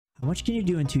How much can you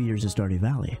do in 2 years of Stardew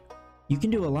Valley? You can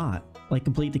do a lot, like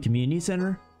complete the community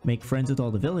center, make friends with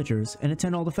all the villagers, and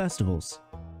attend all the festivals.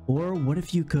 Or what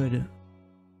if you could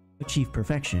achieve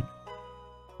perfection?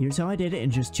 Here's how I did it in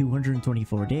just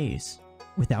 224 days,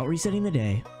 without resetting the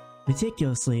day,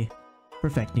 meticulously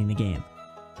perfecting the game.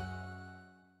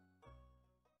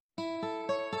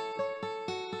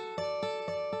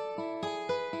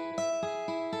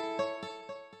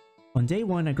 On day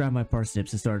 1, I grabbed my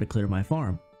parsnips and started to clear my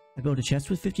farm. I built a chest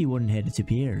with 50 wood and headed to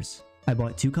Pierre's. I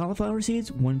bought 2 cauliflower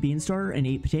seeds, 1 bean starter, and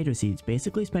 8 potato seeds,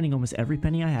 basically spending almost every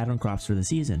penny I had on crops for the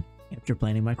season. After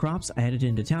planting my crops, I headed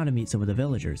into town to meet some of the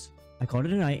villagers. I called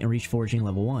it a night and reached foraging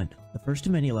level 1, the first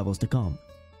of many levels to come.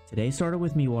 Today started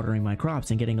with me watering my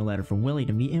crops and getting a letter from Willie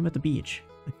to meet him at the beach.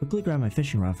 I quickly grabbed my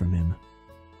fishing rod from him.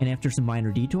 And after some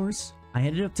minor detours, I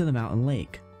headed up to the mountain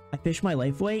lake. I fished my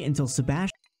life away until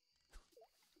Sebastian!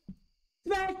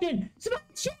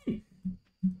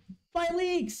 My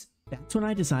leaks! That's when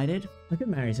I decided I could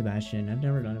marry Sebastian. I've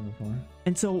never done it before.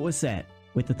 And so it was set.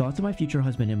 With the thoughts of my future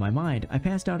husband in my mind, I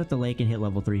passed out at the lake and hit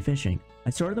level 3 fishing. I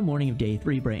started the morning of day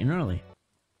 3 bright and early.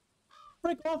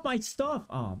 Break off my stuff!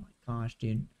 Oh my gosh,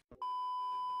 dude.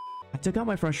 I took out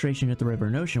my frustration at the river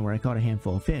and ocean where I caught a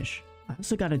handful of fish. I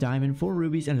also got a diamond, 4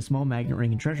 rubies, and a small magnet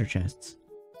ring and treasure chests.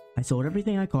 I sold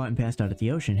everything I caught and passed out at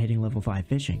the ocean, hitting level 5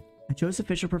 fishing. I chose the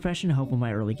fisher profession to help with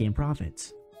my early game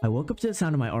profits. I woke up to the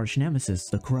sound of my arch nemesis,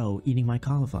 the crow, eating my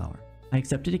cauliflower. I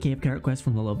accepted a cave carrot quest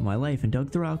from the love of my life and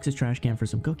dug through Alex's trash can for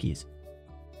some cookies.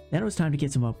 Then it was time to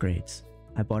get some upgrades.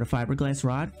 I bought a fiberglass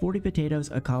rod, 40 potatoes,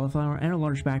 a cauliflower, and a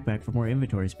large backpack for more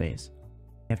inventory space.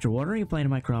 After watering and planting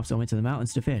my crops, I went to the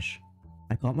mountains to fish.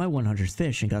 I caught my 100th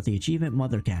fish and got the achievement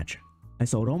Mother Catch. I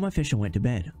sold all my fish and went to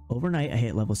bed. Overnight, I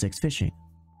hit level 6 fishing.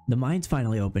 The mines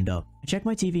finally opened up. I checked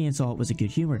my TV and saw it was a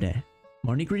good humor day.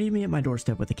 Marnie greeted me at my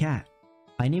doorstep with a cat.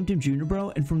 I named him Junior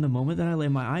Bro, and from the moment that I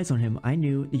laid my eyes on him, I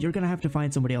knew that you're gonna have to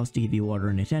find somebody else to give you water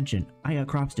and attention. I got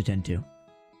crops to tend to.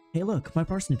 Hey look, my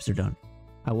parsnips are done.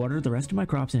 I watered the rest of my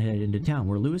crops and headed into town,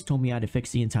 where Lewis told me I had to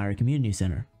fix the entire community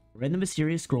center. I read the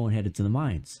mysterious scroll and headed to the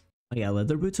mines. I got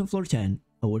leather boots on floor 10,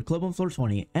 a wood club on floor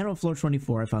 20, and on floor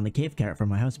 24 I found the cave carrot for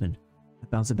my husband. I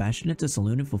found Sebastian at the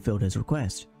saloon and fulfilled his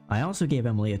request. I also gave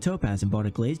Emily a topaz and bought a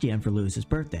glazed yam for Lewis's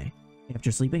birthday.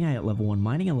 After sleeping, I hit level 1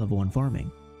 mining and level 1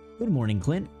 farming. Good morning,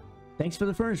 Clint. Thanks for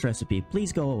the furnace recipe,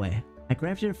 please go away. I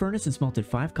crafted a furnace and smelted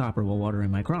 5 copper while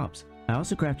watering my crops. I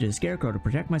also crafted a scarecrow to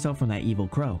protect myself from that evil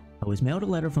crow. I was mailed a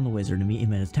letter from the wizard to meet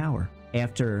him at his tower.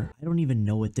 After, I don't even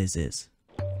know what this is.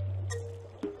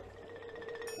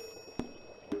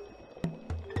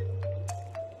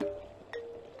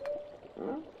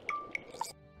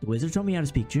 The wizard told me how to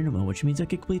speak Junimo, which means I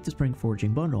could complete the spring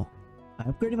foraging bundle. I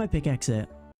upgraded my pickaxe at...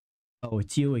 Oh,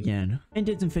 it's you again. And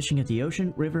did some fishing at the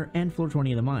ocean, river, and floor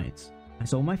 20 of the mines. I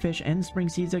sold my fish and the spring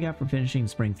seeds I got from finishing the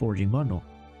spring foraging bundle.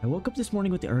 I woke up this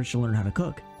morning with the urge to learn how to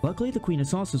cook. Luckily, the Queen of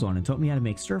Sauce was on and taught me how to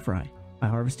make stir fry. I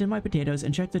harvested my potatoes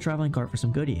and checked the traveling cart for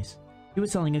some goodies. He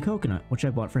was selling a coconut, which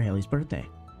I bought for Haley's birthday.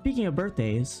 Speaking of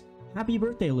birthdays, happy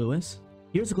birthday, Lewis.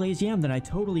 Here's a glazed yam that I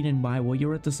totally didn't buy while you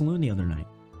were at the saloon the other night.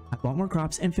 I bought more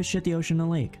crops and fished at the ocean and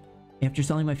lake. After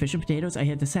selling my fish and potatoes, I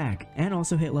hit the sack, and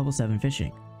also hit level 7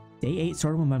 fishing. Day 8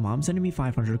 started with my mom sending me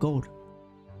 500 gold.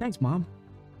 Thanks, Mom.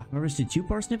 I harvested 2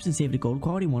 parsnips and saved a gold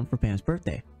quality one for Pam's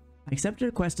birthday. I accepted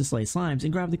a quest to slay slimes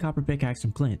and grabbed the copper pickaxe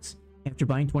from Clint's. After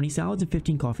buying 20 salads and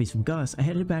 15 coffees from Gus, I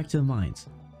headed back to the mines.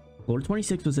 Floor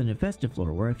 26 was an infested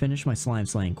floor where I finished my slime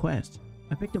slaying quest.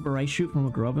 I picked up a rice shoot from a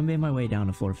grub and made my way down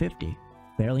to floor 50.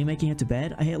 Barely making it to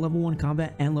bed, I hit level 1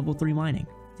 combat and level 3 mining.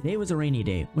 Today was a rainy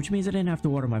day, which means I didn't have to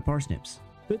water my parsnips.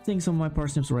 Good thing some of my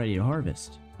parsnips were ready to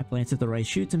harvest. I planted the rice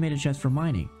shoots and made a chest for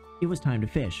mining. It was time to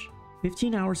fish.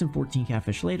 15 hours and 14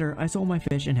 catfish later, I sold my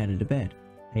fish and headed to bed.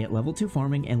 I hit level 2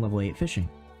 farming and level 8 fishing.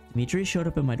 Demetrius showed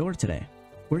up at my door today.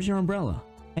 Where's your umbrella?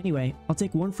 Anyway, I'll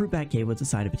take 1 fruit bat cave with a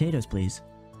side of potatoes, please.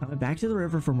 I went back to the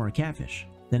river for more catfish.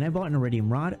 Then I bought an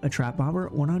iridium rod, a trap bobber,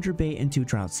 100 bait, and 2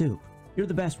 trout soup. You're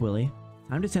the best, Willie.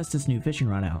 Time to test this new fishing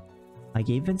rod out. I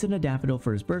gave Vincent a daffodil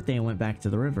for his birthday and went back to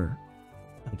the river.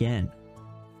 Again.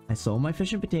 I sold my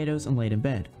fish and potatoes and laid in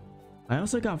bed. I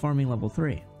also got farming level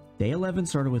 3. Day 11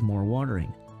 started with more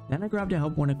watering. Then I grabbed a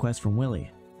help wanted quest from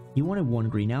Willie. He wanted 1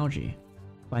 green algae.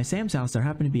 By Sam's house there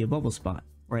happened to be a bubble spot,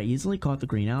 where I easily caught the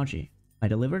green algae. I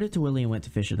delivered it to Willie and went to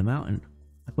fish at the mountain.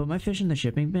 I put my fish in the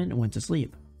shipping bin and went to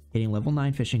sleep, hitting level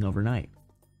 9 fishing overnight.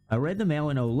 I read the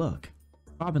mail and oh look,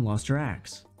 Robin lost her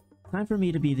axe. Time for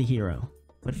me to be the hero.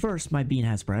 But first, my bean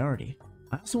has priority.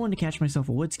 I also wanted to catch myself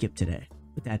a wood skip today,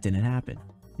 but that didn't happen.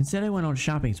 Instead, I went on a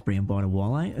shopping spree and bought a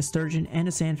walleye, a sturgeon, and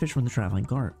a sandfish from the traveling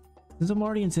cart. Since I'm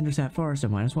already in Cindersat Forest, I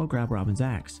might as well grab Robin's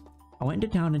axe. I went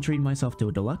into town and treated myself to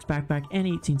a deluxe backpack and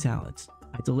 18 salads.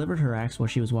 I delivered her axe while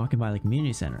she was walking by the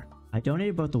community center. I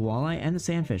donated both the walleye and the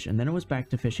sandfish, and then it was back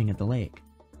to fishing at the lake.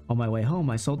 On my way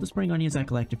home, I sold the spring onions I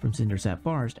collected from Cindersap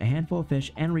Forest, a handful of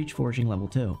fish, and reached foraging level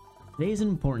 2. Today is an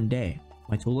important day.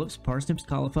 My tulips, parsnips,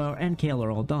 cauliflower, and kale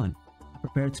are all done. I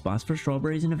prepared spots for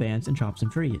strawberries in advance and chopped some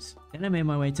trees. Then I made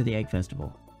my way to the egg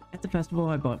festival. At the festival,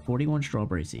 I bought 41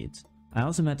 strawberry seeds. I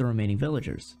also met the remaining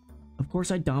villagers. Of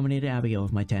course, I dominated Abigail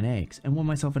with my 10 eggs, and won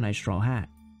myself a nice straw hat.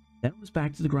 Then it was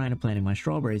back to the grind of planting my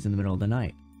strawberries in the middle of the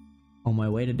night. On my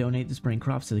way to donate the spring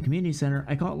crops to the community center,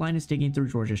 I caught Linus digging through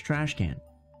George's trash can.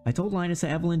 I told Linus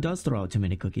that Evelyn does throw out too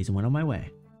many cookies and went on my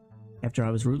way. After I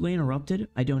was rudely interrupted,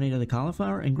 I donated the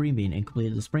cauliflower and green bean and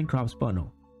completed the spring crops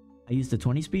bundle. I used the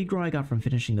 20 speed grow I got from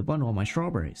finishing the bundle on my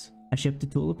strawberries. I shipped the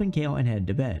tulip and kale and headed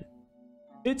to bed.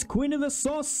 It's Queen of the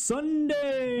Sauce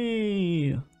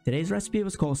Sunday! Today's recipe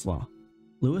was coleslaw.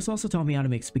 Lewis also taught me how to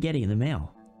make spaghetti in the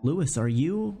mail. Lewis, are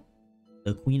you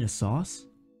the Queen of Sauce?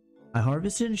 I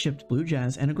harvested and shipped blue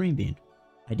jazz and a green bean.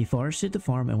 I deforested the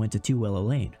farm and went to 2 Willow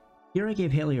Lane. Here I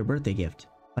gave Haley her birthday gift,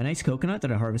 a nice coconut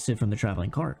that I harvested from the traveling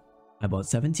cart. I bought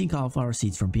 17 cauliflower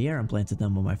seeds from Pierre and planted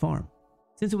them on my farm.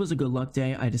 Since it was a good luck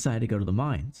day, I decided to go to the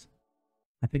mines.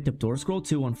 I picked up Door Scroll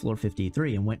 2 on floor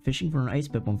 53 and went fishing for an ice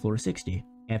pip on floor 60.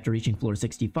 After reaching floor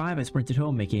 65, I sprinted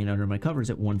home, making it under my covers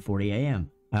at 1:40 AM.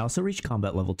 I also reached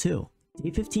combat level 2.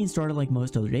 Day 15 started like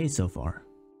most other days so far.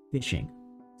 Fishing.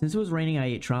 Since it was raining, I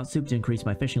ate trout soup to increase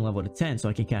my fishing level to 10 so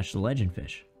I could catch the legend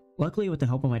fish. Luckily, with the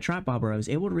help of my trap bobber, I was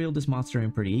able to reel this monster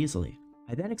in pretty easily.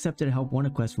 I then accepted a help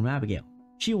wanted quest from Abigail.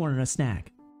 She wanted a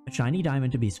snack, a shiny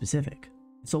diamond to be specific.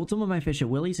 I sold some of my fish at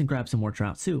Willie's and grabbed some more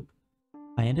trout soup.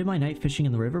 I ended my night fishing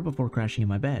in the river before crashing in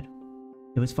my bed.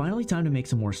 It was finally time to make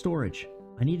some more storage.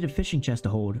 I needed a fishing chest to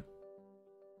hold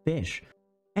fish,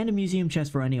 and a museum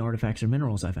chest for any artifacts or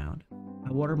minerals I found.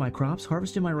 I watered my crops,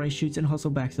 harvested my rice shoots, and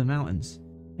hustled back to the mountains.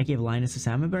 I gave Linus a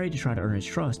salmonberry to try to earn his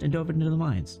trust and dove into the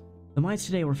mines. The mines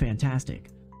today were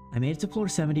fantastic. I made it to floor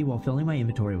 70 while filling my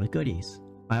inventory with goodies.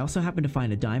 I also happened to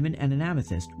find a diamond and an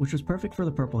amethyst, which was perfect for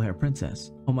the purple hair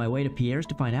princess. On my way to Pierre's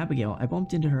to find Abigail, I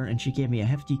bumped into her and she gave me a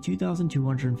hefty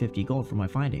 2,250 gold for my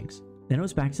findings. Then I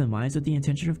was back to the mines with the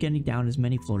intention of getting down as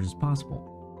many floors as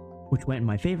possible, which went in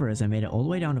my favor as I made it all the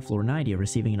way down to floor 90,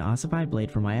 receiving an ossified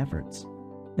blade for my efforts.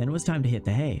 Then it was time to hit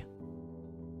the hay.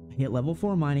 I hit level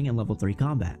 4 mining and level 3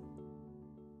 combat.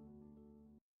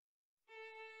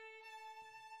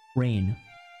 Rain.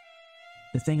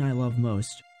 The thing I love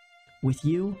most. With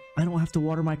you, I don't have to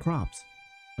water my crops.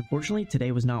 Unfortunately,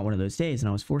 today was not one of those days and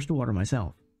I was forced to water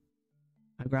myself.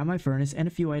 I grabbed my furnace and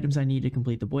a few items I needed to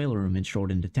complete the boiler room and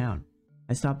strolled into town.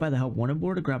 I stopped by the help wanted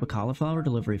board to grab a cauliflower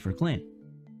delivery for Clint.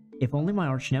 If only my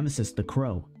arch nemesis, the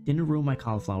crow, didn't ruin my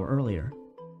cauliflower earlier.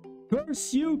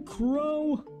 Curse you,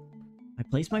 crow! I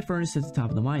placed my furnace at the top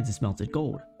of the mines and smelted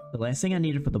gold. The last thing I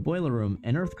needed for the boiler room,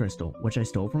 an earth crystal, which I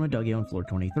stole from a Dougio on floor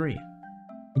 23.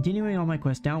 Continuing on my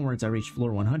quest downwards, I reached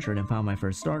floor 100 and found my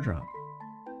first star drop.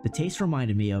 The taste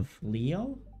reminded me of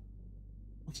Leo?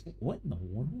 What in the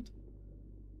world?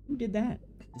 Who did that?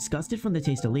 Disgusted from the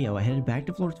taste of Leo, I headed back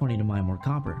to floor 20 to mine more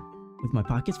copper. With my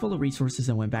pockets full of resources,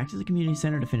 I went back to the community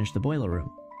center to finish the boiler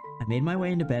room. I made my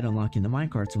way into bed, unlocking the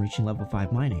minecarts and reaching level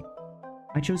 5 mining.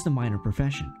 I chose the miner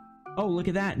profession. Oh, look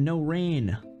at that! No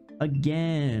rain!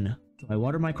 Again! So I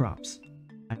watered my crops.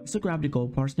 I also grabbed a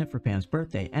gold parsnip for Pam's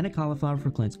birthday and a cauliflower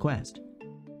for Clint's quest.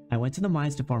 I went to the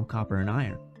mines to farm copper and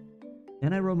iron.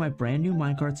 Then I rode my brand new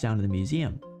minecarts down to the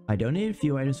museum. I donated a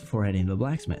few items before heading to the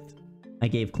blacksmith. I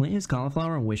gave Clint his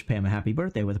cauliflower and wished Pam a happy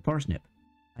birthday with a parsnip.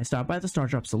 I stopped by the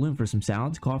Stardrop Saloon for some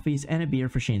salads, coffees, and a beer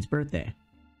for Shane's birthday.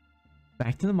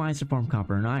 Back to the mines to farm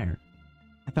copper and iron.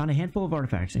 I found a handful of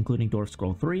artifacts, including Dwarf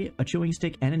Scroll 3, a chewing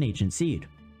stick, and an ancient seed.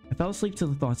 I fell asleep to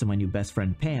the thoughts of my new best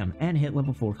friend Pam and hit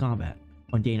level 4 combat.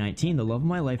 On day 19, the love of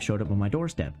my life showed up on my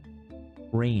doorstep.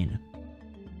 Rain.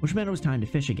 Which meant it was time to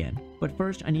fish again, but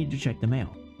first I needed to check the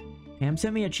mail. Pam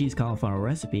sent me a cheese cauliflower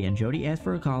recipe and Jody asked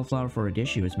for a cauliflower for a dish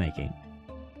she was making.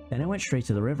 Then I went straight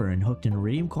to the river and hooked an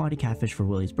iridium quality catfish for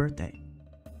Willie's birthday.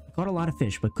 I caught a lot of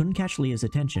fish but couldn't catch Leah's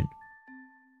attention.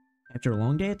 After a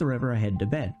long day at the river, I headed to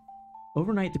bed.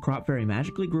 Overnight, the crop fairy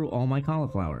magically grew all my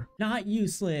cauliflower. Not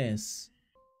useless!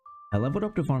 I leveled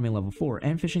up to farming level 4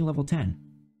 and fishing level 10.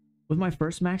 With my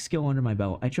first max skill under my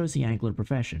belt, I chose the angler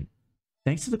profession.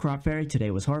 Thanks to the crop fairy,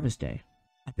 today was harvest day.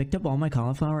 I picked up all my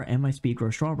cauliflower and my speed grow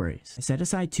strawberries. I set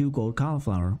aside 2 gold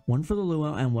cauliflower, one for the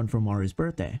luau and one for Maru's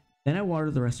birthday. Then I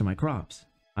watered the rest of my crops.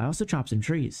 I also chopped some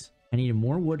trees. I needed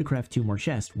more wood to craft 2 more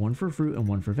chests, one for fruit and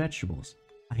one for vegetables.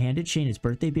 I handed Shane his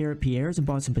birthday beer at Pierre's and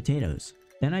bought some potatoes.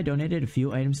 Then I donated a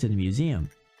few items to the museum.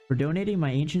 For donating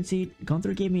my ancient seed,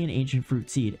 Gunther gave me an ancient fruit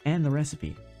seed and the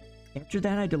recipe. After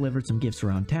that, I delivered some gifts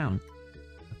around town.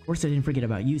 Of course, I didn't forget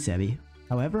about you, Sebby.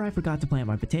 However, I forgot to plant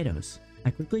my potatoes.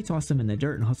 I quickly tossed them in the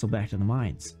dirt and hustled back to the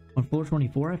mines. On floor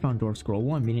 24, I found Dwarf Scroll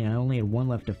 1, meaning I only had one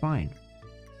left to find.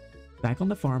 Back on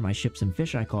the farm, I shipped some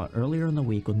fish I caught earlier in the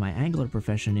week with my angler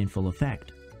profession in full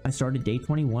effect. I started day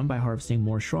 21 by harvesting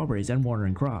more strawberries and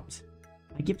watering crops.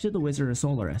 I gifted the wizard a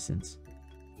solar essence.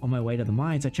 On my way to the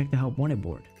mines, I checked the help wanted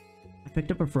board. I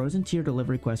picked up a frozen tier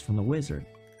delivery quest from the wizard.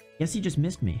 Guess he just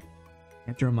missed me.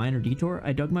 After a minor detour,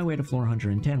 I dug my way to floor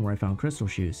 110 where I found crystal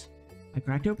shoes. I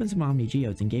cracked open some Omni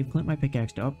Geodes and gave Clint my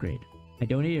pickaxe to upgrade. I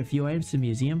donated a few items to the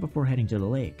museum before heading to the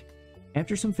lake.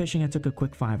 After some fishing, I took a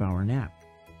quick 5-hour nap.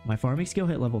 My farming skill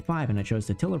hit level 5 and I chose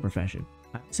the tiller profession.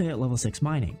 I also hit level 6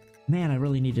 mining. Man, I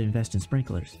really need to invest in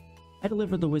sprinklers. I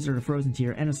delivered the wizard a frozen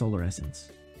tier and a solar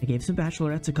essence. I gave some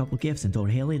bachelorettes a couple gifts and told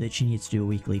Haley that she needs to do a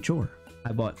weekly chore.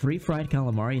 I bought 3 fried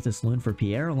calamari at the saloon for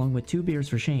Pierre along with 2 beers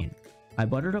for Shane. I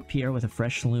buttered up Pierre with a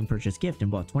fresh saloon purchase gift and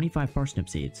bought 25 parsnip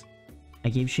seeds. I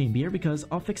gave Shane beer because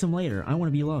I'll fix him later, I want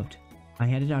to be loved. I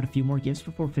handed out a few more gifts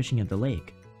before fishing at the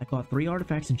lake. I caught 3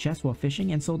 artifacts and chests while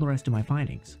fishing and sold the rest of my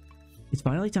findings. It's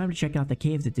finally time to check out the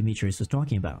cave that Demetrius was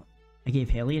talking about. I gave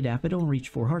Haley a daffodil and reached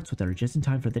 4 hearts with her just in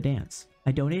time for the dance.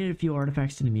 I donated a few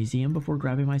artifacts to the museum before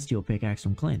grabbing my steel pickaxe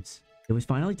from Clint's. It was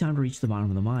finally time to reach the bottom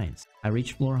of the mines. I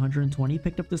reached floor 120,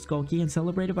 picked up the skull key, and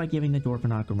celebrated by giving the dwarf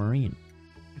an aquamarine.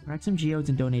 I cracked some geodes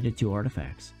and donated 2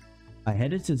 artifacts. I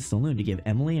headed to the saloon to give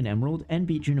Emily an emerald and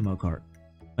beat Junimo cart.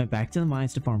 Went back to the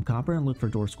mines to farm copper and look for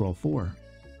Dwarf Scroll 4.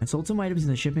 I sold some items in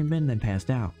the shipping bin, then passed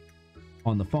out.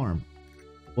 On the farm.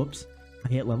 Whoops. I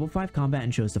hit level 5 combat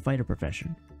and chose the fighter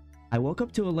profession. I woke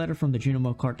up to a letter from the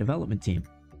Junimo cart development team.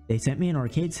 They sent me an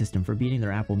arcade system for beating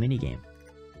their Apple minigame.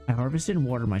 I harvested and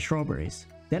watered my strawberries.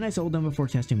 Then I sold them before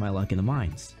testing my luck in the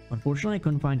mines. Unfortunately, I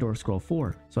couldn't find Dwarf Scroll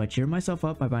 4, so I cheered myself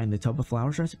up by buying the Tub of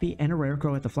Flowers recipe and a rare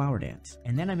crow at the flower dance.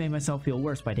 And then I made myself feel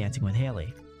worse by dancing with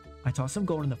Haley. I tossed some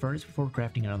gold in the furnace before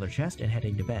crafting another chest and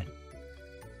heading to bed.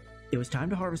 It was time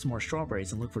to harvest more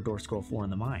strawberries and look for Dwarf Scroll 4 in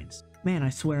the mines. Man, I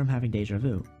swear I'm having deja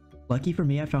vu. Lucky for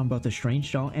me, I found both the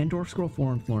Strange Doll and Dwarf Scroll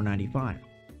 4 on floor 95.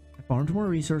 I farmed more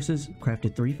resources,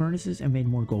 crafted 3 furnaces, and made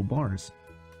more gold bars.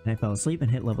 And I fell asleep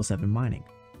and hit level 7 mining.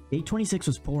 Day 26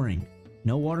 was pouring.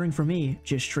 No watering for me,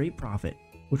 just straight profit.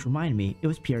 Which reminded me, it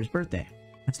was Pierre's birthday.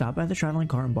 I stopped by the traveling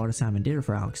cart and bought a salmon dinner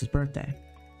for Alex's birthday.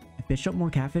 I fished up more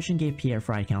catfish and gave Pierre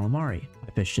fried calamari.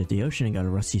 I fished at the ocean and got a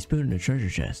rusty spoon in a treasure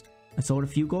chest. I sold a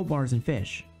few gold bars and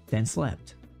fish, then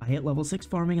slept. I hit level 6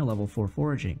 farming and level 4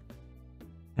 foraging.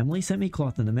 Emily sent me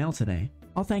cloth in the mail today.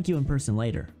 I'll thank you in person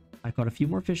later. I caught a few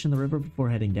more fish in the river before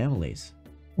heading to Emily's.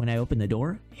 When I opened the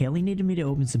door, Haley needed me to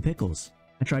open some pickles.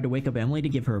 I tried to wake up Emily to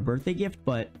give her a birthday gift,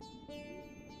 but...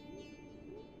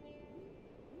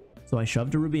 So I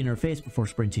shoved a ruby in her face before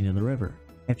sprinting to the river.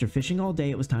 After fishing all day,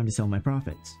 it was time to sell my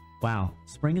profits. Wow,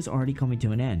 spring is already coming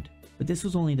to an end, but this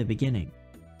was only the beginning.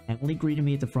 Emily greeted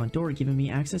me at the front door, giving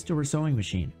me access to her sewing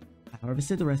machine. I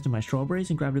harvested the rest of my strawberries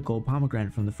and grabbed a gold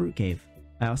pomegranate from the fruit cave.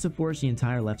 I also foraged the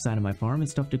entire left side of my farm and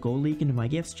stuffed a gold leek into my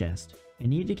gifts chest. I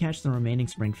needed to catch the remaining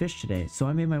spring fish today, so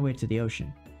I made my way to the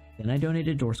ocean. Then I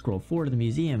donated Dwarf Scroll 4 to the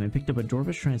museum and picked up a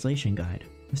Dwarvish translation guide.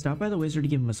 I stopped by the wizard to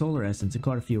give him a solar essence and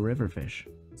caught a few river fish.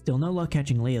 Still no luck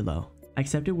catching Leah though. I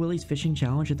accepted Willie's fishing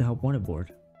challenge at the help wanted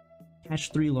board.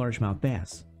 Catch 3 largemouth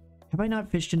bass. Have I not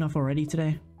fished enough already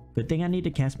today? Good thing I need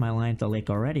to cast my line at the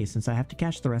lake already since I have to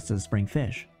catch the rest of the spring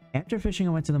fish. After fishing,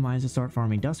 I went to the mines to start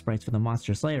farming dust sprites for the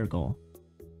Monster Slayer goal.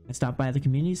 I stopped by the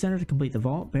community center to complete the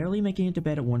vault, barely making it to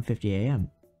bed at 1:50 AM.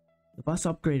 The bus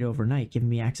upgraded overnight, giving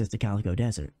me access to Calico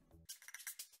Desert.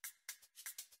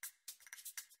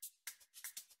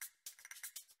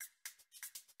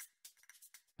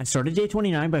 I started day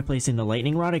 29 by placing the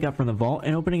lightning rod I got from the vault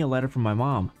and opening a letter from my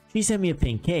mom. She sent me a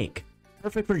pink cake.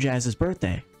 Perfect for Jazz's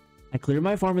birthday. I cleared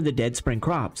my farm of the dead spring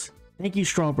crops. Thank you,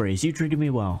 strawberries, you treated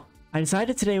me well. I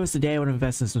decided today was the day I would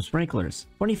invest in some sprinklers,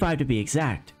 25 to be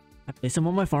exact. I placed them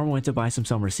on my farm and went to buy some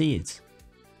summer seeds.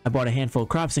 I bought a handful of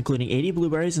crops including 80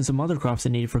 blueberries and some other crops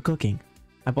I needed for cooking.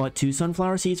 I bought 2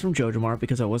 sunflower seeds from Jojo Mart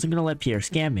because I wasn't going to let Pierre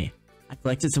scam me. I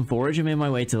collected some forage and made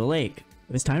my way to the lake.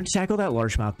 It was time to tackle that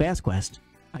largemouth bass quest.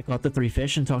 I caught the 3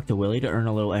 fish and talked to Willie to earn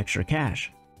a little extra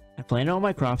cash. I planted all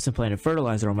my crops and planted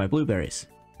fertilizer on my blueberries.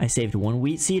 I saved 1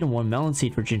 wheat seed and 1 melon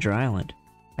seed for Ginger Island.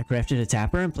 I crafted a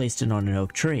tapper and placed it on an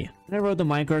oak tree. Then I rode the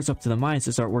minecarts up to the mines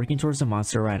to start working towards the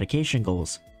monster eradication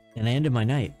goals. Then I ended my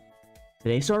night.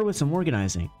 Today started with some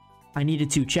organizing. I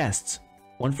needed 2 chests,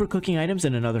 one for cooking items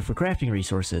and another for crafting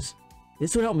resources.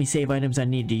 This would help me save items I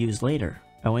need to use later.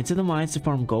 I went to the mines to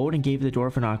farm gold and gave the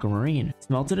dwarf an aquamarine,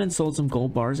 smelted and sold some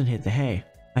gold bars and hit the hay.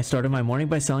 I started my morning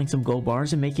by selling some gold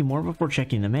bars and making more before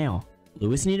checking the mail.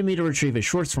 Lewis needed me to retrieve his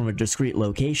shorts from a discreet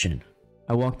location.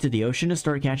 I walked to the ocean to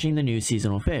start catching the new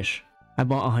seasonal fish. I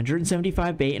bought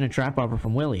 175 bait and a trap bobber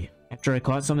from Willie. After I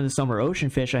caught some of the summer ocean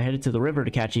fish, I headed to the river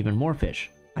to catch even more fish.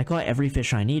 I caught every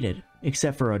fish I needed,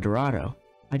 except for a dorado.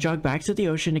 I jogged back to the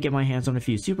ocean to get my hands on a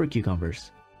few super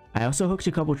cucumbers. I also hooked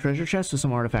a couple treasure chests with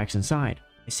some artifacts inside.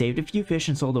 I saved a few fish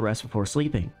and sold the rest before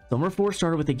sleeping. Summer 4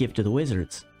 started with a gift to the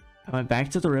wizards. I went back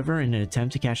to the river in an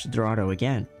attempt to catch the dorado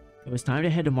again. It was time to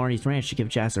head to Marnie's ranch to give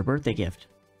Jazz her birthday gift.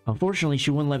 Unfortunately,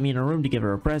 she wouldn't let me in her room to give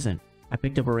her a present. I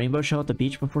picked up a rainbow shell at the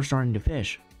beach before starting to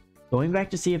fish. Going back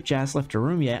to see if Jazz left her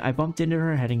room yet, I bumped into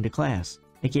her heading to class.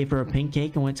 I gave her a pink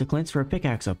cake and went to Clint's for a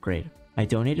pickaxe upgrade. I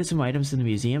donated some items to the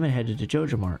museum and headed to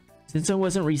Joja Mart. Since I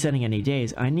wasn't resetting any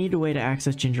days, I needed a way to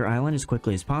access Ginger Island as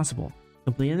quickly as possible.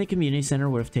 Completing the community center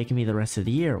would have taken me the rest of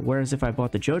the year, whereas if I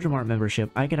bought the Joja Mart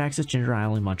membership, I could access Ginger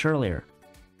Island much earlier.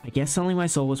 I guess selling my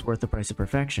soul was worth the price of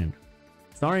perfection.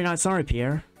 Sorry not sorry,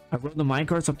 Pierre. I rode the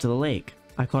minecarts up to the lake.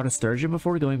 I caught a sturgeon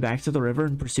before going back to the river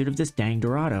in pursuit of this dang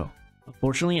dorado.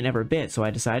 Unfortunately, it never bit, so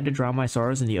I decided to drown my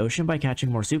sorrows in the ocean by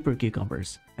catching more super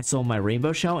cucumbers. I sold my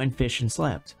rainbow shell and fish and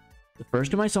slept. The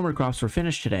first of my summer crops were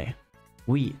finished today.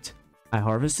 Wheat. I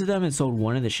harvested them and sold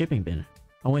one in the shipping bin.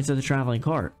 I went to the traveling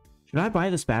cart. Should I buy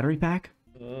this battery pack?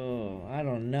 Oh, I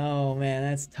don't know, man.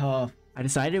 That's tough. I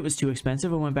decided it was too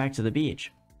expensive and went back to the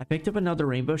beach. I picked up another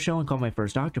rainbow shell and caught my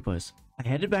first octopus. I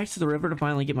headed back to the river to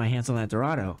finally get my hands on that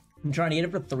dorado. I'm trying to eat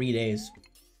it for 3 days.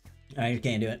 I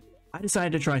can't do it. I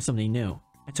decided to try something new.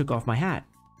 I took off my hat.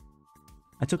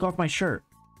 I took off my shirt.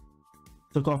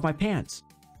 Took off my pants.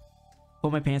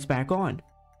 Put my pants back on.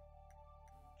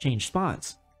 Changed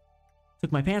spots.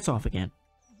 Took my pants off again.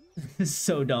 This is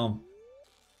so dumb.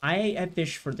 I have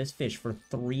fished for this fish for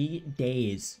 3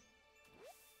 days.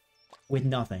 With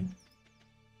nothing.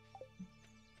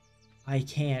 I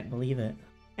can't believe it.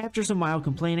 After some mild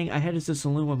complaining, I headed to the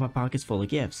saloon with my pockets full of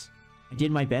gifts. I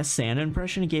did my best Santa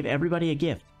impression and gave everybody a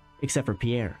gift. Except for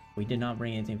Pierre. We did not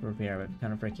bring anything for Pierre, but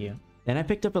kind of frick you. Then I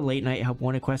picked up a late night help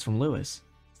wanted quest from Lewis.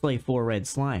 Slay 4 red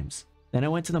slimes. Then I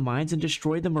went to the mines and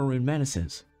destroyed the maroon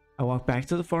menaces. I walked back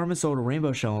to the farm and sold a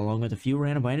rainbow shell along with a few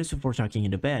random items before tucking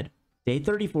into bed. Day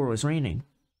 34 was raining.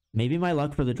 Maybe my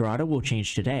luck for the dorado will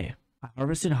change today. I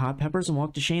harvested hot peppers and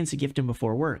walked to Shane's to gift him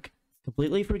before work.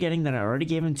 Completely forgetting that I already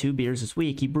gave him 2 beers this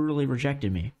week, he brutally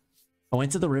rejected me. I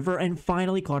went to the river and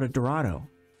finally caught a dorado.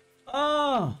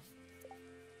 Oh!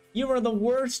 You are the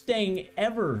worst thing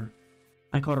ever!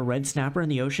 I caught a red snapper in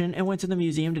the ocean and went to the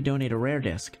museum to donate a rare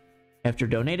disc. After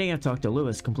donating, I talked to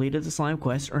Lewis, completed the slime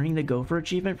quest, earning the gopher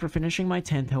achievement for finishing my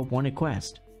 10th help wanted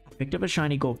quest. I picked up a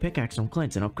shiny gold pickaxe from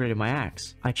Clint and upgraded my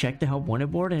axe. I checked the help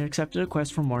wanted board and accepted a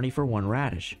quest from Marnie for 1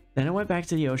 radish. Then I went back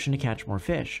to the ocean to catch more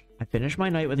fish. I finished my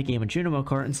night with a game of Junimo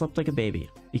Kart and slept like a baby.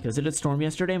 Because it had stormed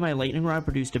yesterday, my lightning rod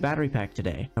produced a battery pack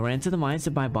today. I ran to the mines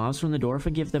to buy bombs from the dwarf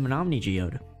and give them an omni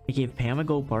geode. I gave Pam a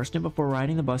gold parsnip before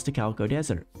riding the bus to Calico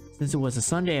Desert. Since it was a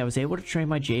Sunday, I was able to trade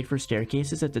my jade for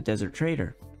staircases at the Desert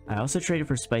Trader. I also traded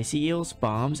for spicy eels,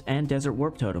 bombs, and desert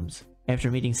warp totems.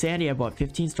 After meeting Sandy, I bought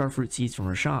 15 starfruit seeds from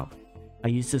her shop. I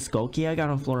used the skull key I got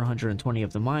on floor 120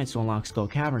 of the mines to unlock Skull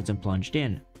Caverns and plunged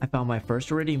in. I found my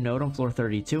first iridium node on floor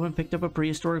 32 and picked up a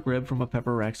prehistoric rib from a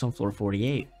pepper rex on floor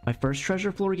 48. My first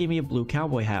treasure floor gave me a blue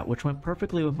cowboy hat, which went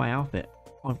perfectly with my outfit.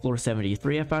 On floor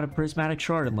 73, I found a prismatic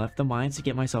shard and left the mines to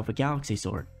get myself a galaxy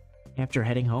sword. After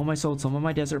heading home, I sold some of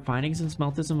my desert findings and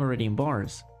smelted some iridium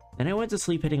bars. Then I went to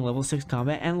sleep hitting level 6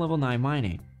 combat and level 9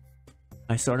 mining.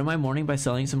 I started my morning by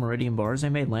selling some iridium bars I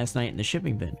made last night in the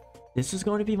shipping bin. This was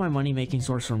going to be my money-making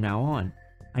source from now on.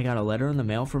 I got a letter in the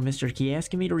mail from Mr. Key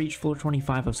asking me to reach floor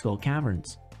 25 of Skull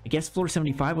Caverns. I guess floor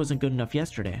 75 wasn't good enough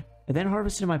yesterday. I then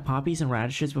harvested my poppies and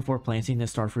radishes before planting the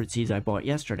starfruit seeds I bought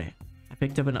yesterday. I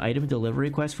picked up an item delivery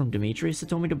quest from Demetrius that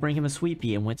told me to bring him a sweet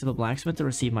pea and went to the blacksmith to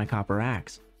receive my copper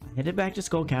axe. I headed back to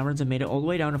Skull Caverns and made it all the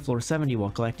way down to floor 70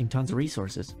 while collecting tons of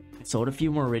resources. I sold a few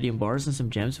more iridium bars and some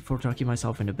gems before tucking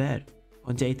myself into bed.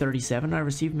 On day 37, I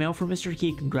received mail from Mr.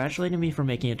 Key congratulating me for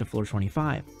making it to floor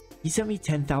 25. He sent me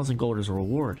 10,000 gold as a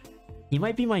reward. He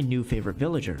might be my new favorite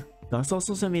villager. Gus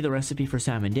also sent me the recipe for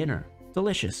salmon dinner.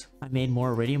 Delicious. I made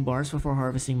more iridium bars before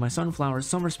harvesting my sunflowers,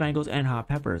 summer spangles, and hot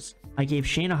peppers. I gave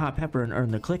Shane a hot pepper and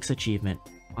earned the Clicks achievement.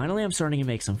 Finally, I'm starting to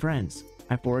make some friends.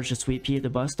 I foraged a sweet pea at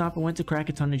the bus stop and went to crack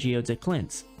a ton of geodes at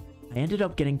Clint's. I ended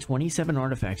up getting 27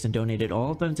 artifacts and donated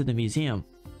all of them to the museum.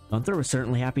 Gunther was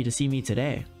certainly happy to see me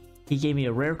today. He gave me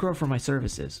a rare crow for my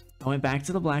services. I went back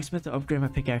to the blacksmith to upgrade my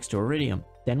pickaxe to iridium,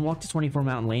 then walked to 24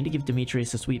 Mountain Lane to give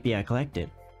Demetrius a sweet bee I collected.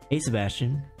 Hey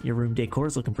Sebastian, your room decor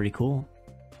is looking pretty cool.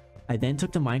 I then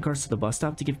took the minecars to the bus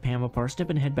stop to give Pam a parsnip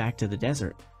and head back to the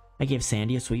desert. I gave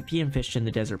Sandy a sweet pea and fished in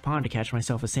the desert pond to catch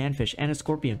myself a sandfish and a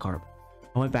scorpion carp.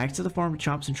 I went back to the farm to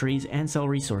chop some trees and sell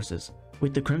resources.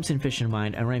 With the crimson fish in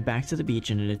mind, I ran back to the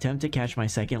beach in an attempt to catch my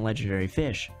second legendary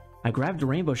fish. I grabbed a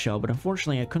rainbow shell, but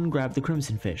unfortunately I couldn't grab the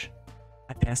crimson fish.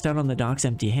 I passed out on the docks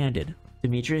empty-handed.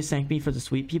 Demetrius thanked me for the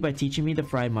sweet pea by teaching me the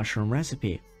fried mushroom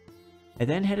recipe. I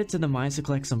then headed to the mines to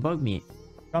collect some bug meat.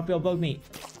 Drop your bug meat!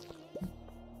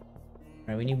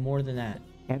 Alright, we need more than that.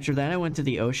 After that I went to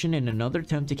the ocean in another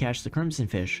attempt to catch the crimson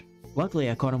fish. Luckily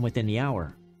I caught him within the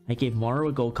hour. I gave Maru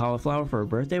a gold cauliflower for her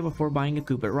birthday before buying a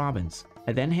coop at Robin's.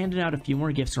 I then handed out a few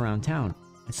more gifts around town.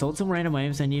 I sold some random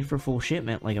items I needed for full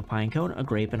shipment like a pine cone, a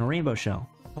grape, and a rainbow shell.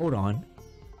 Hold on.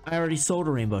 I already sold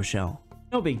a rainbow shell.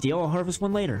 No big deal, I'll harvest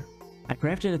one later. I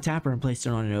crafted a tapper and placed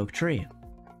it on an oak tree.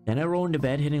 Then I rolled into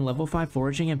bed hitting level 5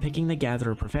 foraging and picking the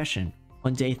gatherer profession.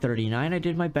 On day 39 I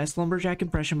did my best lumberjack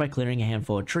impression by clearing a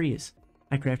handful of trees.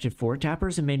 I crafted 4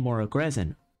 tappers and made more oak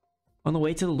resin. On the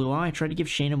way to the luau I tried to give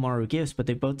Shane and Maru gifts but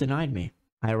they both denied me.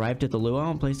 I arrived at the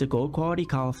luau and placed a gold quality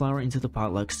cauliflower into the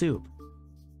potluck soup.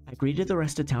 I greeted the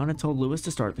rest of town and told Lewis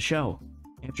to start the show.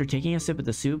 After taking a sip of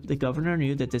the soup, the governor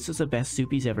knew that this was the best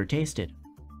soup he's ever tasted.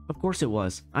 Of course it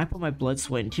was. I put my blood,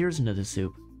 sweat, and tears into the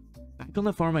soup. Back on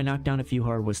the farm I knocked down a few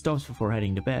hardwood stumps before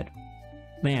heading to bed.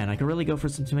 Man, I could really go for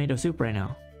some tomato soup right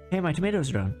now. Hey, my tomatoes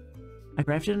are done. I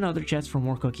crafted another chest for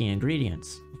more cooking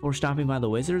ingredients. Before stopping by the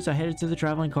wizards, I headed to the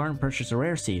traveling cart and purchased a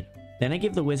rare seed. Then I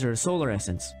gave the wizard a solar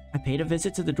essence. I paid a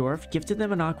visit to the dwarf, gifted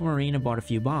them an aquamarine, and bought a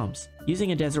few bombs.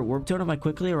 Using a desert warp totem, I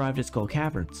quickly arrived at Skull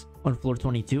Caverns. On floor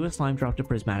 22, a slime dropped a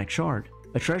prismatic shard.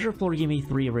 A treasure floor gave me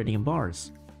 3 iridium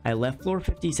bars. I left floor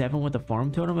 57 with a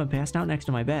farm totem and passed out next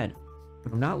to my bed.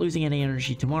 But I'm not losing any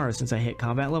energy tomorrow since I hit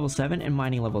combat level 7 and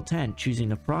mining level 10, choosing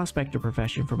the prospector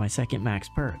profession for my second max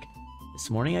perk. This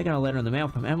morning I got a letter in the mail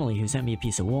from Emily who sent me a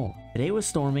piece of wool. Today was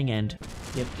storming and...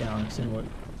 Yep, Alex, and what?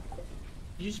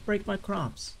 You just break my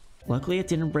crops. Luckily it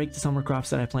didn't break the summer crops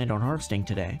that I planned on harvesting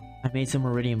today. I made some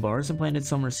iridium bars and planted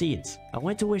summer seeds. I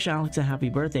went to wish Alex a happy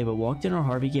birthday but walked in on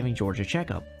Harvey giving George a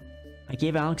checkup. I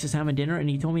gave Alex his ham and dinner and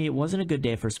he told me it wasn't a good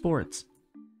day for sports.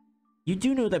 You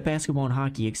do know that basketball and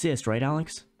hockey exist, right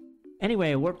Alex?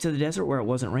 Anyway, I warped to the desert where it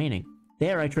wasn't raining.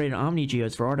 There I traded Omni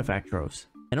Geodes for artifact troves.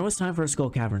 Then it was time for a Skull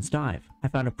Caverns dive. I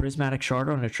found a prismatic shard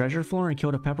on a treasure floor and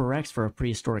killed a Pepper Rex for a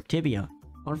prehistoric tibia.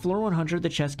 On floor 100 the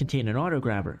chest contained an auto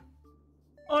grabber.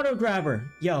 Auto grabber!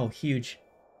 Yo, huge.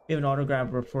 We have an auto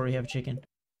grabber before we have chicken.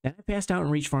 Then I passed out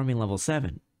and reached farming level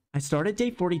 7. I started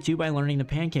day 42 by learning the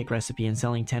pancake recipe and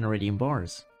selling 10 iridium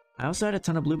bars. I also had a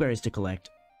ton of blueberries to collect.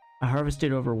 I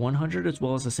harvested over 100 as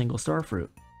well as a single star fruit.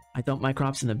 I dumped my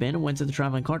crops in the bin and went to the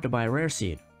traveling cart to buy a rare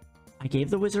seed. I gave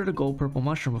the wizard a gold purple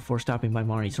mushroom before stopping by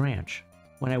Mari's ranch.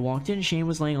 When I walked in, Shane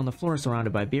was laying on the floor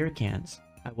surrounded by beer cans.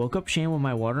 I woke up Shane with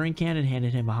my watering can and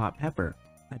handed him a hot pepper.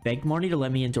 I begged Marty to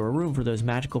let me into her room for those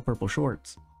magical purple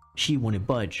shorts. She wouldn't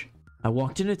budge. I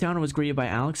walked into town and was greeted by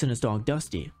Alex and his dog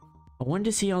Dusty. I wanted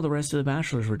to see how the rest of the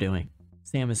bachelors were doing.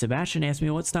 Sam and Sebastian asked me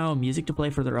what style of music to play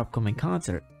for their upcoming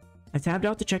concert. I tabbed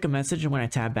out to check a message and when I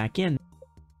tabbed back in...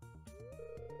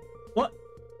 What?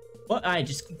 What? I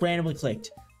just randomly clicked.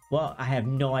 Well, I have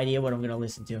no idea what I'm going to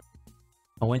listen to.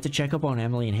 I went to check up on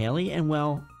Emily and Haley, and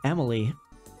well, Emily...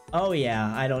 Oh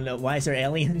yeah, I don't know. Why is there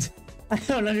aliens? I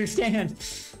don't understand.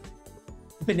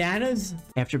 Bananas?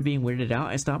 After being weirded out,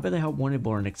 I stopped by the Help Wanted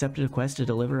board and accepted a quest to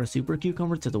deliver a super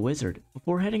cucumber to the wizard.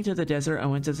 Before heading to the desert, I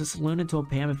went to the saloon and told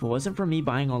Pam if it wasn't for me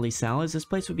buying all these salads, this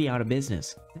place would be out of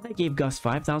business. Then I gave Gus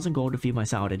 5,000 gold to feed my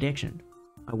salad addiction.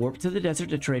 I warped to the desert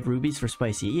to trade rubies for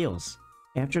spicy eels.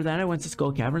 After that, I went to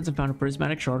Skull Caverns and found a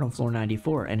prismatic shard on floor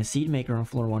 94 and a seed maker on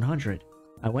floor 100.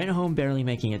 I went home barely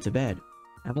making it to bed.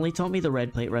 Emily told me the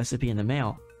red plate recipe in the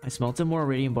mail. I smelted more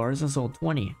iridium bars and sold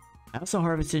 20. I also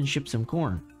harvested and shipped some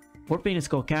corn. Warping to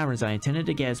Skull Caverns, I intended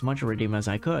to get as much iridium as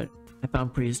I could. I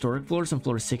found prehistoric floors on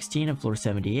floor 16 and floor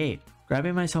 78,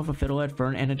 grabbing myself a fiddlehead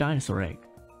fern and a dinosaur egg.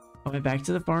 I went back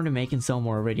to the farm to make and sell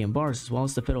more iridium bars as well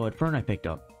as the fiddlehead fern I picked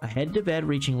up. I headed to bed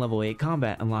reaching level 8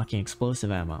 combat, unlocking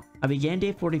explosive ammo. I began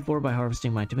day 44 by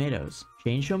harvesting my tomatoes.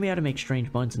 Shane showed me how to make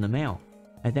strange buns in the mail.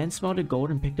 I then smelted gold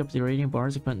and picked up the iridium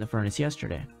bars I put in the furnace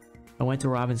yesterday. I went to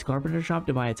Robin's carpenter shop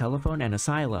to buy a telephone and a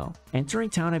silo. Entering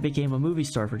town, I became a movie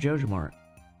star for Jojo Mart.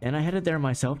 Then I headed there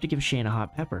myself to give Shane a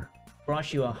hot pepper.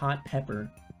 Brought you a hot pepper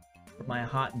for my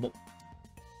hot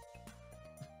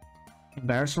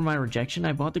Embarrassed for my rejection,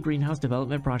 I bought the greenhouse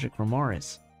development project from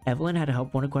Morris. Evelyn had a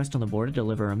help wanted quest on the board to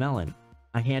deliver a melon.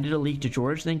 I handed a leek to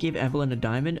George, then gave Evelyn a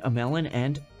diamond, a melon,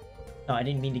 and... Oh, I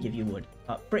didn't mean to give you wood.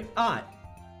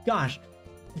 Gosh!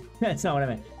 That's not what I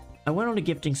meant. I went on a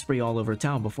gifting spree all over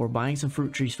town before buying some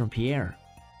fruit trees from Pierre.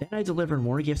 Then I delivered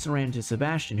more gifts and ran into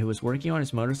Sebastian, who was working on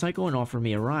his motorcycle and offered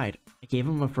me a ride. I gave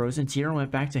him a frozen tear and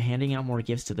went back to handing out more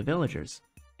gifts to the villagers.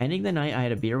 Ending the night, I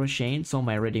had a beer with Shane, sold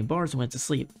my iridium bars, and went to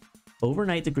sleep.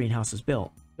 Overnight, the greenhouse was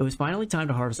built. It was finally time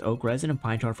to harvest oak resin and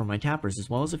pine tar from my tappers, as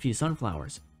well as a few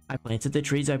sunflowers. I planted the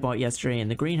trees I bought yesterday in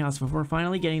the greenhouse before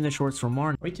finally getting the shorts from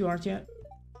Marn. Wait 2 hours yet?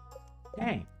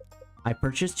 Dang. I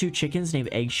purchased 2 chickens named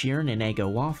Egg Sheeran and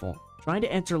Eggo Waffle. Trying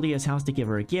to enter Leah's house to give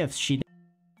her a gift,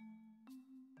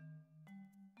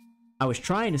 I was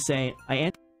trying to say,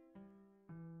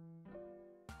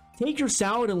 take your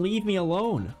salad and leave me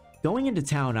alone. Going into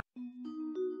town,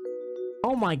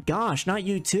 oh my gosh, not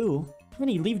you too.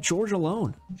 Penny, leave George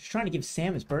alone. I'm just trying to give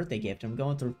Sam his birthday gift. I'm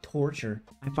going through torture.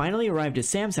 I finally arrived at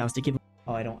Sam's house to give him...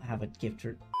 Oh, I don't have a gift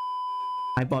for...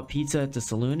 I bought pizza at the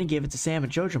saloon and gave it to Sam at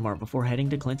Jojo Mart before heading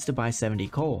to Clint's to buy 70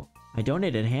 coal. I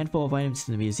donated a handful of items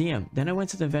to the museum, then I went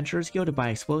to the Adventurers Guild to buy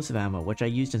explosive ammo, which I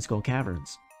used in Skull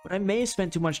Caverns. But I may have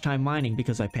spent too much time mining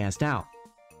because I passed out.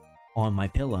 On my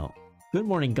pillow. Good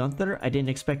morning, Gunther. I didn't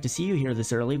expect to see you here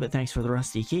this early, but thanks for the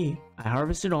rusty key. I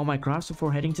harvested all my crops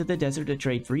before heading to the desert to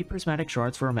trade 3 prismatic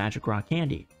shards for a magic rock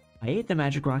candy. I ate the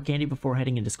magic rock candy before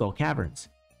heading into Skull Caverns.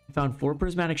 I found 4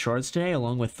 prismatic shards today,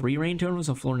 along with 3 rain totems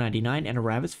on floor 99 and a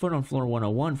rabbit's foot on floor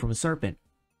 101 from a serpent.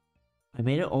 I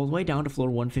made it all the way down to floor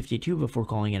 152 before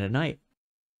calling it a night.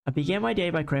 I began my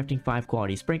day by crafting 5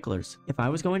 quality sprinklers. If I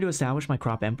was going to establish my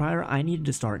crop empire, I needed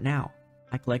to start now.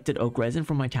 I collected oak resin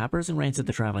from my tappers and ran to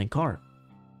the traveling cart.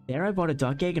 There I bought a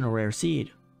duck egg and a rare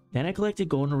seed. Then I collected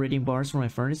golden iridium bars from my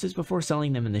furnaces before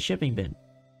selling them in the shipping bin.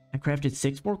 I crafted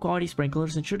 6 more quality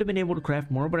sprinklers and should have been able to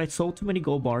craft more, but I sold too many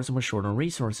gold bars and was short on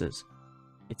resources.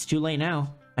 It's too late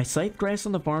now. I scythed grass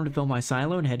on the farm to fill my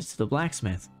silo and headed to the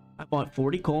blacksmith. I bought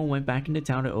 40 coal and went back into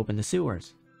town to open the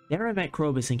sewers. There I met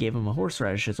Krobus and gave him a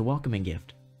horseradish as a welcoming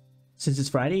gift. Since it's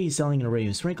Friday, he's selling an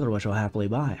iridium sprinkler, which I'll happily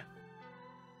buy.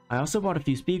 I also bought a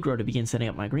few speed grow to begin setting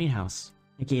up my greenhouse.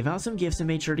 I gave out some gifts and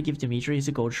made sure to give Demetrius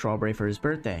a gold strawberry for his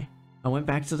birthday. I went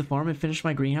back to the farm and finished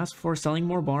my greenhouse before selling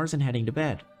more bars and heading to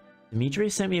bed.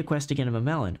 Demetrius sent me a quest to get him a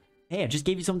melon. Hey, I just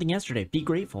gave you something yesterday, be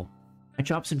grateful. I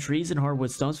chopped some trees and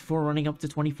hardwood stones before running up to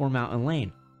 24 Mountain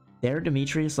Lane. There,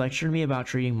 Demetrius lectured me about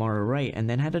treating Mara right and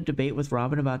then had a debate with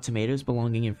Robin about tomatoes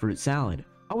belonging in fruit salad.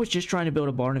 I was just trying to build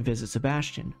a barn and visit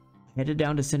Sebastian. I headed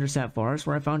down to Cindersap Forest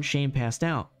where I found Shane passed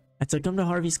out. I took him to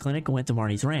Harvey's clinic and went to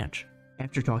Marnie's ranch.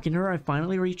 After talking to her, I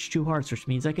finally reached 2 hearts, which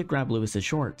means I could grab Lewis's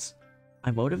shorts. I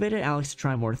motivated Alex to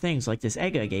try more things like this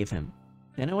egg I gave him.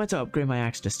 Then I went to upgrade my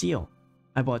axe to steel.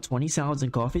 I bought 20 salads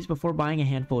and coffees before buying a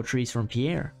handful of trees from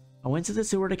Pierre. I went to the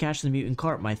sewer to catch the mutant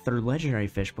carp, my 3rd legendary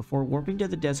fish, before warping to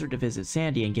the desert to visit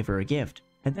Sandy and give her a gift.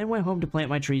 I then went home to plant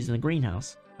my trees in the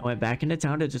greenhouse. I went back into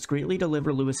town to discreetly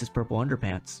deliver Lewis's purple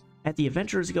underpants. At the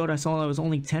Adventurers Guild, I saw I was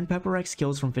only 10 Pepper X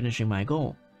kills from finishing my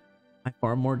goal. I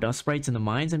farmed more dust sprites in the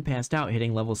mines and passed out,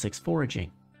 hitting level 6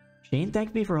 foraging. Shane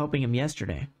thanked me for helping him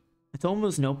yesterday. I told him it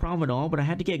was no problem at all, but I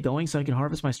had to get going so I could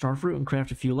harvest my starfruit and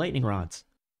craft a few lightning rods.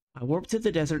 I warped to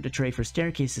the desert to trade for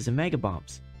staircases and mega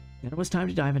bombs. Then it was time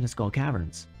to dive into Skull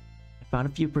Caverns. I found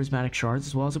a few prismatic shards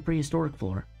as well as a prehistoric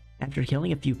floor. After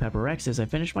killing a few Pepper X's, I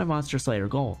finished my Monster Slayer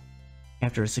goal.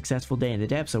 After a successful day in the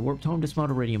depths, I warped home to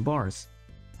smelt iridium bars.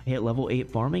 I hit level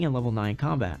 8 farming and level 9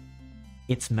 combat.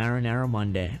 It's Marinara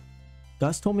Monday.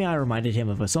 Gus told me I reminded him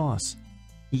of a sauce.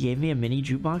 He gave me a mini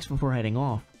jukebox before heading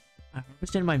off. I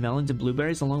harvested my melons and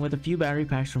blueberries along with a few battery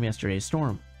packs from yesterday's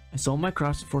storm. I sold my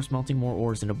crops before smelting more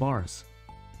ores into bars.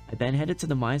 I then headed to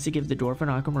the mines to give the dwarf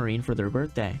and aquamarine for their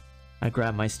birthday. I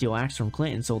grabbed my steel axe from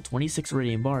Clint and sold 26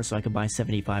 iridium bars so I could buy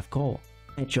 75 coal.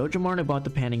 At Jojo Mart, I bought the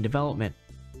panning development.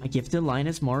 I gifted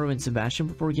Linus, Maru, and Sebastian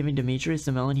before giving Demetrius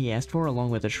the melon he asked for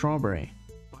along with a strawberry.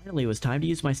 Finally, it was time to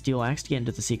use my steel axe to get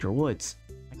into the secret woods.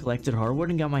 I collected hardwood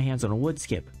and got my hands on a wood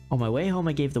skip. On my way home,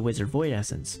 I gave the wizard void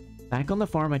essence. Back on the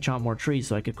farm, I chopped more trees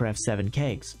so I could craft 7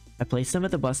 kegs. I placed them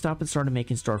at the bus stop and started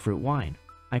making starfruit wine.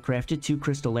 I crafted 2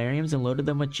 crystallariums and loaded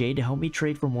them with jade to help me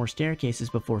trade for more staircases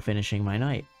before finishing my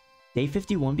night. Day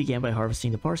 51 began by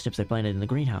harvesting the parsnips I planted in the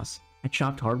greenhouse. I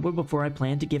chopped hardwood before I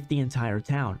planned to gift the entire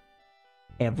town.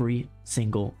 Every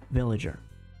single villager.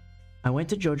 I went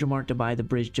to Jojo Mart to buy the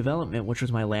bridge development, which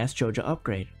was my last Jojo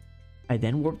upgrade. I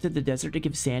then warped to the desert to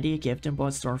give Sandy a gift and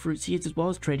bought starfruit seeds as well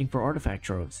as trading for artifact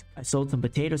troves. I sold some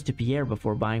potatoes to Pierre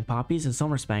before buying poppies and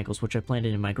summer spangles, which I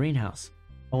planted in my greenhouse.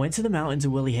 I went to the mountains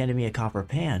and Willie handed me a copper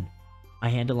pan. I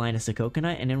handed Linus a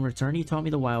coconut and in return he taught me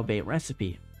the wild bait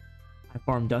recipe. I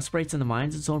farmed dust sprites in the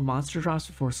mines and sold monster drops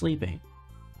before sleeping.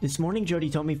 This morning Jody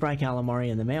told me fry calamari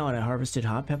in the mail and I harvested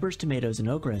hot peppers, tomatoes, and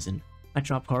oak resin. I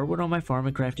chopped hardwood on my farm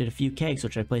and crafted a few kegs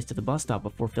which I placed at the bus stop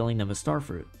before filling them with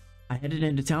starfruit. I headed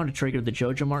into town to trigger the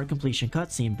Jojo Mart completion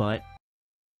cutscene, but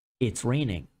it's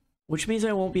raining, which means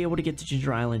I won't be able to get to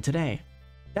Ginger Island today.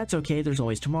 That's okay, there's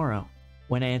always tomorrow.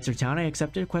 When I entered town, I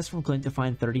accepted a quest from Clint to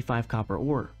find 35 copper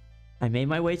ore. I made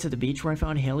my way to the beach where I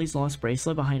found Haley's lost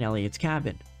bracelet behind Elliot's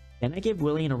cabin. Then I gave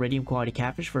Willie an iridium quality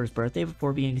catfish for his birthday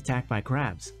before being attacked by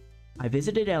crabs. I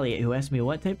visited Elliot, who asked me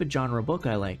what type of genre book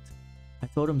I liked. I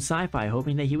told him sci-fi,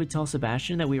 hoping that he would tell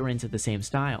Sebastian that we were into the same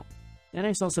style. Then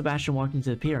I saw Sebastian walk into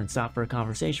the pier and stopped for a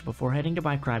conversation before heading to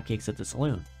buy crab cakes at the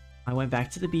saloon. I went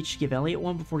back to the beach to give Elliot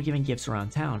one before giving gifts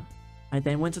around town. I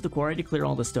then went to the quarry to clear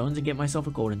all the stones and get myself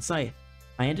a golden scythe.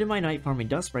 I ended my night farming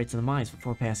dust sprites in the mines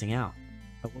before passing out.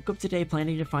 I woke up today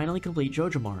planning to finally complete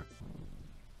Jojo Mart.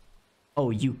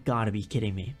 Oh, you gotta be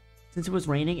kidding me. Since it was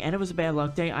raining and it was a bad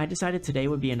luck day, I decided today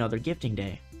would be another gifting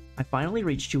day. I finally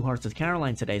reached 2 hearts with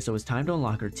Caroline today, so it was time to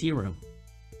unlock her tea room.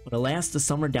 But alas, the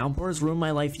summer downpours ruined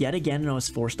my life yet again and I was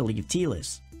forced to leave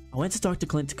tealess. I went to talk to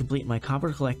Clint to complete my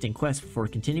copper collecting quest before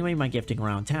continuing my gifting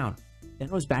around town. Then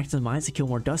I was back to the mines to kill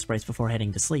more dust sprites before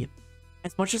heading to sleep.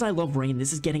 As much as I love rain,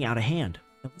 this is getting out of hand.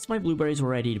 At least my blueberries were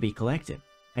ready to be collected.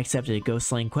 I accepted a ghost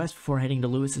slaying quest before heading to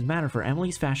Lewis's Manor for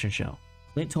Emily's fashion show.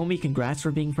 Clint told me congrats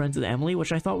for being friends with Emily,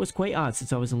 which I thought was quite odd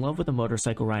since I was in love with a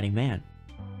motorcycle riding man.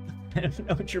 I don't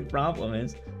know what your problem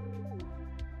is.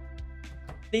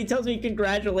 He tells me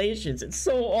congratulations, it's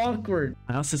so awkward.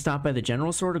 I also stopped by the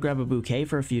general store to grab a bouquet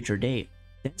for a future date.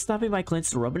 Then stopping by Clint's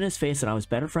to rub in his face that I was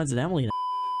better friends with Emily.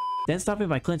 Then stopping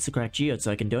by Clint's to crack geodes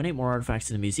so I can donate more artifacts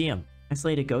to the museum. I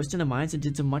slayed a ghost in the mines and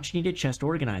did some much needed chest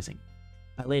organizing.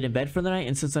 I laid in bed for the night,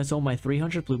 and since I sold my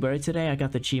 300th blueberry today, I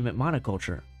got the achievement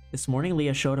monoculture. This morning,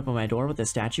 Leah showed up on my door with a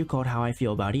statue called How I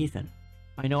Feel About Ethan.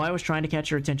 I know I was trying to catch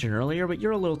your attention earlier, but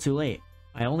you're a little too late.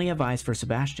 I only have eyes for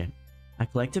Sebastian. I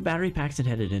collected battery packs and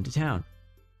headed into town.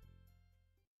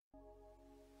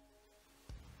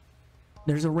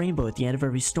 There's a rainbow at the end of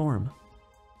every storm.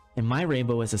 And my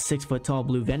rainbow is a 6-foot-tall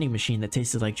blue vending machine that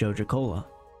tasted like Jojo Cola.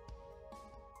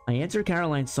 I entered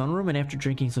Caroline's sunroom, and after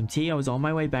drinking some tea, I was on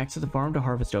my way back to the farm to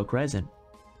harvest oak resin.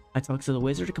 I talked to the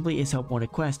wizard to complete his help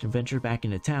wanted quest and ventured back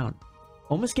into town.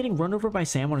 Almost getting run over by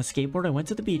Sam on a skateboard, I went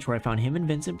to the beach where I found him and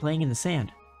Vincent playing in the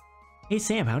sand. Hey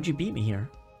Sam, how'd you beat me here?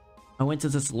 I went to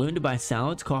the saloon to buy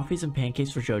salads, coffees, and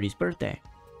pancakes for Jody's birthday.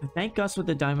 I thanked Gus with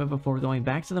a diamond before going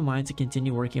back to the mine to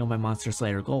continue working on my Monster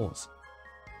Slayer goals.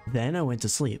 Then I went to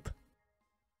sleep.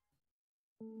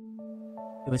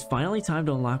 It was finally time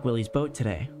to unlock Willie's boat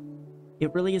today.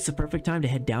 It really is the perfect time to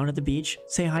head down to the beach,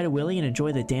 say hi to Willie, and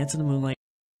enjoy the dance in the moonlight.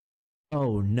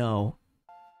 Oh no.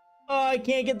 Oh, I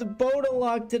can't get the boat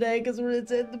unlocked today because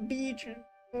it's at the beach.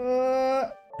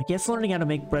 I guess learning how to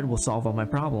make bread will solve all my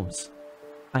problems.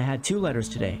 I had 2 letters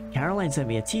today. Caroline sent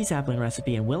me a tea sapling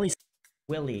recipe and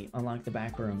Willie unlocked the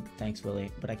back room. Thanks,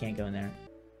 Willie, but I can't go in there.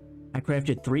 I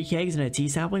crafted 3 kegs and a tea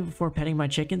sapling before petting my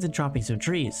chickens and chopping some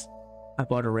trees. I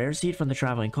bought a rare seed from the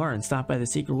traveling cart and stopped by the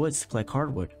secret woods to collect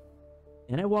hardwood.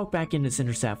 Then I walked back into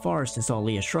Cindersap Forest and saw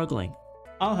Leah struggling.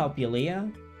 I'll help you, Leah.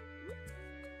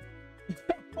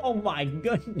 Oh my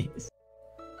goodness.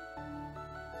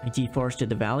 I deforested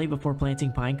the valley before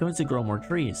planting pine cones to grow more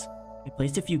trees. I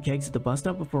placed a few kegs at the bus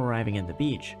stop before arriving at the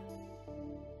beach.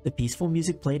 The peaceful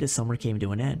music played as summer came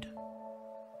to an end.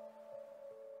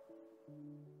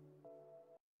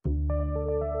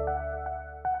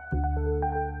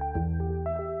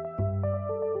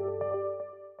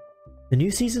 The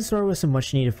new season started with some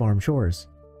much needed farm chores.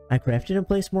 I crafted and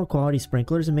placed more quality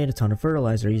sprinklers and made a ton of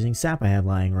fertilizer using sap I had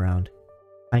lying around.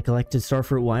 I collected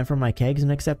starfruit wine from my kegs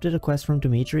and accepted a quest from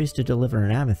Demetrius to deliver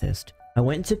an amethyst. I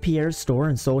went into Pierre's store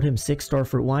and sold him 6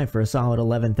 starfruit wine for a solid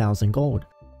 11,000 gold.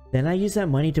 Then I used that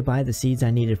money to buy the seeds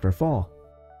I needed for fall.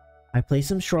 I placed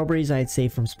some strawberries I had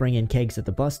saved from spring in kegs at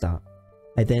the bus stop.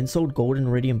 I then sold gold and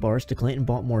iridium bars to Clint and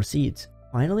bought more seeds.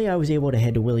 Finally, I was able to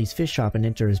head to Willie's fish shop and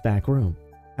enter his back room.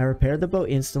 I repaired the boat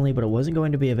instantly, but it wasn't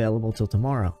going to be available till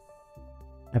tomorrow.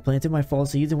 I planted my fall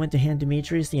seeds and went to hand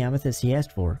Demetrius the amethyst he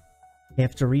asked for.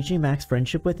 After reaching max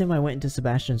friendship with him, I went into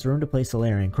Sebastian's room to play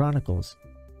Solarian Chronicles.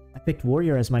 I picked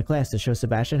Warrior as my class to show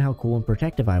Sebastian how cool and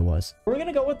protective I was. We're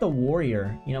gonna go with the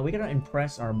Warrior. You know, we gotta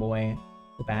impress our boy,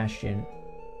 Sebastian.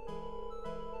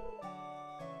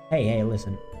 Hey,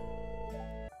 listen.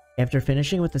 After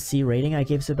finishing with the C rating, I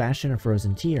gave Sebastian a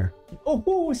frozen tear.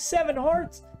 Oh, 7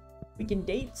 hearts! We can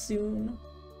date soon.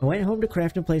 I went home to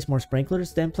craft and place more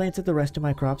sprinklers, then planted the rest of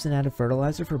my crops and added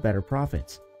fertilizer for better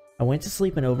profits. I went to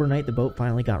sleep and overnight the boat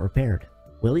finally got repaired.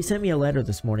 Willie sent me a letter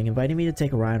this morning inviting me to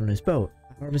take a ride on his boat.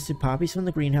 I harvested poppies from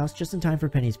the greenhouse just in time for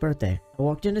Penny's birthday. I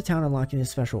walked into town unlocking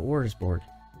this special orders board.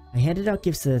 I handed out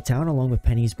gifts to the town along with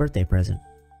Penny's birthday present.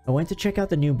 I went to check out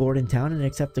the new board in town and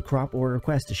accept the crop order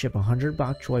request to ship 100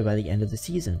 bok choy by the end of the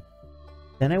season.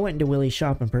 Then I went into Willie's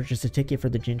shop and purchased a ticket for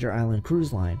the Ginger Island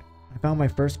cruise line. I found my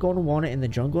first golden walnut in the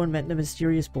jungle and met the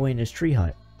mysterious boy in his tree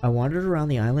hut. I wandered around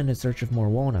the island in search of more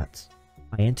walnuts.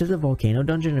 I entered the volcano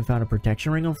dungeon and found a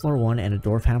protection ring on floor 1 and a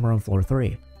dwarf hammer on floor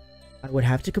 3. I would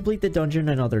have to complete the dungeon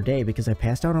another day because I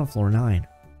passed out on floor 9.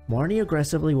 Marnie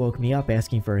aggressively woke me up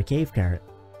asking for a cave carrot.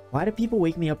 Why do people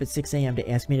wake me up at 6 AM to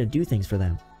ask me to do things for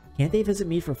them? Can't they visit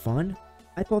me for fun?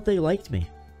 I thought they liked me.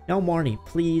 Now Marnie,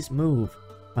 please move.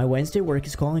 My Wednesday work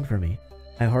is calling for me.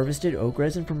 I harvested oak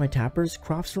resin from my tappers,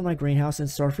 crops from my greenhouse, and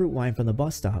starfruit wine from the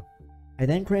bus stop. I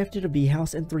then crafted a bee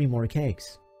house and 3 more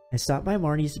kegs. I stopped by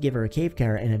Marnie's to give her a cave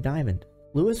carrot and a diamond.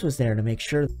 Lewis was there to make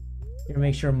sure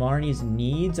Marnie's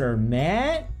needs are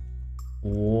met?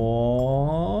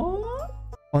 What?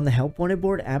 On the help wanted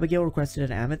board, Abigail requested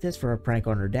an amethyst for a prank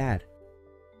on her dad.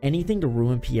 Anything to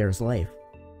ruin Pierre's life.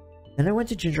 Then I went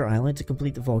to Ginger Island to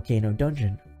complete the volcano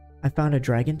dungeon. I found a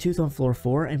dragon tooth on floor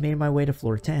 4 and made my way to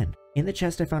floor 10. In the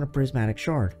chest I found a prismatic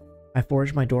shard. I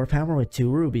forged my dwarf hammer with 2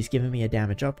 rubies, giving me a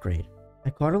damage upgrade. I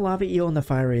caught a lava eel in the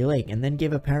fiery lake and then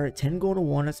gave a parrot 10 golden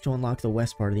walnuts to unlock the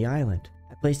west part of the island.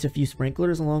 I placed a few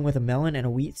sprinklers along with a melon and a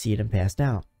wheat seed and passed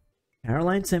out.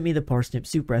 Caroline sent me the parsnip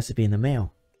soup recipe in the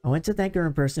mail. I went to thank her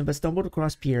in person but stumbled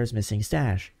across Pierre's missing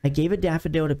stash. I gave a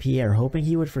daffodil to Pierre hoping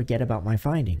he would forget about my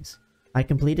findings. I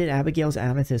completed Abigail's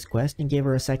amethyst quest and gave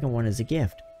her a second one as a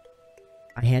gift.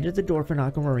 I handed the dwarf an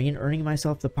aquamarine, earning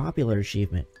myself the popular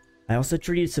achievement. I also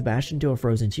treated Sebastian to a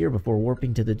frozen tear before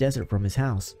warping to the desert from his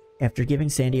house. After giving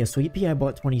Sandy a sweet pea, I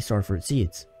bought 20 starfruit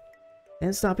seeds.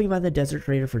 Then stopping by the desert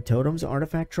trader for totems,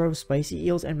 artifact troves, spicy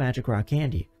eels, and magic rock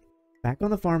candy. Back on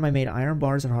the farm, I made iron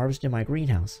bars and harvested my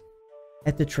greenhouse.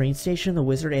 At the train station, the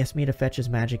wizard asked me to fetch his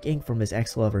magic ink from his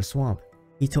ex-lover's swamp.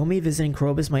 He told me visiting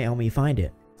Krobus might help me find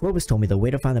it. Krobus told me the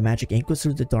way to find the magic ink was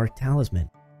through the dark talisman.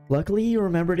 Luckily, he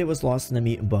remembered it was lost in the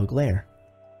mutant bug lair.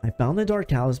 I found the dark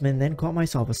talisman, then caught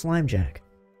myself a slime jack.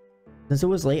 Since it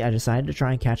was late, I decided to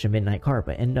try and catch a midnight carp,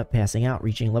 but ended up passing out,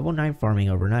 reaching level 9 farming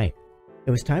overnight.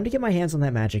 It was time to get my hands on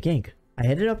that magic ink. I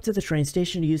headed up to the train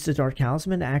station to use the dark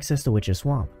talisman to access the witch's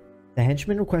swamp. The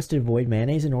henchman requested void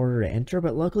mayonnaise in order to enter,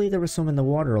 but luckily there was some in the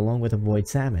water along with a void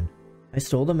salmon. I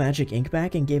stole the magic ink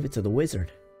back and gave it to the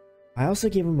wizard. I also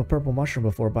gave him a purple mushroom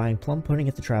before buying plum pudding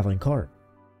at the traveling cart.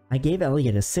 I gave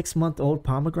Elliot a 6-month-old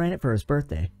pomegranate for his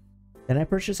birthday. Then I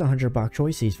purchased 100 bok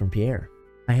choy seeds from Pierre.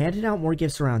 I handed out more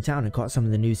gifts around town and caught some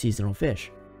of the new seasonal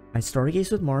fish. I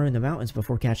stargazed with Maru in the mountains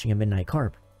before catching a midnight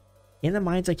carp. In the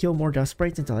mines I killed more dust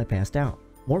sprites until I passed out.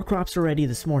 More crops were ready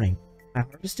this morning. I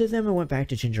harvested them and went back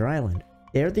to Ginger Island.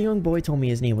 There the young boy told me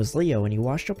his name was Leo and he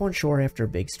washed up on shore after a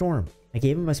big storm. I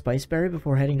gave him a spice berry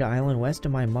before heading to Island West to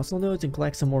mine muscle nodes and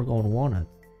collect some more golden walnuts.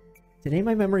 Today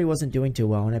my memory wasn't doing too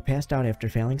well and I passed out after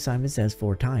failing Simon Says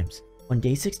 4 times. On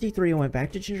day 63 I went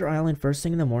back to Ginger Island first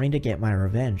thing in the morning to get my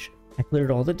revenge. I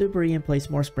cleared all the debris and placed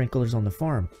more sprinklers on the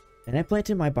farm. Then I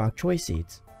planted my bok choy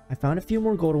seeds. I found a few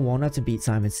more golden walnuts and beat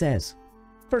Simon Says.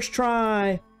 First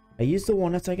try! I used the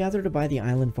walnuts I gathered to buy the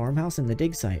island farmhouse and the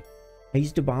dig site. I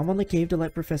used a bomb on the cave to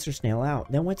let Professor Snail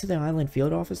out, then went to the island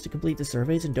field office to complete the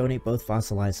surveys and donate both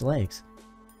fossilized legs.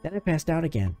 Then I passed out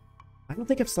again. I don't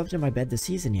think I've slept in my bed this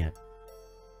season yet.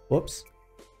 Whoops.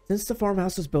 Since the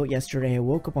farmhouse was built yesterday, I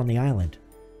woke up on the island.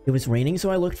 It was raining, so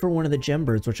I looked for one of the gem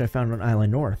birds which I found on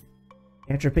Island North.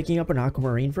 After picking up an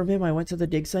aquamarine from him, I went to the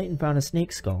dig site and found a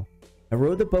snake skull. I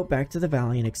rowed the boat back to the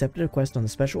valley and accepted a quest on the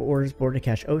special orders board to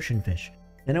catch ocean fish.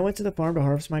 Then I went to the farm to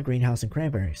harvest my greenhouse and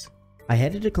cranberries. I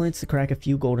headed to Clint's to crack a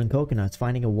few golden coconuts,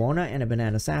 finding a walnut and a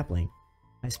banana sapling.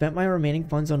 I spent my remaining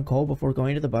funds on coal before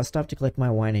going to the bus stop to collect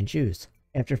my wine and juice.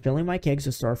 After filling my kegs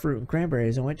with starfruit and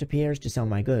cranberries, I went to Pierre's to sell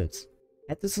my goods.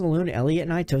 At the saloon, Elliot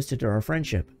and I toasted to our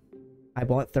friendship. I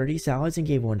bought 30 salads and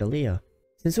gave one to Leah.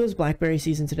 Since it was blackberry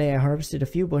season today, I harvested a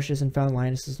few bushes and found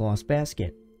Linus's lost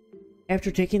basket.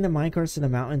 After taking the minecarts to the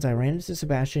mountains, I ran into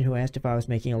Sebastian, who asked if I was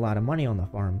making a lot of money on the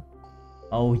farm.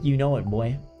 Oh, you know it,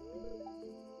 boy.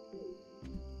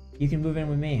 You can move in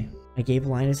with me. I gave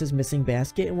Linus his missing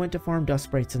basket and went to farm dust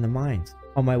sprites in the mines.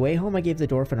 On my way home, I gave the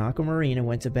dwarf an aquamarine and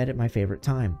went to bed at my favorite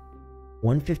time,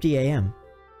 1:50 AM.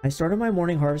 I started my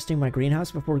morning harvesting my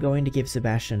greenhouse before going to give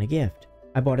Sebastian a gift.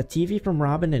 I bought a TV from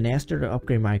Robin and asked her to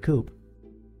upgrade my coop.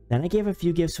 Then I gave a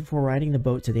few gifts before riding the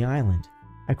boat to the island.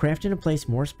 I crafted and placed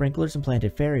more sprinklers and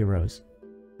planted fairy rows.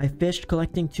 I fished,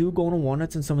 collecting 2 golden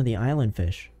walnuts and some of the island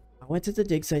fish. I went to the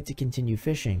dig site to continue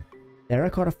fishing. There I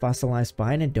caught a fossilized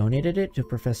spine and donated it to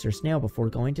Professor Snail before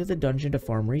going to the dungeon to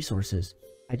farm resources.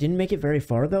 I didn't make it very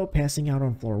far though, passing out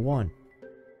on floor 1.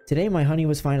 Today my honey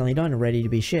was finally done and ready to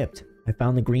be shipped. I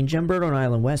found the green gem bird on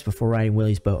Island West before riding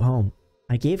Willie's boat home.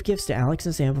 I gave gifts to Alex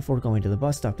and Sam before going to the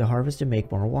bus stop to harvest and make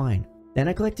more wine. Then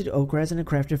I collected oak resin and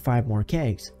crafted 5 more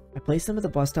kegs. I placed them at the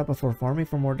bus stop before farming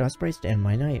for more dust sprites to end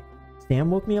my night.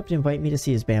 Sam woke me up to invite me to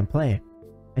see his band play.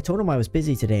 I told him I was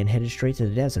busy today and headed straight to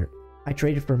the desert. I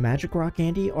traded for magic rock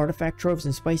candy, artifact troves,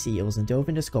 and spicy eels and dove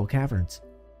into skull caverns.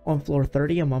 On floor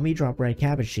 30, a mummy dropped red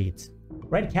cabbage seeds.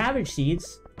 Red cabbage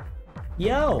seeds?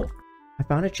 Yo! I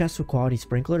found a chest with quality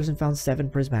sprinklers and found 7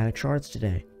 prismatic shards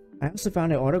today. I also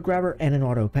found an auto grabber and an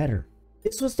auto petter.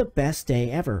 This was the best day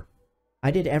ever.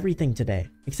 I did everything today,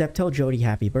 except tell Jody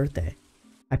happy birthday.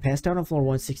 I passed out on floor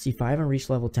 165 and reached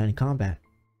level 10 in combat.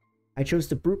 I chose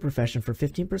the brute profession for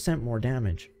 15% more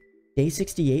damage. Day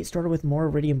 68 started with more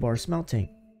iridium bar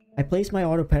smelting. I placed my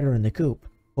auto petter in the coop.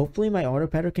 Hopefully my auto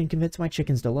petter can convince my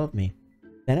chickens to love me.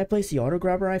 Then I placed the auto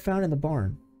grabber I found in the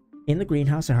barn. In the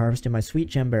greenhouse I harvested my sweet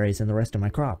gem berries and the rest of my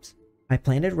crops. I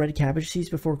planted red cabbage seeds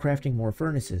before crafting more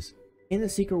furnaces. In the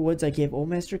secret woods I gave Old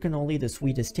Master Cannoli the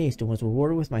sweetest taste and was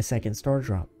rewarded with my second star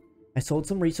drop. I sold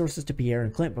some resources to Pierre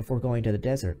and Clint before going to the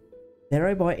desert. There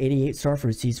I bought 88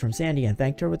 starfruit seeds from Sandy and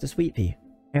thanked her with the sweet pea.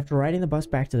 After riding the bus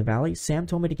back to the valley, Sam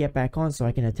told me to get back on so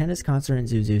I can attend his concert in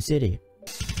Zuzu City.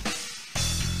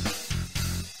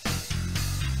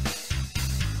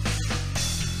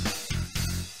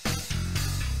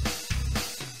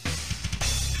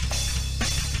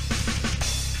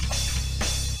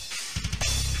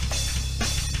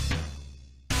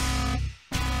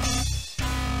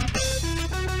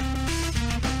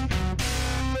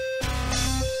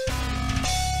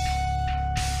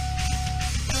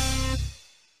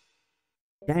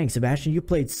 Dang, Sebastian, you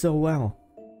played so well.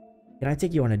 Can I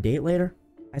take you on a date later?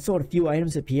 I sold a few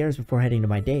items at Pierre's before heading to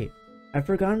my date. I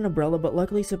forgot an umbrella, but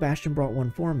luckily Sebastian brought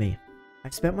one for me. I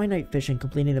spent my night fishing,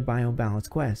 completing the Biome Balance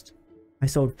quest. I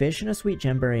sold fish and a sweet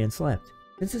gemberry and slept.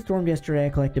 Since it stormed yesterday, I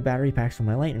collected battery packs for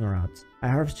my lightning rods. I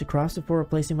harvested crops before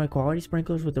replacing my quality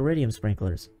sprinklers with iridium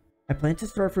sprinklers. I planted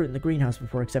starfruit in the greenhouse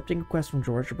before accepting a quest from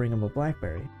George to bring him a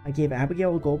blackberry. I gave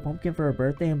Abigail a gold pumpkin for her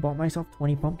birthday and bought myself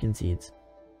 20 pumpkin seeds.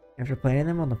 After planting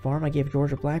them on the farm, I gave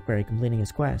George a blackberry, completing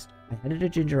his quest. I headed to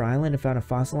Ginger Island and found a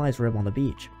fossilized rib on the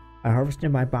beach. I harvested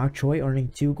my bok choy, earning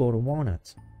 2 golden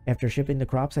walnuts. After shipping the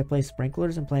crops, I placed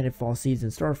sprinklers and planted fall seeds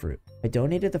and starfruit. I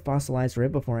donated the fossilized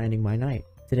rib before ending my night.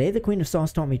 Today, the Queen of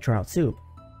Sauce taught me trout soup.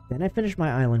 Then I finished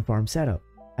my island farm setup.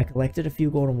 I collected a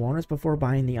few golden walnuts before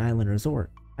buying the island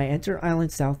resort. I entered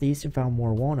Island Southeast and found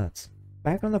more walnuts.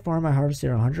 Back on the farm, I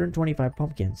harvested 125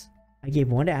 pumpkins. I gave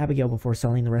one to Abigail before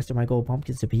selling the rest of my gold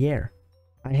pumpkins to Pierre.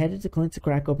 I headed to Clint to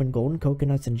crack open golden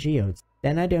coconuts and geodes.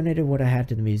 Then I donated what I had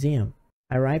to the museum.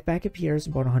 I arrived back at Pierre's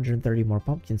and bought 130 more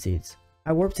pumpkin seeds.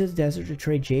 I warped to the desert to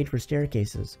trade jade for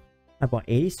staircases. I bought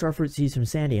 80 starfruit seeds from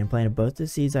Sandy and planted both the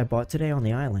seeds I bought today on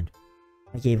the island.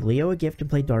 I gave Leo a gift and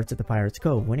played darts at the Pirate's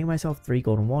Cove, winning myself 3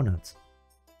 golden walnuts.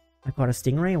 I caught a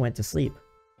stingray and went to sleep.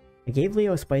 I gave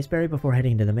Leo a spiceberry before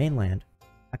heading to the mainland.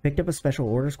 I picked up a special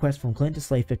orders quest from Clint to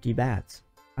slay 50 bats.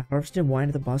 I harvested wine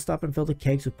at the bus stop and filled the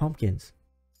kegs with pumpkins.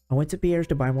 I went to Pierre's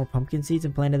to buy more pumpkin seeds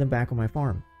and planted them back on my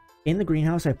farm. In the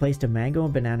greenhouse, I placed a mango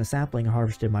and banana sapling and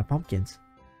harvested my pumpkins.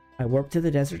 I warped to the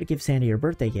desert to give Sandy her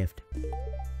birthday gift.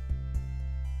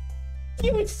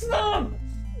 Give it some!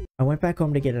 I went back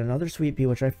home to get another sweet pea,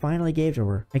 which I finally gave to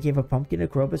her. I gave a pumpkin to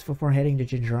Krobus before heading to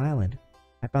Ginger Island.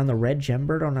 I found the red gem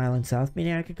bird on Island South,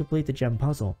 meaning I could complete the gem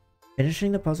puzzle.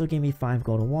 Finishing the puzzle gave me 5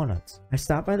 golden walnuts. I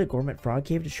stopped by the Gourmet Frog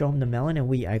Cave to show him the melon and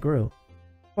wheat I grew.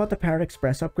 Bought the Parrot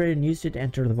Express upgrade and used it to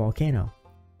enter the volcano.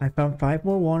 I found 5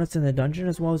 more walnuts in the dungeon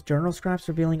as well as journal scraps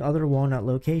revealing other walnut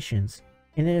locations.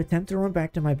 In an attempt to run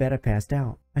back to my bed, I passed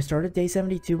out. I started day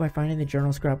 72 by finding the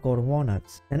journal scrap golden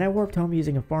walnuts. Then I warped home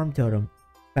using a farm totem.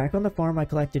 Back on the farm, I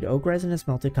collected oak resin and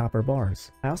smelted copper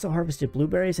bars. I also harvested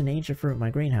blueberries and ancient fruit in my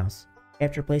greenhouse.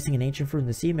 After placing an ancient fruit in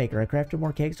the seed maker, I crafted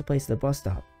more kegs to place at the bus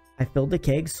stop. I filled the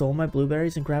kegs, sold my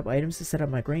blueberries, and grabbed items to set up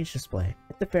my Grange display.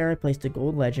 At the fair, I placed a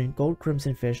gold legend, gold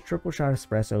crimson fish, triple shot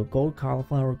espresso, gold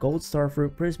cauliflower, gold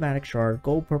starfruit, prismatic shard,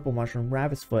 gold purple mushroom,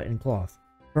 rabbit's foot, and cloth.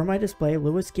 For my display,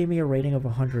 Lewis gave me a rating of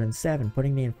 107,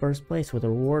 putting me in first place with a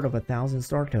reward of 1,000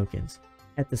 star tokens.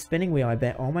 At the spinning wheel, I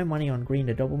bet all my money on green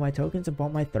to double my tokens and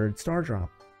bought my 3rd star drop.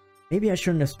 Maybe I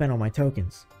shouldn't have spent all my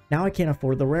tokens. Now I can't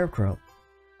afford the rare crow.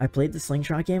 I played the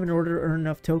slingshot game in order to earn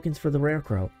enough tokens for the rare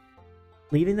crow.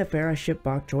 Leaving the fair, I shipped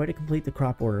bok choy to complete the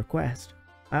crop order quest.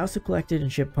 I also collected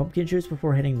and shipped pumpkin juice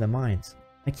before heading to the mines.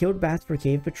 I killed bats for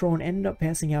cave patrol and ended up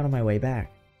passing out on my way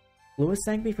back. Lewis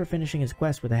thanked me for finishing his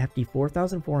quest with a hefty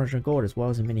 4,400 gold as well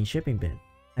as a mini shipping bin.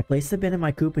 I placed the bin in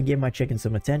my coop and gave my chicken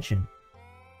some attention.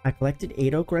 I collected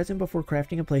 8 oak resin before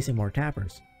crafting and placing more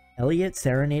tappers. Elliot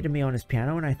serenaded me on his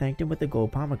piano and I thanked him with the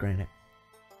gold pomegranate.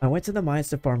 I went to the mines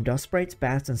to farm dust sprites,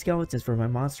 bats, and skeletons for my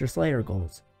monster slayer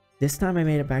goals. This time I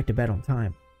made it back to bed on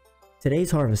time. Today's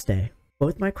harvest day.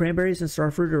 Both my cranberries and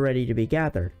starfruit are ready to be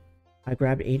gathered. I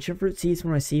grabbed ancient fruit seeds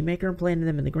from my seed maker and planted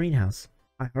them in the greenhouse.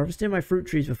 I harvested my fruit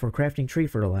trees before crafting tree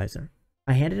fertilizer.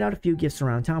 I handed out a few gifts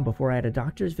around town before I had a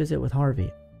doctor's visit with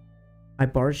Harvey. I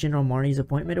barged in on Marnie's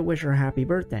appointment to wish her a happy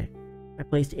birthday. I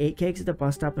placed 8 cakes at the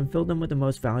bus stop and filled them with the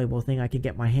most valuable thing I could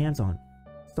get my hands on,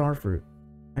 starfruit.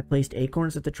 I placed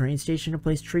acorns at the train station and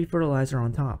placed tree fertilizer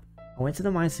on top. I went to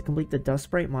the mines to complete the Dust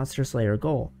Sprite Monster Slayer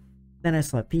goal. Then I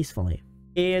slept peacefully.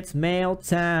 It's mail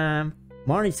time!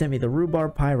 Marnie sent me the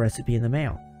rhubarb pie recipe in the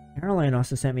mail. Caroline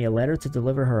also sent me a letter to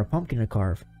deliver her a pumpkin to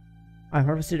carve. I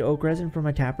harvested oak resin from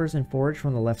my tappers and forage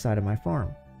from the left side of my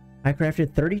farm. I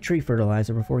crafted 30 tree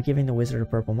fertilizer before giving the wizard a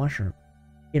purple mushroom.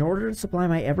 In order to supply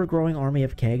my ever-growing army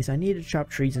of kegs, I needed to chop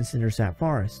trees in Cindersap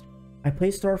Forest. I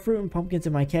placed starfruit and pumpkins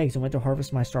in my kegs and went to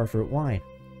harvest my starfruit wine.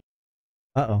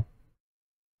 Uh-oh.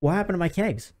 What happened to my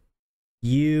kegs?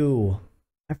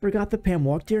 I forgot that Pam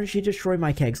walked here and she destroyed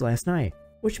my kegs last night,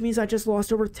 which means I just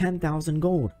lost over 10,000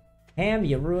 gold. Pam,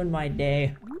 you ruined my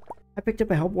day. I picked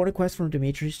up a help wanted quest from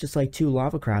Demetrius to slay 2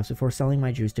 lava crabs before selling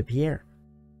my juice to Pierre.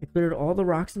 I cleared all the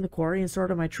rocks in the quarry and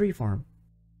started my tree farm.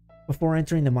 Before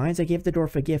entering the mines, I gave the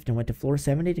dwarf a gift and went to floor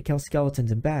 70 to kill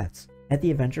skeletons and bats. At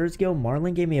the Adventurers Guild,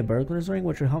 Marlin gave me a burglar's ring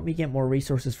which would help me get more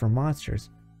resources from monsters.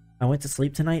 I went to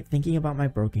sleep tonight thinking about my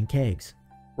broken kegs.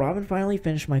 Robin finally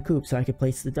finished my coop so I could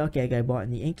place the duck egg I bought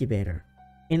in the incubator.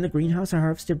 In the greenhouse, I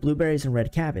harvested blueberries and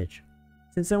red cabbage.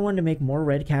 Since I wanted to make more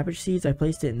red cabbage seeds, I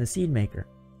placed it in the seed maker.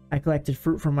 I collected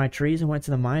fruit from my trees and went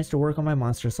to the mines to work on my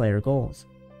monster slayer goals.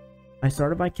 I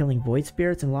started by killing void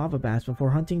spirits and lava bats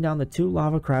before hunting down the 2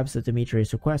 lava crabs that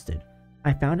Demetrius requested.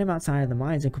 I found him outside of the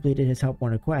mines and completed his help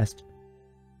wanted quest.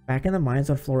 Back in the mines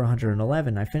on floor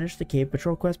 111, I finished the cave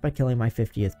patrol quest by killing my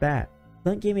 50th bat.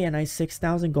 Clint gave me a nice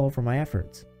 6,000 gold for my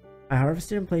efforts. I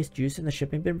harvested and placed juice in the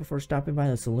shipping bin before stopping by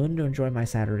the saloon to enjoy my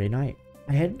Saturday night.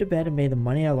 I headed to bed and made the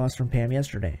money I lost from Pam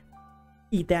yesterday.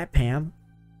 Eat that, Pam!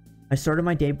 I started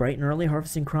my day bright and early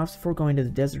harvesting crops before going to the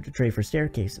desert to trade for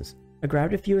staircases. I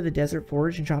grabbed a few of the desert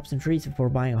forage and chopped some trees before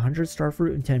buying 100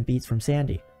 starfruit and 10 beets from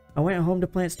Sandy. I went home to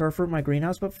plant starfruit in my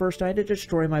greenhouse, but first I had to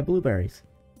destroy my blueberries.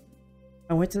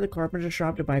 I went to the carpenter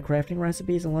shop to buy crafting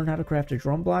recipes and learn how to craft a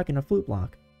drum block and a flute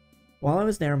block. While I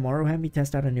was there, Maru had me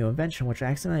test out a new invention which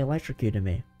accidentally electrocuted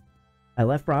me. I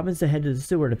left Robbins to head to the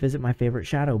sewer to visit my favorite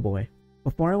shadow boy.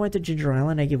 Before I went to Ginger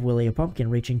Island, I gave Willie a pumpkin,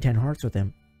 reaching 10 hearts with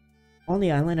him. On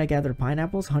the island, I gathered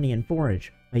pineapples, honey, and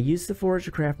forage. I used the forage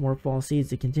to craft more fall seeds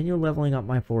to continue leveling up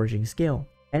my foraging skill.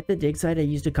 At the dig site, I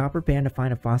used a copper pan to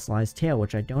find a fossilized tail,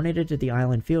 which I donated to the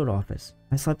island field office.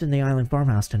 I slept in the island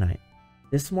farmhouse tonight.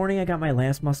 This morning, I got my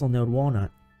last muscle node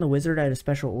walnut. The wizard had a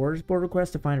special orders board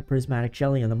request to find a prismatic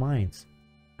jelly in the mines.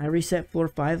 I reset floor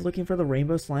 5 looking for the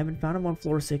rainbow slime and found him on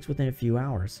floor 6 within a few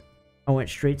hours. I went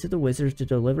straight to the wizards to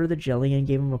deliver the jelly and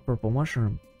gave him a purple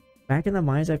mushroom. Back in the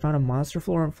mines, I found a monster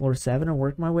floor on floor 7 and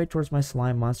worked my way towards my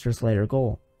slime monster slayer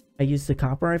goal. I used the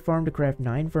copper I farmed to craft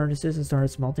 9 furnaces and started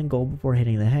smelting gold before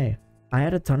hitting the hay. I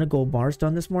had a ton of gold bars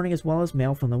done this morning as well as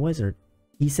mail from the wizard.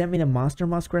 He sent me the monster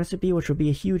musk recipe, which will be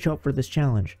a huge help for this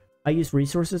challenge. I used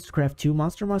resources to craft 2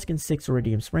 monster musk and 6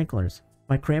 iridium sprinklers.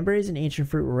 My cranberries and ancient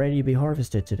fruit were ready to be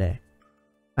harvested today.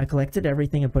 I collected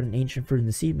everything and put an ancient fruit in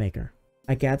the seed maker.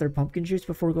 I gathered pumpkin juice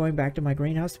before going back to my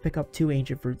greenhouse to pick up 2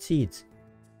 ancient fruit seeds.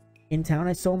 In town,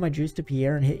 I sold my juice to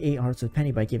Pierre and hit 8 hearts with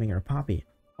Penny by giving her a poppy.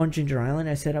 On Ginger Island,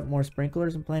 I set up more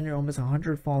sprinklers and planted almost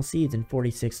 100 fall seeds and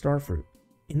 46 starfruit.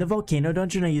 In the volcano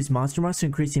dungeon, I used monster musk to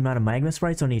increase the amount of magma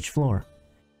sprites on each floor.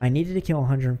 I needed to kill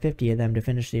 150 of them to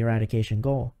finish the eradication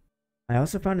goal. I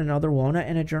also found another walnut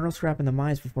and a journal scrap in the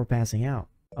mines before passing out.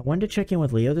 I wanted to check in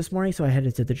with Leo this morning, so I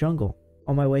headed to the jungle.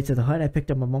 On my way to the hut, I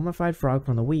picked up a mummified frog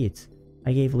from the weeds.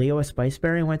 I gave Leo a spice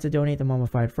berry and went to donate the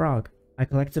mummified frog. I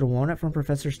collected a walnut from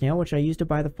Professor Snail, which I used to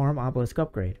buy the farm obelisk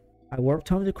upgrade. I warped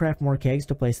home to craft more kegs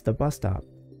to place at the bus stop.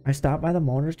 I stopped by the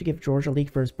Molners to give George a leek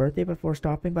for his birthday before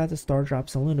stopping by the Star Drop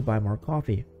Saloon to buy more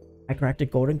coffee. I cracked a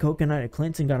golden coconut at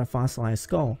Clint's and got a fossilized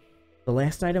skull. The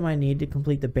last item I need to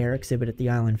complete the bear exhibit at the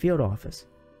island field office.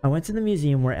 I went to the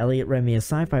museum where Elliot read me a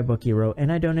sci-fi book he wrote,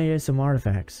 and I donated some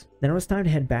artifacts. Then it was time to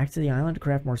head back to the island to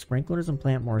craft more sprinklers and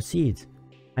plant more seeds.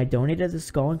 I donated the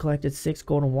skull and collected 6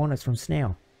 golden walnuts from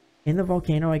Snail. In the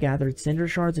volcano, I gathered cinder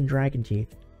shards and dragon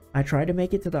teeth. I tried to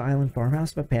make it to the island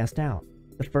farmhouse but passed out.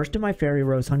 The first of my fairy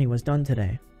rose honey was done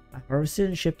today. I harvested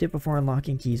and shipped it before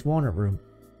unlocking Key's walnut room.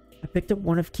 I picked up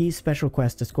one of Key's special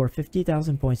quests to score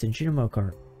 50,000 points in Shinamo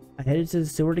Kart. I headed to the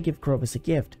sewer to give Krobus a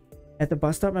gift. At the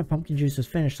bus stop, my pumpkin juice was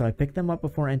finished, so I picked them up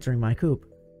before entering my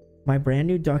coop. My brand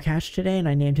new duck hatched today, and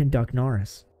I named him Duck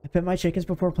Norris. I fed my chickens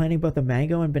before planting both a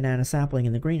mango and banana sapling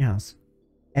in the greenhouse.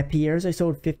 At Pierre's, I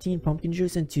sold 15 pumpkin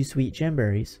juice and 2 sweet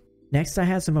gemberries. Next, I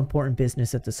had some important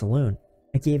business at the saloon.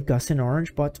 I gave Gus an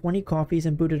orange, bought 20 coffees,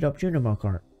 and booted up Junimo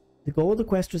cart. The goal of the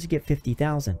quest was to get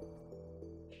 50,000.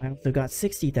 I also got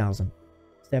 60,000,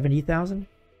 70,000,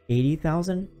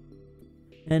 80,000,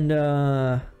 and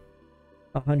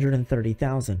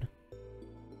 130,000.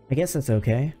 I guess that's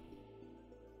okay.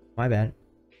 My bad.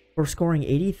 For scoring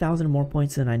 80,000 more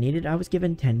points than I needed, I was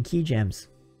given 10 key gems.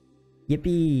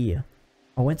 Yippee!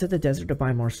 I went to the desert to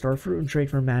buy more starfruit and trade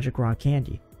for magic rock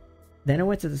candy. Then I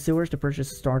went to the sewers to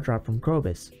purchase a star drop from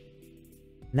Krobus.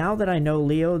 Now that I know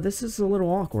Leo, this is a little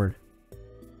awkward.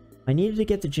 I needed to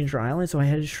get to Ginger Island, so I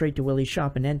headed straight to Willie's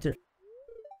shop and entered...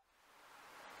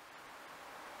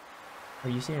 Are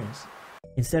you serious?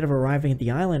 Instead of arriving at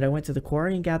the island, I went to the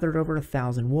quarry and gathered over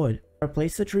 1,000 wood. I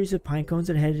replaced the trees with pine cones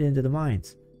and headed into the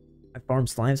mines. I farmed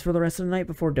slimes for the rest of the night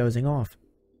before dozing off.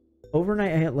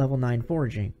 Overnight, I hit level 9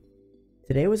 foraging.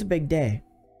 Today was a big day.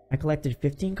 I collected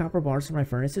 15 copper bars from my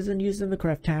furnaces and used them to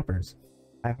craft tappers.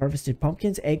 I harvested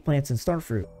pumpkins, eggplants, and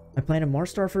starfruit. I planted more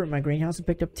starfruit in my greenhouse and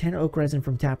picked up 10 oak resin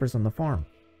from tappers on the farm.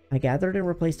 I gathered and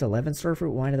replaced 11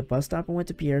 starfruit wine at the bus stop and went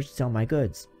to Pierre's to sell my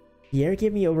goods. Pierre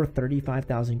gave me over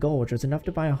 35,000 gold, which was enough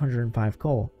to buy 105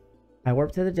 coal. I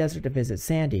warped to the desert to visit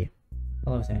Sandy.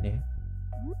 Hello, Sandy.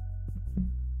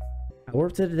 I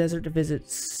warped to the desert to visit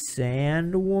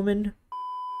Sandwoman.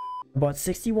 I bought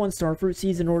 61 starfruit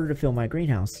seeds in order to fill my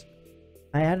greenhouse.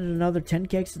 I added another 10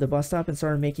 kegs to the bus stop and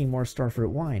started making more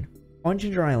starfruit wine. On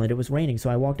Ginger Island, it was raining, so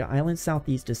I walked to Island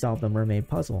Southeast to solve the mermaid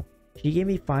puzzle. She gave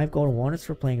me 5 golden walnuts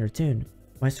for playing her tune.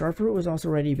 My starfruit was also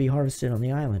ready to be harvested on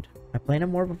the island. I planted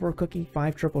more before cooking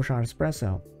 5 triple shot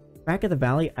espresso. Back at the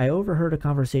valley, I overheard a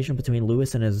conversation between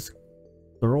Lewis and his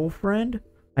girlfriend.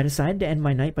 I decided to end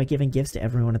my night by giving gifts to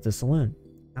everyone at the saloon.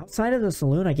 Outside of the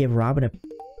saloon, I gave Robin a...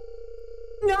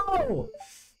 No!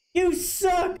 You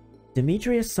suck!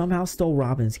 Demetrius somehow stole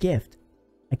Robin's gift.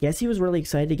 I guess he was really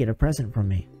excited to get a present from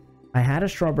me. I had a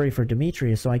strawberry for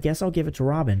Demetrius, so I guess I'll give it to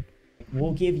Robin.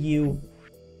 We'll give you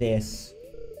this.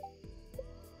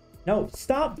 No,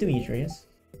 stop, Demetrius.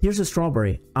 Here's a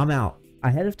strawberry. I'm out.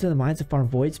 I headed to the mines to farm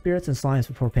void spirits and slimes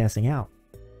before passing out.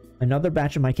 Another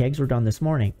batch of my kegs were done this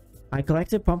morning. I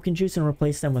collected pumpkin juice and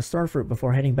replaced them with starfruit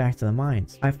before heading back to the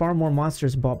mines. I farmed more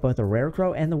monsters and bought both a rare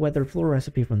crow and the weathered floor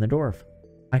recipe from the dwarf.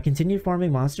 I continued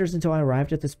farming monsters until I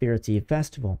arrived at the Spirit's Eve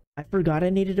festival. I forgot I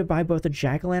needed to buy both a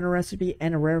jack-o'-lantern recipe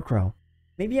and a rare crow.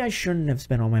 Maybe I shouldn't have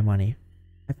spent all my money.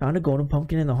 I found a golden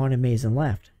pumpkin in the haunted maze and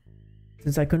left.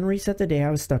 Since I couldn't reset the day,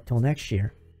 I was stuck till next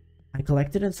year. I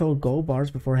collected and sold gold bars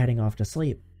before heading off to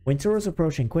sleep. Winter was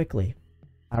approaching quickly.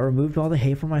 I removed all the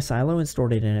hay from my silo and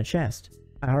stored it in a chest.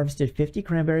 I harvested 50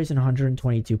 cranberries and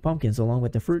 122 pumpkins along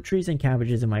with the fruit trees and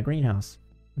cabbages in my greenhouse.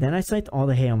 Then I scythed all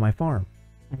the hay on my farm.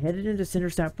 I headed into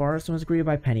Cindersap Forest and was greeted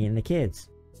by Penny and the kids.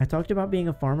 I talked about being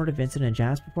a farmer to Vincent and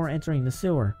Jas before entering the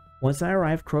sewer. Once I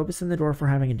arrived, Krobus and the dwarf were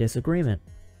having a disagreement.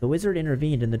 The wizard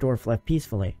intervened and the dwarf left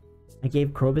peacefully. I gave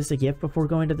Krobus a gift before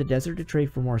going to the desert to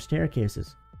trade for more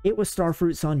staircases. It was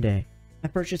Starfruit Sunday. I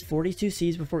purchased 42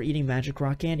 seeds before eating magic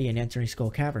rock candy and entering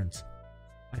Skull Caverns.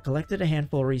 I collected a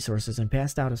handful of resources and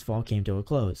passed out as fall came to a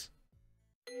close.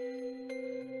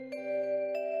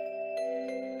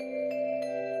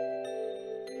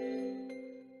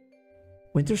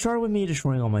 Winter started with me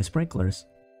destroying all my sprinklers.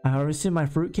 I harvested my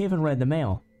fruit cave and read the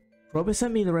mail. Krobus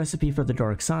sent me the recipe for the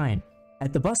dark sign.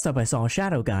 At the bus stop I saw a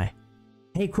shadow guy.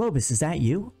 Hey Krobus, is that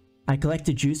you? I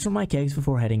collected juice from my kegs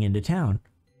before heading into town.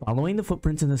 Following the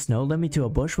footprints in the snow led me to a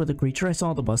bush where the creature I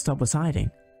saw at the bus stop was hiding.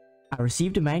 I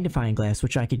received a magnifying glass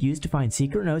which I could use to find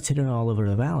secret notes hidden all over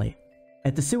the valley.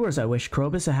 At the sewers I wished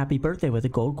Krobus a happy birthday with a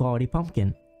gold quality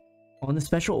pumpkin. On the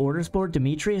special orders board,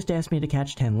 Demetrius asked me to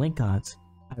catch 10 linkods.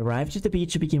 I arrived at the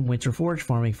beach to begin winter forage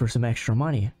farming for some extra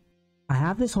money. I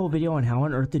have this whole video on how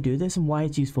on earth to do this and why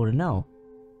it's useful to know.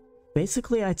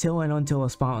 Basically, I till and until a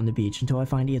spot on the beach until I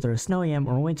find either a snow yam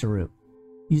or a winter root.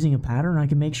 Using a pattern, I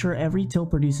can make sure every till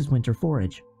produces winter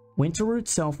forage. Winter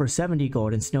roots sell for 70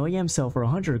 gold and snow yams sell for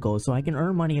 100 gold, so I can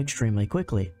earn money extremely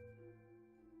quickly.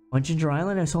 On Ginger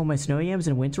Island, I sold my snow yams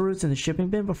and winter roots in the shipping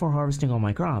bin before harvesting all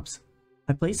my crops.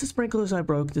 I placed the sprinklers I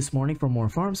broke this morning for more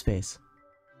farm space.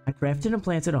 I crafted and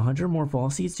planted 100 more fall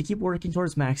seeds to keep working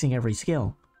towards maxing every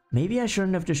skill. Maybe I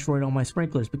shouldn't have destroyed all my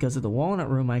sprinklers because of the walnut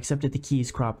room I accepted the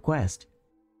Keys crop quest.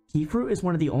 Key fruit is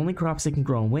one of the only crops that can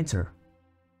grow in winter.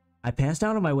 I passed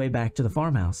out on my way back to the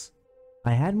farmhouse.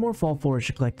 I had more fall forage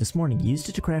to collect this morning, used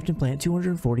it to craft and plant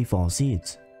 240 fall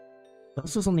seeds.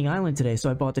 Gus was on the island today,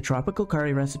 so I bought the tropical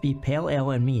curry recipe, pale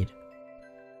ale, and mead.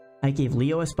 I gave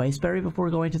Leo a spiceberry before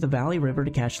going to the Valley River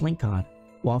to catch lingcod.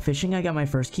 While fishing, I got my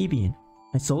first key bean.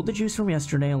 I sold the juice from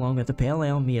yesterday along with the pale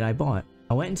ale and mead I bought.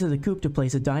 I went into the coop to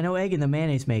place a dino egg in the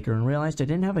mayonnaise maker and realized I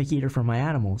didn't have a heater for my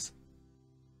animals.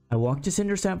 I walked to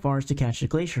Cindersap Forest to catch the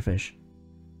glacierfish.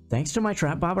 Thanks to my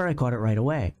trap bobber, I caught it right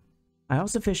away. I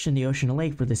also fished in the ocean and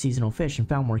lake for the seasonal fish and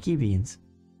found more key beans.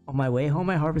 On my way home,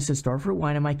 I harvested starfruit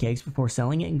wine in my kegs before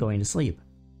selling it and going to sleep.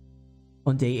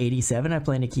 On day 87, I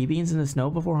planted key beans in the snow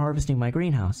before harvesting my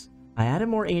greenhouse. I added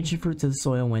more ancient fruit to the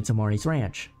soil and went to Marty's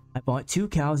ranch. I bought 2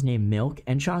 cows named Milk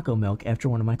and Choco Milk after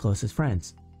one of my closest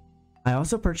friends. I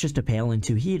also purchased a pail and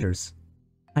 2 heaters.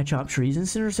 I chopped trees in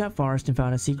Cindersap Forest and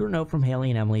found a secret note from Haley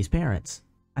and Emily's parents.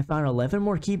 I found 11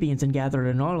 more key beans and gathered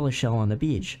a nautilus shell on the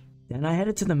beach. Then I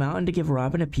headed to the mountain to give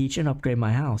Robin a peach and upgrade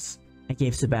my house. I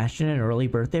gave Sebastian an early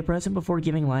birthday present before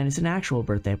giving Linus an actual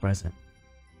birthday present.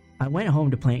 I went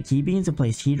home to plant key beans and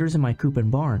place heaters in my coop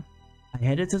and barn. I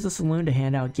headed to the saloon to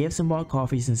hand out gifts and bought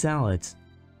coffees and salads.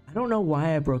 I don't know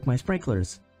why I broke my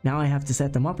sprinklers. Now I have to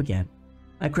set them up again.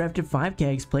 I crafted 5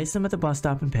 kegs, placed them at the bus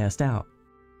stop, and passed out.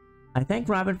 I thanked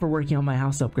Robin for working on my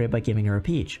house upgrade by giving her a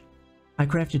peach. I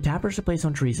crafted tappers to place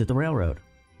on trees at the railroad.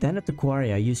 Then at the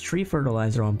quarry I used tree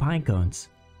fertilizer on pine cones.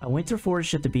 I winter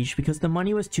foraged at the beach because the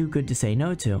money was too good to say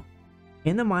no to.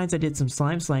 In the mines I did some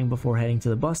slime slaying before heading to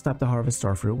the bus stop to harvest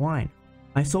starfruit wine.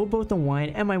 I sold both the wine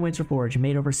and my winter forage and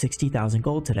made over 60,000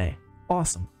 gold today.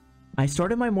 Awesome. I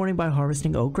started my morning by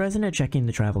harvesting oak resin and checking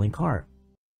the traveling cart.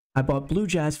 I bought blue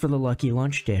jazz for the lucky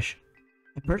lunch dish.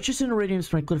 I purchased an iridium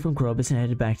sprinkler from Krobus and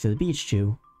headed back to the beach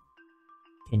to...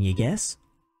 Can you guess?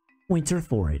 Winter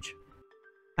forage.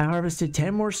 I harvested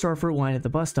 10 more starfruit wine at the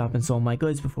bus stop and sold my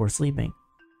goods before sleeping.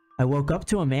 I woke up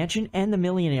to a mansion and the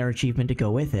millionaire achievement to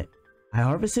go with it. I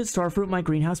harvested starfruit in my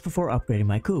greenhouse before upgrading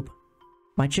my coop.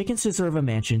 My chickens deserve a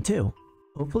mansion too.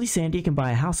 Hopefully Sandy can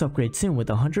buy a house upgrade soon with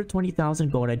the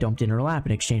 120,000 gold I dumped in her lap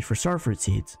in exchange for starfruit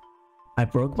seeds. I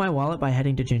broke my wallet by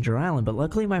heading to Ginger Island, but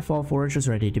luckily my fall forage was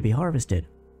ready to be harvested.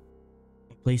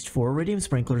 I placed 4 iridium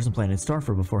sprinklers and planted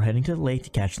starfruit before heading to the lake to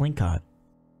catch lingcod.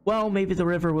 Well, maybe the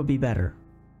river would be better.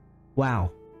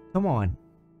 Wow, come on.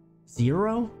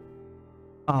 0?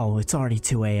 Oh, it's already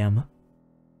 2 AM.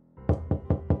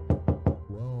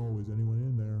 Whoa, is anyone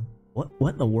in there?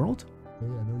 What in the world? Hey,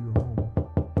 I know you're home.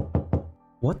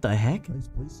 What the heck? Nice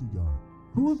place you got.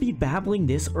 Who would be babbling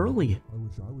this early? I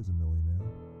wish I was a millionaire.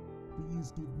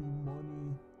 Please give me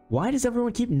money. Why does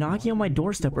everyone keep knocking on my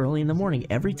doorstep early in the morning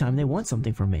every time they want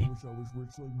something from me? I wish I was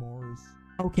rich like Morris.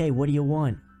 Okay, what do you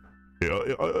want?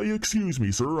 Excuse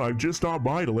me, sir. I just stopped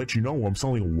by to let you know I'm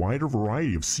selling a wider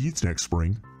variety of seeds next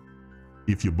spring.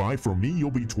 If you buy from me,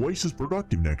 you'll be twice as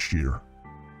productive next year.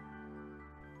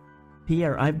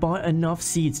 Pierre, I've bought enough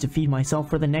seeds to feed myself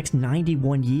for the next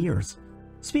 91 years.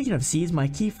 Speaking of seeds, my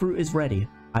key fruit is ready.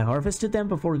 I harvested them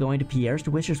before going to Pierre's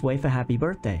to wish his wife a happy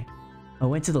birthday. I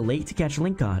went to the lake to catch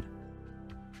lingcod.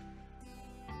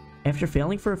 After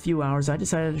failing for a few hours, I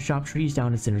decided to chop trees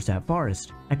down in Cindersap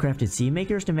Forest. I crafted seed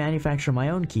makers to manufacture my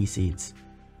own key seeds.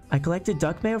 I collected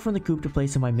duck mayo from the coop to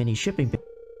place in my mini shipping bin.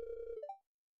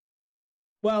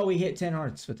 Well, we hit 10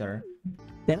 hearts with her.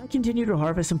 Then I continued to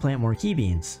harvest and plant more key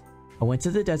beans. I went to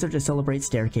the desert to celebrate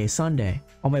Staircase Sunday.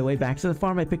 On my way back to the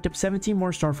farm, I picked up 17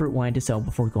 more starfruit wine to sell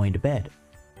before going to bed.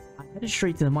 I headed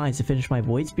straight to the mines to finish my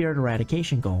Void Spirit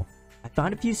eradication goal. I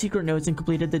found a few secret nodes and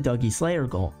completed the Dougie Slayer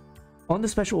goal. On the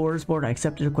special orders board, I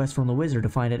accepted a quest from the wizard to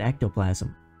find an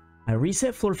ectoplasm. I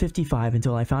reset floor 55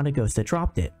 until I found a ghost that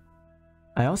dropped it.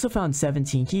 I also found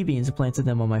 17 key beans and planted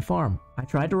them on my farm. I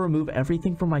tried to remove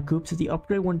everything from my coop so the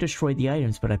upgrade wouldn't destroy the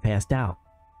items, but I passed out.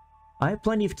 I have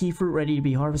plenty of key fruit ready to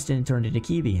be harvested and turned into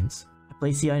key beans. I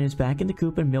placed the items back in the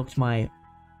coop and milked my...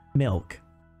 milk.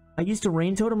 I used a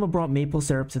rain totem and brought maple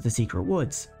syrup to the secret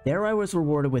woods. There I was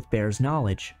rewarded with Bear's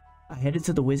knowledge. I headed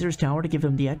to the wizard's tower to give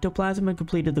him the ectoplasm and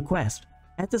completed the quest.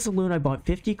 At the saloon I bought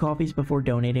 50 coffees before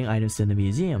donating items to the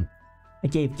museum. I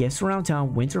gave gifts around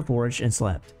town, winter foraged, and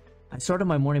slept. I started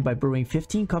my morning by brewing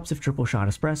 15 cups of triple shot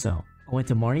espresso. I went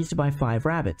to Marnie's to buy 5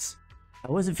 rabbits.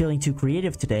 I wasn't feeling too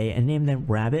creative today and named them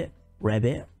Rabbit,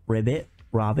 Rebbit, Ribbit,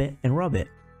 Robbit, and Rubbit.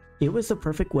 It was the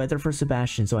perfect weather for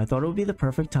Sebastian, so I thought it would be the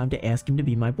perfect time to ask him to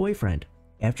be my boyfriend.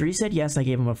 After he said yes, I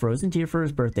gave him a frozen tear for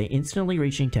his birthday, instantly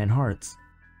reaching 10 hearts.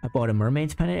 I bought a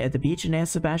mermaid's pendant at the beach and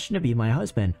asked Sebastian to be my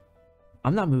husband.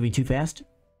 I'm not moving too fast.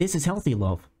 This is healthy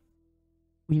love.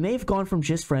 We may have gone from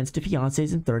just friends to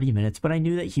fiancés in 30 minutes, but I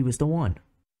knew that he was the one.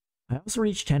 I also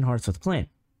reached 10 hearts with Clint,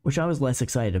 which I was less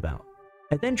excited about.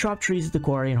 I then chopped trees at the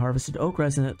quarry and harvested oak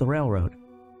resin at the railroad.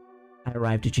 I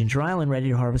arrived at Ginger Island ready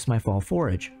to harvest my fall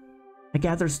forage. I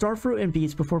gathered starfruit and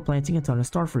beets before planting a ton of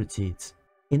starfruit seeds.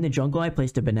 In the jungle, I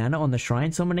placed a banana on the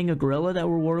shrine, summoning a gorilla that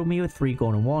rewarded me with 3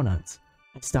 golden walnuts.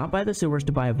 I stopped by the sewers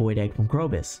to buy a void egg from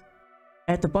Krobus.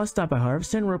 At the bus stop, I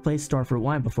harvested and replaced starfruit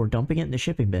wine before dumping it in the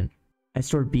shipping bin. I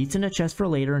stored beets in a chest for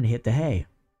later and hit the hay.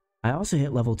 I also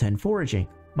hit level 10 foraging,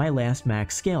 my last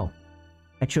max skill.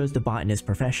 I chose the botanist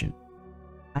profession.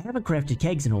 I haven't crafted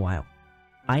kegs in a while.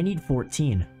 I need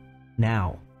 14.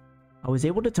 Now. I was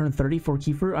able to turn 34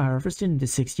 key fruit I harvested into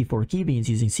 64 key beans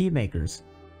using seed makers.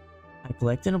 I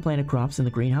collected and planted crops in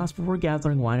the greenhouse before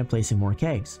gathering wine and placing more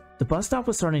kegs. The bus stop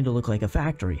was starting to look like a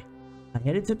factory. I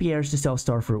headed to Pierre's to sell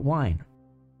starfruit wine.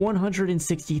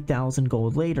 160,000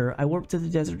 gold later, I warped to the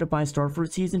desert to buy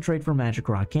starfruit seeds and trade for magic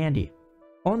rock candy.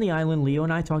 On the island, Leo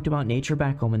and I talked about nature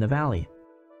back home in the valley.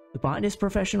 The botanist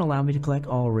profession allowed me to collect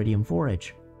all iridium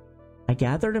forage. I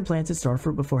gathered and planted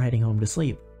starfruit before heading home to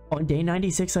sleep. On day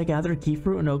 96, I gathered key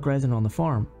fruit and oak resin on the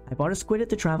farm. I bought a squid at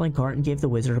the traveling cart and gave the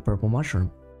wizard a purple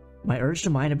mushroom. My urge to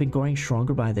mine had been growing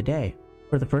stronger by the day.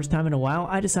 For the first time in a while,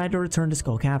 I decided to return to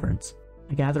Skull Caverns.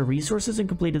 I gathered resources and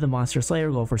completed the Monster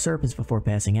Slayer goal for serpents before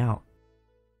passing out.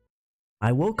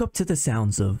 I woke up to the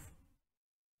sounds of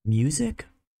music?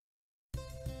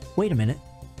 Wait a minute.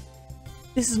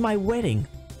 This is my wedding.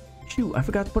 Shoot, I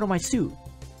forgot to put on my suit.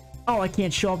 Oh, I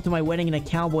can't show up to my wedding in a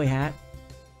cowboy hat.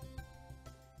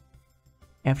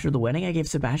 After the wedding, I gave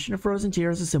Sebastian a frozen tear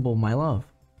as a symbol of my love.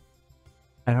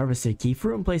 I harvested key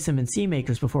fruit and placed them in seed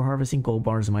makers before harvesting gold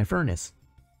bars in my furnace.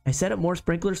 I set up more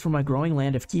sprinklers for my growing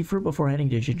land of key fruit before heading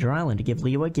to Ginger Island to give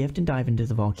Leo a gift and dive into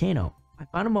the volcano. I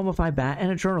found a mummified bat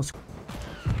and a journal.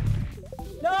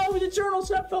 No, the journal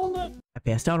strap fell in the... I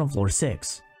passed out on floor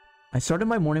 6. I started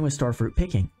my morning with starfruit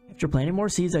picking. After planting more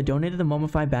seeds, I donated the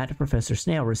mummified bat to Professor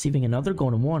Snail, receiving another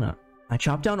golden walnut. I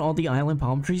chopped down all the island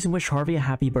palm trees and wished Harvey a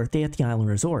happy birthday at the island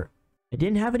resort. I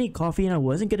didn't have any coffee and I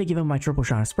wasn't going to give him my triple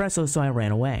shot espresso, so I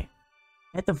ran away.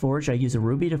 At the forge, I used a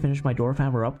ruby to finish my dwarf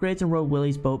hammer upgrades and rode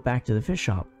Willie's boat back to the fish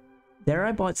shop. There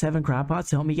I bought 7 crab pots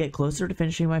to help me get closer to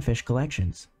finishing my fish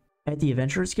collections. At the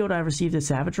Adventurers Guild, I received a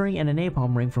savage ring and a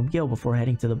napalm ring from Gil before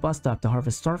heading to the bus stop to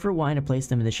harvest starfruit wine and place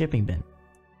them in the shipping bin.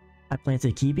 I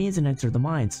planted key beans and entered the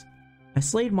mines. I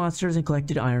slayed monsters and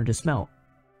collected iron to smelt.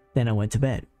 Then I went to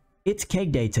bed. It's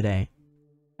keg day today.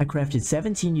 I crafted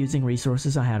 17 using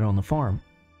resources I had on the farm.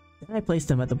 Then I placed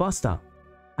them at the bus stop.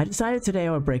 I decided today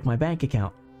I would break my bank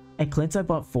account. At Clint's I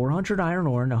bought 400 iron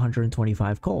ore and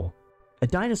 125 coal. A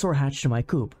dinosaur hatched in my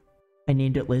coop. I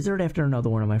named it Lizard after another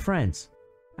one of my friends.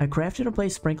 I crafted and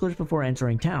placed sprinklers before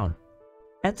entering town.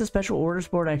 At the special orders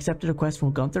board, I accepted a quest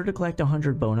from Gunther to collect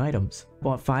 100 bone items.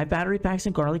 Bought 5 battery packs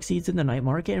and garlic seeds in the night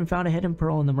market and found a hidden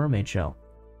pearl in the mermaid shell.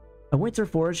 I winter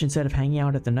foraged instead of hanging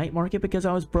out at the night market because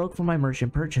I was broke from my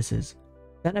merchant purchases.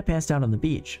 Then I passed out on the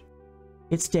beach.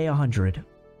 It's day 100.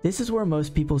 This is where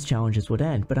most people's challenges would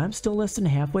end, but I'm still less than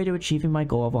halfway to achieving my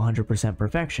goal of 100%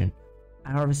 perfection.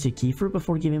 I harvested key fruit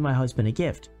before giving my husband a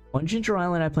gift. On Ginger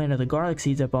Island, I planted the garlic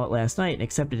seeds I bought last night and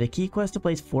accepted a key quest to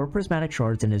place 4 prismatic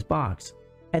shards in his box.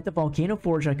 At the Volcano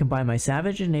Forge, I combined my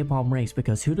Savage and Napalm rings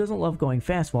because who doesn't love going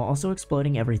fast while also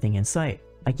exploding everything in sight?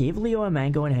 I gave Leo a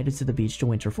mango and headed to the beach to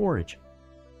winter forage.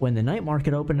 When the night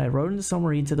market opened, I rode in the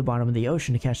submarine to the bottom of the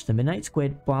ocean to catch the midnight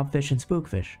squid, blobfish, and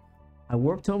spookfish. I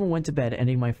warped home and went to bed,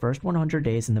 ending my first 100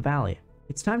 days in the valley.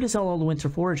 It's time to sell all the winter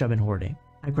forage I've been hoarding.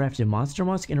 I crafted Monster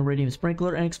Musk, an iridium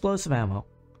sprinkler, and explosive ammo.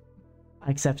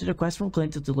 I accepted a quest from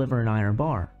Clint to deliver an iron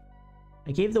bar.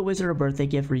 I gave the wizard a birthday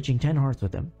gift reaching 10 hearts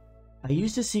with him. I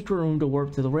used a secret room to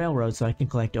warp to the railroad so I can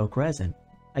collect oak resin.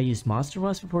 I used Monster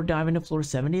Musk before diving to floor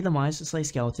 70 of the mines to slay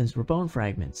skeletons for bone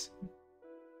fragments.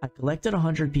 I collected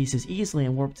 100 pieces easily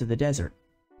and warped to the desert.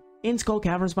 In Skull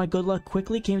Caverns, my good luck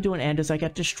quickly came to an end as I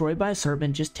got destroyed by a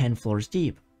serpent just 10 floors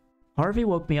deep. Harvey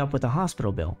woke me up with a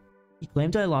hospital bill. He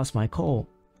claimed I lost my coal.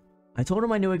 I told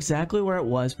him I knew exactly where it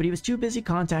was, but he was too busy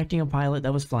contacting a pilot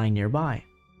that was flying nearby.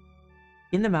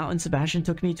 In the mountains, Sebastian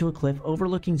took me to a cliff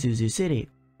overlooking Zuzu City.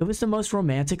 It was the most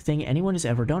romantic thing anyone has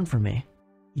ever done for me.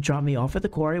 He dropped me off at the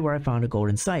quarry where I found a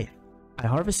golden scythe. I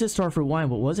harvested starfruit wine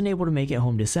but wasn't able to make it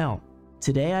home to sell.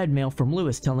 Today I had mail from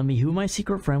Lewis telling me who my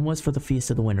secret friend was for the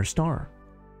Feast of the Winter Star.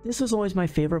 This was always my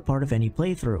favorite part of any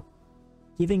playthrough.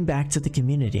 Giving back to the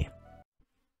community.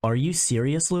 Are you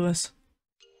serious, Lewis?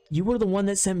 You were the one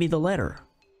that sent me the letter.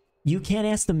 You can't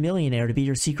ask the millionaire to be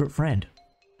your secret friend.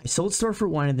 I sold starfruit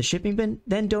wine in the shipping bin,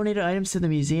 then donated items to the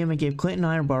museum and gave Clint an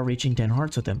iron bar reaching 10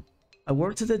 hearts with him. I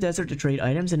worked to the desert to trade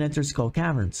items and entered Skull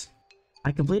Caverns.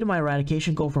 I completed my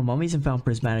eradication goal for mummies and found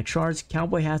prismatic shards,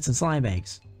 cowboy hats, and slime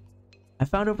eggs. I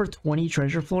found over 20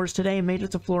 treasure floors today and made it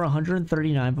to floor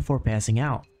 139 before passing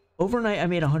out. Overnight, I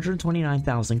made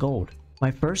 129,000 gold. My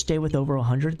first day with over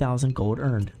 100,000 gold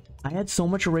earned. I had so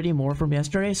much iridium ore from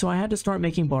yesterday, so I had to start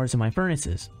making bars in my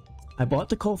furnaces. I bought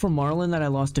the coal from Marlin that I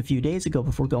lost a few days ago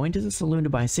before going to the saloon to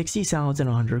buy 60 salads and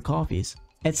 100 coffees.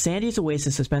 At Sandy's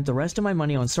Oasis, I spent the rest of my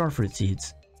money on starfruit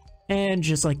seeds. And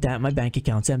just like that, my bank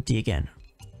account's empty again.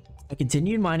 I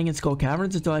continued mining in Skull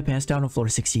Caverns until I passed out on floor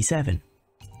 67.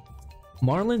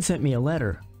 Marlin sent me a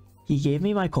letter. He gave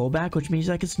me my coal back, which means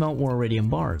I could smelt more iridium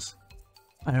bars.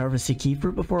 I harvested key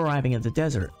fruit before arriving at the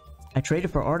desert. I traded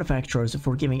for artifact shards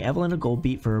before giving Evelyn a gold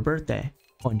beet for her birthday.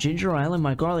 On Ginger Island,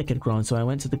 my garlic had grown, so I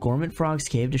went to the Gormit Frog's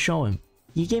cave to show him.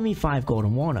 He gave me 5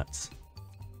 golden walnuts.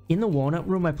 In the walnut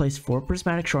room, I placed 4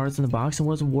 prismatic shards in the box and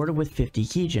was awarded with 50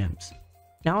 key gems.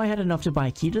 Now I had enough to buy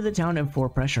a key to the town and 4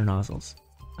 pressure nozzles.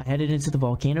 I headed into the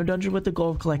volcano dungeon with the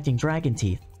goal of collecting dragon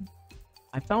teeth.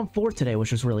 I found 4 today,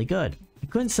 which was really good. I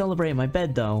couldn't celebrate in my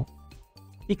bed though,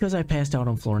 because I passed out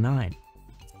on floor 9.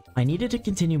 I needed to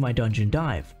continue my dungeon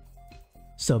dive.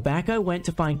 So back I went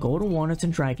to find golden walnuts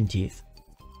and dragon teeth.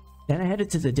 Then I headed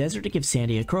to the desert to give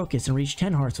Sandy a crocus and reached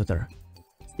 10 hearts with her.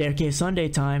 Staircase Sunday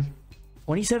time.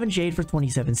 27 jade for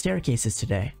 27 staircases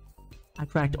today. I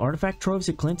cracked artifact troves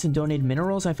at Clint's and donated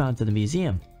minerals I found to the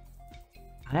museum.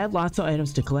 I had lots of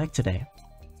items to collect today.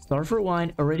 Starfruit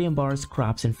wine, iridium bars,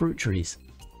 crops, and fruit trees.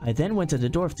 I then went to the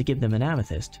dwarf to give them an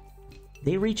amethyst.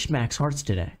 They reached max hearts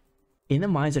today. In the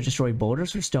mines I destroyed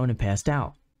boulders for stone and passed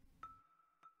out.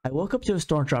 I woke up to a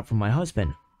star drop from my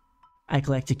husband. I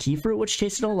collected key fruit, which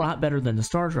tasted a lot better than the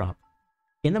star drop.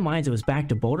 In the mines it was back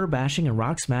to boulder bashing and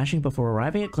rock smashing before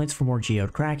arriving at Clint's for more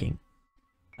geode cracking.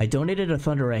 I donated a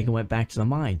thunder egg and went back to the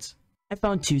mines. I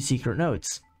found 2 secret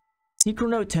notes. Secret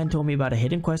note 10 told me about a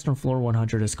hidden quest on floor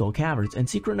 100 of Skull Caverns, and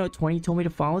secret note 20 told me to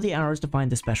follow the arrows to find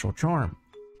the special charm.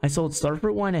 I sold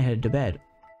starfruit wine and headed to bed.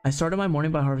 I started my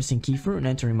morning by harvesting key fruit and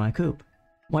entering my coop.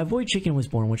 My void chicken was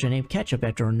born, which I named Ketchup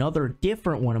after another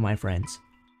different one of my friends.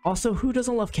 Also, who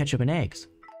doesn't love ketchup and eggs?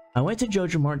 I went to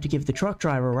Jojo Mart to give the truck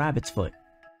driver a rabbit's foot.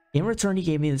 In return, he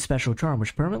gave me the special charm,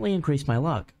 which permanently increased my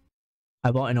luck. I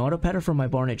bought an auto petter from my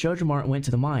barn at Jojo Mart and went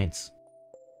to the mines.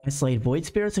 I slayed void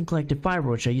spirits and collected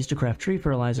fiber, which I used to craft tree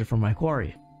fertilizer from my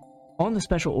quarry. On the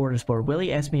special orders board,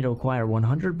 Willie asked me to acquire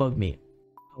 100 bug meat.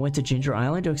 I went to Ginger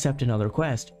Island to accept another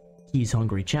quest, He's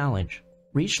Hungry Challenge.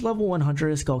 Reached level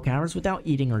 100 of Skull Caverns without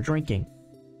eating or drinking.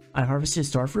 I harvested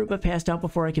starfruit but passed out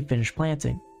before I could finish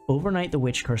planting. Overnight, the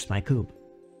witch cursed my coop.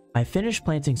 I finished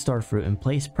planting starfruit and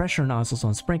placed pressure nozzles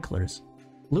on sprinklers.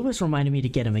 Lewis reminded me to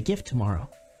get him a gift tomorrow.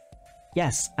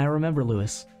 Yes, I remember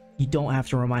Lewis. You don't have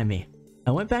to remind me.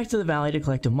 I went back to the valley to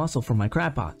collect a mussel from my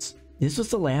crab pots. This was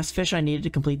the last fish I needed to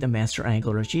complete the Master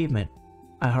Angler achievement.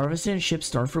 I harvested and shipped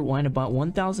starfruit wine and bought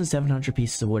 1,700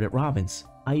 pieces of wood at Robbins.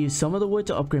 I used some of the wood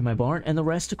to upgrade my barn and the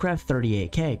rest to craft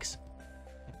 38 kegs.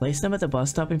 I placed them at the bus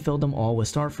stop and filled them all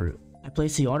with starfruit. I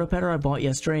placed the auto petter I bought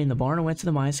yesterday in the barn and went to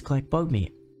the mines to collect bug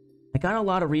meat. I got a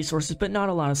lot of resources but not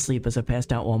a lot of sleep as I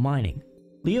passed out while mining.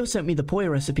 Leo sent me the poi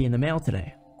recipe in the mail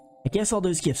today. I guess all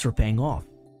those gifts were paying off.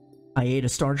 I ate a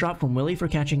star drop from Willie for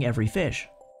catching every fish.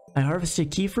 I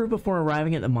harvested key fruit before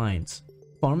arriving at the mines.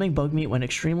 Farming bug meat went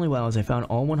extremely well as I found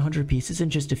all 100 pieces in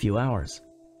just a few hours.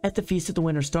 At the Feast of the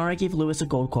Winter Star, I gave Lewis a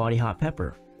gold quality hot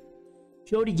pepper.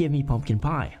 Jody gave me pumpkin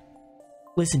pie.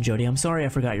 Listen Jody, I'm sorry I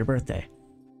forgot your birthday.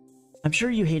 I'm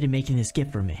sure you hated making this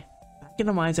gift for me. Back in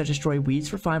the mines I destroyed weeds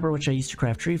for fiber which I used to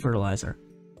craft tree fertilizer.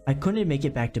 I couldn't make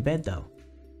it back to bed though.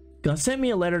 Gus sent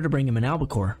me a letter to bring him an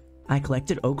albacore. I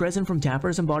collected oak resin from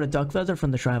tappers and bought a duck feather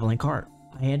from the traveling cart.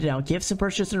 I handed out gifts and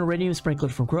purchased an iridium sprinkler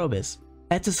from Krobus.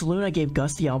 At the saloon I gave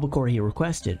Gus the albacore he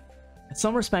requested. A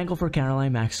summer spangle for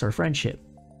Caroline maxed our friendship.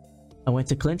 I went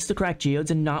to Clint's to crack geodes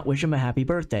and not wish him a happy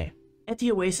birthday. At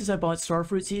the Oasis I bought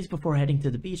starfruit seeds before heading to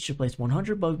the beach to place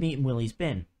 100 bug meat in Willie's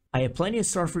bin. I had plenty of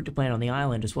starfruit to plant on the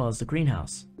island as well as the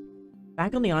greenhouse.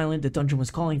 Back on the island, the dungeon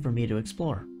was calling for me to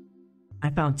explore. I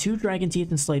found 2 dragon teeth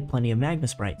and slayed plenty of magma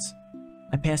sprites.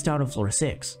 I passed out on floor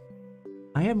 6.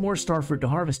 I had more starfruit to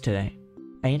harvest today.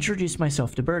 I introduced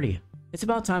myself to Birdie. It's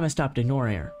about time I stopped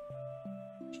ignoring her.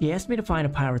 She asked me to find a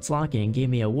pirate's locket and gave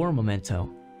me a war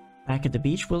memento. Back at the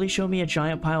beach, Willie showed me a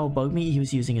giant pile of bug meat he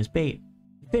was using as bait.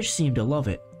 The fish seemed to love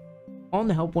it. On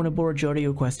the help wanted board, Jody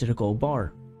requested a gold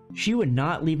bar. She would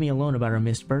not leave me alone about her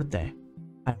missed birthday.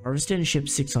 I harvested and shipped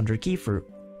 600 key fruit.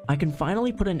 I can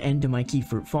finally put an end to my key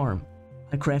fruit farm.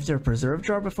 I crafted a preserve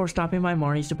jar before stopping by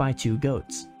Marnie's to buy 2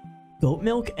 goats. Goat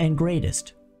milk and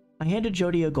greatest. I handed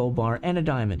Jody a gold bar and a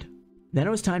diamond. Then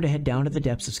it was time to head down to the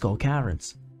depths of Skull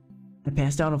Caverns. I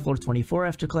passed out on floor 24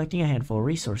 after collecting a handful of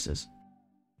resources.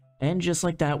 And just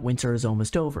like that, winter is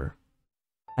almost over.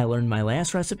 I learned my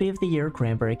last recipe of the year,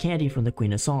 cranberry candy from the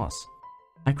Queen of Sauce.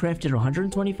 I crafted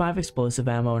 125 explosive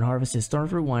ammo and harvested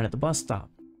starfruit wine at the bus stop.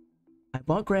 I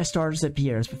bought grass starters at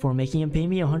Pierre's before making him pay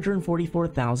me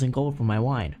 144,000 gold for my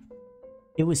wine.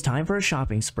 It was time for a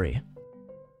shopping spree.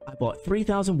 I bought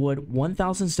 3,000 wood,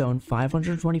 1,000 stone,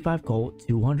 525 coal,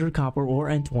 200 copper ore,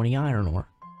 and 20 iron ore.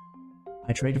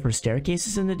 I traded for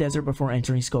staircases in the desert before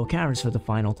entering Skull Caverns for the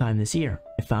final time this year.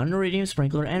 I found an iridium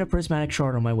sprinkler and a prismatic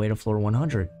shard on my way to floor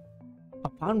 100.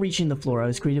 Upon reaching the floor, I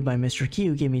was greeted by Mr.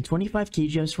 Q, who gave me 25 key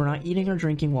gems for not eating or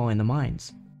drinking while in the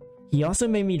mines. He also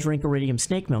made me drink iridium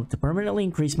snake milk to permanently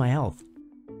increase my health.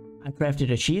 I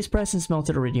crafted a cheese press and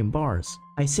smelted iridium bars.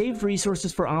 I saved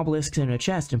resources for obelisks in a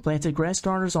chest and planted grass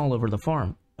starters all over the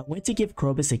farm. I went to give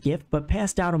Krobus a gift, but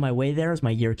passed out on my way there as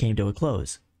my year came to a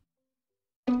close.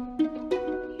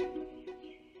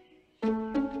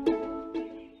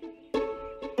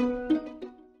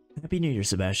 Happy New Year,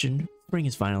 Sebastian. Spring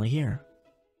is finally here.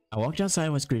 I walked outside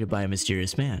and was greeted by a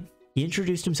mysterious man. He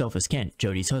introduced himself as Kent,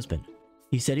 Jody's husband.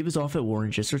 He said he was off at war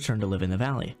and just returned to live in the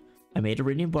valley. I made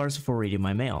iridium bars before reading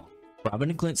my mail. Robin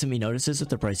and Clint sent me notices that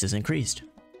the prices increased.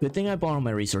 Good thing I bought all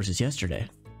my resources yesterday.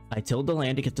 I tilled the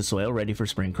land to get the soil ready for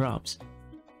spring crops.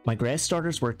 My grass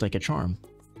starters worked like a charm.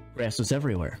 Grass was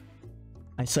everywhere.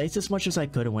 I sliced as much as I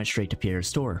could and went straight to Pierre's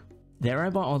store. There I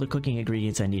bought all the cooking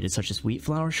ingredients I needed, such as wheat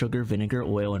flour, sugar, vinegar,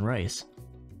 oil, and rice.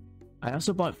 I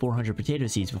also bought 400 potato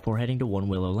seeds before heading to One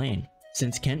Willow Lane.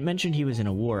 Since Kent mentioned he was in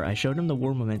a war, I showed him the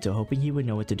war memento hoping he would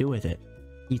know what to do with it.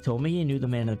 He told me he knew the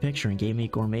man in the picture and gave me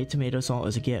gourmet tomato salt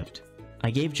as a gift. I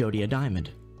gave Jody a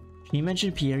diamond. She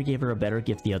mentioned Pierre gave her a better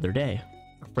gift the other day,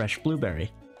 a fresh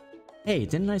blueberry. Hey,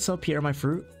 didn't I sell Pierre my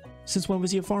fruit? Since when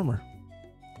was he a farmer?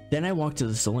 Then I walked to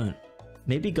the saloon.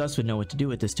 Maybe Gus would know what to do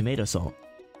with this tomato salt.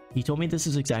 He told me this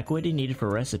is exactly what he needed for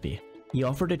a recipe. He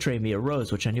offered to trade me a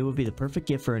rose, which I knew would be the perfect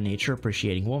gift for a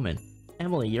nature-appreciating woman.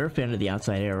 Emily, you're a fan of the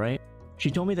outside air, right? She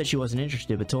told me that she wasn't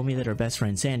interested, but told me that her best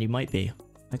friend Sandy might be.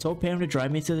 I told Pam to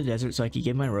drive me to the desert so I could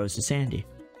give my rose to Sandy.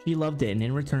 She loved it, and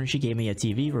in return she gave me a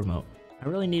TV remote. I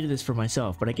really needed this for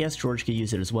myself, but I guess George could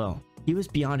use it as well. He was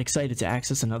beyond excited to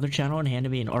access another channel and handed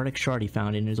me an Arctic shard he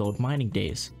found in his old mining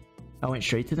days. I went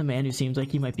straight to the man who seemed like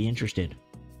he might be interested.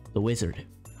 The wizard.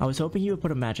 I was hoping he would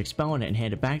put a magic spell on it and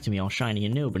hand it back to me all shiny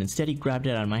and new, but instead he grabbed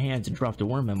it out of my hands and dropped a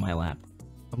worm in my lap.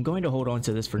 I'm going to hold on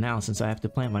to this for now since I have to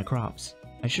plant my crops.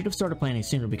 I should have started planting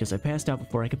sooner because I passed out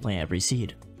before I could plant every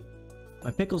seed.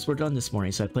 My pickles were done this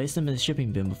morning, so I placed them in the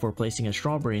shipping bin before placing a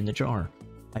strawberry in the jar.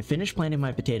 I finished planting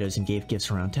my potatoes and gave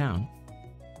gifts around town.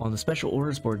 On the special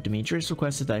orders board, Demetrius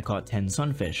requested that I caught 10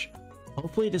 sunfish.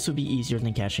 Hopefully this would be easier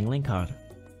than catching lingcod.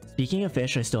 Speaking of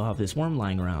fish, I still have this worm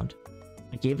lying around.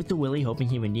 I gave it to Willie hoping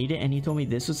he would need it, and he told me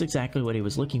this was exactly what he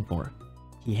was looking for.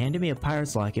 He handed me a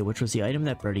pirate's locket, which was the item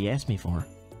that Birdie asked me for.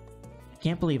 I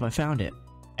can't believe I found it.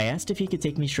 I asked if he could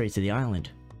take me straight to the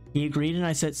island. He agreed and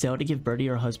I set sail to give Birdie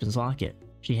her husband's locket.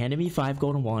 She handed me 5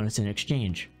 golden walnuts in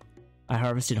exchange. I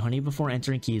harvested honey before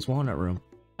entering Key's walnut room.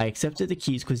 I accepted the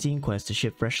Key's cuisine quest to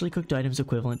ship freshly cooked items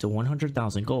equivalent to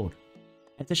 100,000 gold.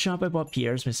 At the shop I bought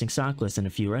Pierre's missing stock list and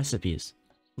a few recipes.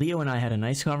 Leo and I had a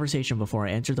nice conversation before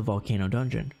I entered the volcano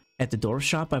dungeon. At the dwarf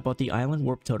shop I bought the island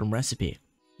warp totem recipe.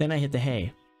 Then I hit the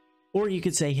hay. Or you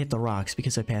could say hit the rocks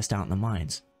because I passed out in the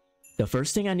mines. The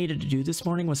first thing I needed to do this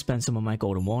morning was spend some of my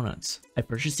golden walnuts. I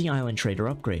purchased the island trader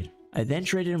upgrade. I then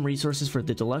traded him resources for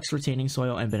the deluxe retaining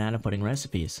soil and banana pudding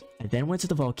recipes. I then went to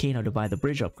the volcano to buy the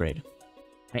bridge upgrade.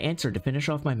 I answered to finish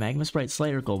off my Magma Sprite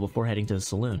Slayer goal before heading to the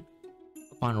saloon.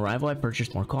 Upon arrival I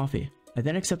purchased more coffee. I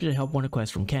then accepted a help wanted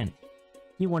quest from Kent.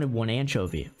 He wanted 1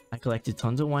 anchovy. I collected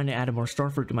tons of wine and added more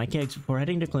starfruit to my kegs before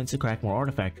heading to Clint's to crack more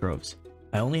artifact troves.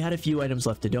 I only had a few items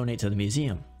left to donate to the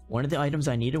museum. One of the items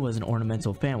I needed was an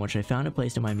ornamental fan, which I found and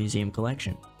placed in my museum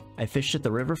collection. I fished at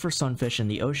the river for sunfish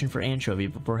and the ocean for anchovy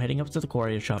before heading up to the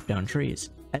quarry to chop down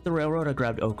trees. At the railroad I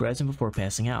grabbed oak resin before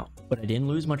passing out, but I didn't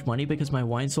lose much money because my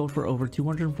wine sold for over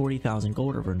 240,000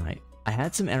 gold overnight. I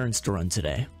had some errands to run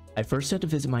today. I first had to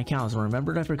visit my cows and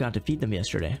remembered I forgot to feed them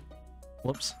yesterday.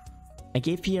 Whoops. I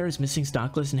gave Pierre his missing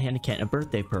stock list and handed Kent a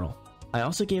birthday pearl. I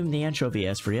also gave him the anchovy he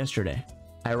asked for yesterday.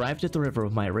 I arrived at the river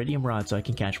with my iridium rod so I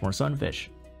can catch more sunfish.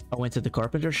 I went to the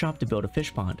carpenter shop to build a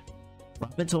fish pond.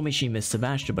 Robin told me she missed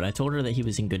Sebastian, but I told her that he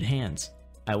was in good hands.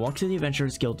 I walked to the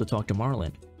Adventurers Guild to talk to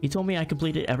Marlin. He told me I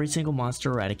completed every single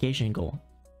monster eradication goal.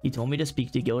 He told me to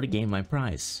speak to Gil to gain my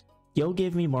prize. Gil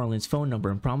gave me Marlin's phone number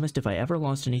and promised if I ever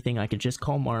lost anything I could just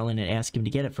call Marlin and ask him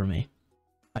to get it for me.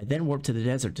 I then warped to the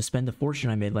desert to spend the fortune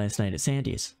I made last night at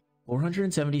Sandy's.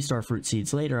 470 starfruit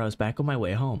seeds later, I was back on my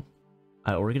way home.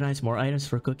 I organized more items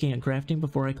for cooking and crafting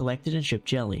before I collected and shipped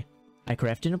jelly. I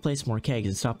crafted and placed more kegs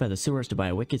and stopped by the sewers to buy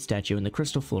a wicked statue and the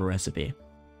crystal floor recipe.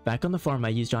 Back on the farm, I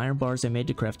used iron bars I made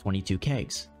to craft 22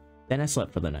 kegs. Then I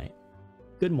slept for the night.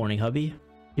 Good morning, hubby.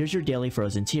 Here's your daily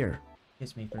frozen tier.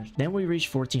 Kiss me first. Then we reached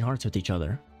 14 hearts with each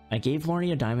other. I gave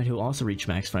Lorne a diamond who also reached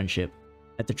max friendship.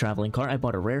 At the traveling cart, I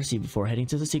bought a rare seed before heading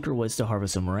to the secret woods to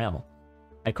harvest some morel.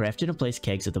 I crafted and placed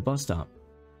kegs at the bus stop.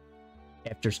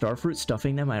 After starfruit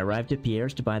stuffing them, I arrived at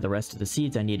Pierre's to buy the rest of the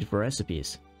seeds I needed for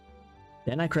recipes.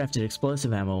 Then I crafted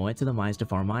explosive ammo and went to the mines to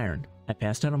farm iron. I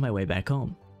passed out on my way back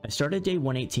home. I started day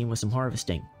 118 with some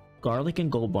harvesting. Garlic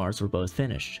and gold bars were both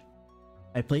finished.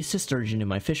 I placed a sturgeon in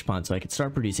my fish pond so I could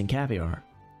start producing caviar.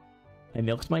 I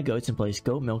milked my goats and placed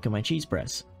goat milk in my cheese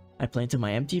press. I planted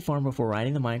my empty farm before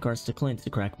riding the minecarts to Clint to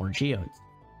crack more geodes.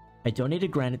 I donated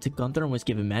granite to Gunther and was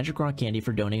given magic rock candy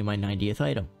for donating my 90th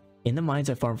item. In the mines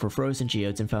I farmed for frozen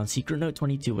geodes and found secret note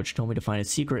 22 which told me to find a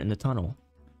secret in the tunnel.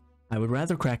 I would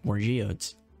rather crack more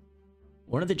geodes.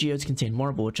 One of the geodes contained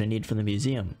marble which I needed for the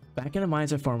museum. Back in the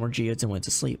mines I farmed more geodes and went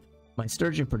to sleep. My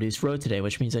sturgeon produced roe today,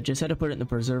 which means I just had to put it in the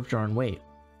preserve jar and wait.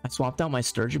 I swapped out my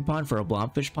sturgeon pond for a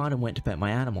blobfish pond and went to pet my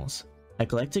animals. I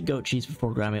collected goat cheese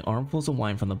before grabbing armfuls of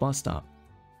wine from the bus stop.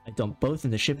 I dumped both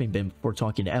in the shipping bin before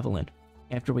talking to Evelyn.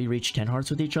 After we reached 10 hearts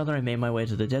with each other, I made my way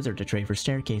to the desert to trade for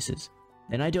staircases.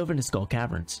 Then I dove into Skull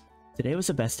Caverns. Today was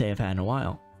the best day I've had in a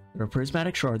while. There were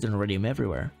prismatic shards and iridium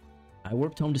everywhere. I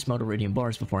warped home to smelt iridium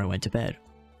bars before I went to bed.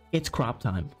 It's crop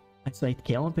time. I sliced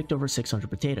kale and picked over 600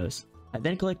 potatoes. I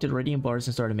then collected iridium bars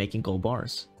and started making gold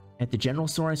bars. At the general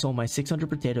store I sold my 600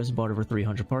 potatoes and bought over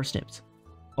 300 parsnips.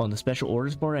 On the special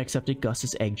orders bar I accepted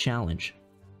Gus's egg challenge.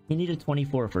 He needed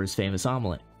 24 for his famous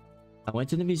omelet. I went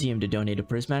to the museum to donate a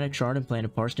prismatic shard and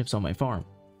planted parsnips on my farm.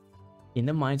 In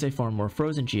the mines I farmed more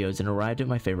frozen geodes and arrived at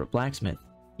my favorite blacksmith.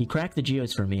 He cracked the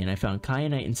geodes for me and I found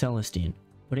kyanite and celestine,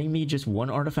 putting me just one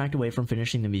artifact away from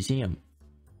finishing the museum.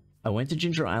 I went to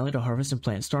Ginger Island to harvest and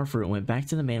plant starfruit and went back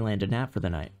to the mainland to nap for the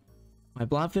night. My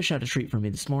blobfish had a treat for me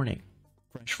this morning.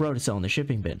 Fresh roe to sell in the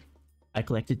shipping bin. I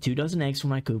collected 2 dozen eggs from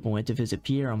my coop and went to visit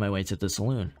Pierre on my way to the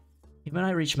saloon. Him and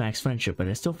I reached max friendship, but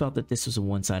I still felt that this was a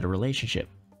one-sided relationship.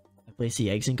 I placed the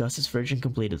eggs in Gus's fridge and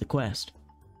completed the quest.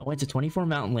 I went to 24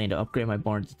 Mountain Lane to upgrade my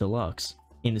barn to deluxe.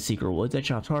 In the secret woods I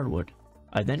chopped hardwood.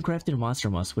 I then crafted monster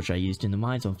musk which I used in the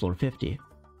mines on floor 50.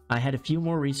 I had a few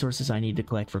more resources I needed to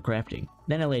collect for crafting.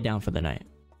 Then I lay down for the night.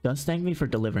 Gus thanked me for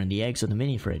delivering the eggs with the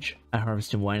mini fridge. I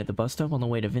harvested wine at the bus stop on the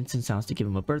way to Vincent's house to give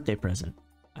him a birthday present.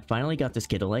 I finally got this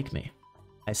kid to like me.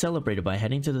 I celebrated by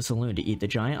heading to the saloon to eat the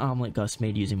giant omelet Gus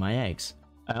made using my eggs.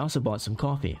 I also bought some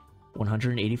coffee,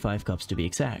 185 cups to be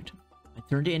exact. I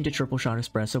turned it into triple shot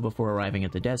espresso before arriving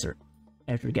at the desert.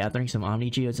 After gathering some Omni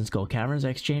Geodes and Skull Caverns, I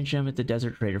exchanged them at the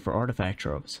desert trader for artifact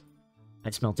troves. I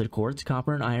smelted quartz,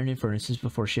 copper, and iron in furnaces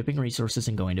before shipping resources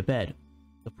and going to bed.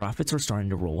 The profits were starting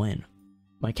to roll in.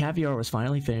 My caviar was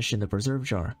finally finished in the preserve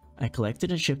jar. I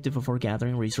collected and shipped it before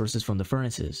gathering resources from the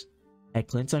furnaces. At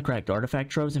Clint's I cracked artifact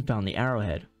troves and found the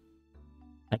arrowhead.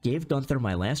 I gave Gunther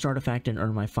my last artifact and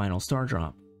earned my final star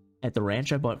drop. At the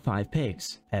ranch I bought 5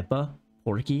 pigs, Peppa,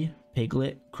 Porky,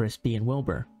 Piglet, Crispy, and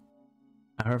Wilbur.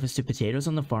 I harvested potatoes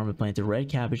on the farm and planted red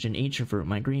cabbage and ancient fruit in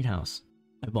my greenhouse.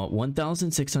 I bought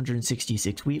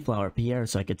 1,666 wheat flour at Pierre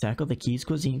so I could tackle the Keys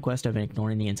Cuisine quest I've been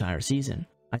ignoring the entire season.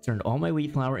 I turned all my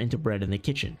wheat flour into bread in the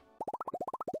kitchen.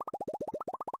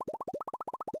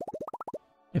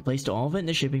 I placed all of it in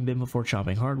the shipping bin before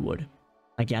chopping hardwood.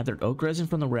 I gathered oak resin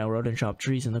from the railroad and chopped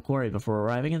trees in the quarry before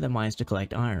arriving at the mines to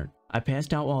collect iron. I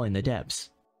passed out while in the depths.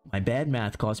 My bad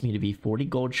math caused me to be 40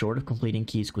 gold short of completing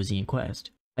Keys Cuisine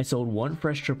quest. I sold 1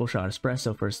 fresh triple shot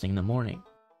espresso first thing in the morning.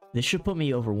 This should put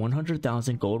me over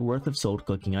 100,000 gold worth of sold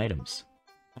cooking items.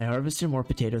 I harvested more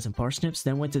potatoes and parsnips,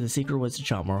 then went to the secret woods to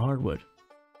chop more hardwood.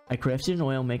 I crafted an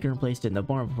oil maker and placed it in the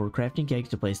barn before crafting kegs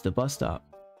to place at the bus stop.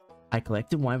 I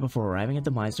collected wine before arriving at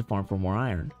the mines to farm for more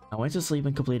iron. I went to sleep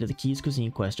and completed the Keys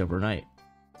Cuisine quest overnight.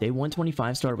 Day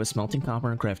 125 started with smelting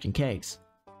copper and crafting kegs.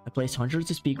 I placed hundreds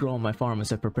of speed grow on my farm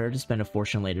as I prepared to spend a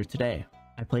fortune later today.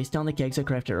 I placed down the kegs I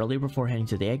crafted earlier before heading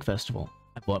to the egg festival.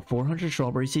 I bought 400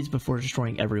 strawberry seeds before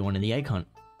destroying everyone in the egg hunt.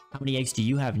 How many eggs do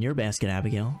you have in your basket,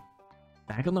 Abigail?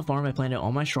 Back on the farm I planted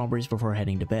all my strawberries before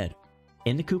heading to bed.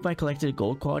 In the coop I collected a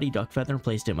gold quality duck feather and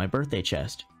placed it in my birthday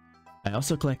chest. I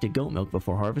also collected goat milk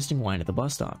before harvesting wine at the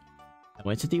bus stop. I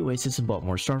went to the oasis and bought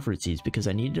more starfruit seeds because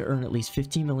I needed to earn at least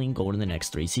 15 million gold in the next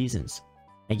 3 seasons.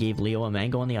 I gave Leo a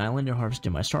mango on the island and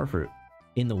harvested my starfruit.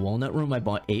 In the walnut room I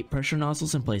bought 8 pressure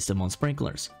nozzles and placed them on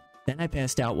sprinklers. Then I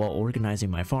passed out while organizing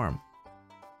my farm.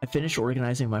 I finished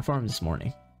organizing my farm this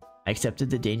morning. I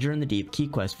accepted the Danger in the Deep key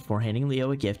quest before handing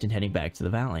Leo a gift and heading back to the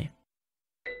valley.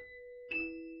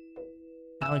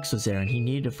 Alex was there and he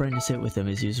needed a friend to sit with him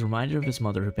as he was reminded of his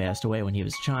mother who passed away when he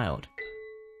was a child.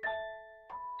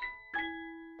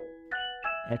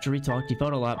 After we talked, he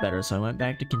felt a lot better, so I went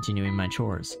back to continuing my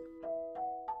chores.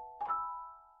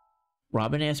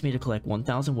 Robin asked me to collect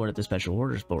 1,000 wood at the special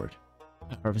orders board.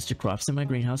 I harvested crops in my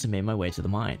greenhouse and made my way to the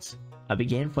mines. I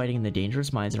began fighting in the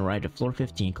dangerous mines and arrived at floor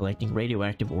 15, collecting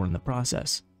radioactive ore in the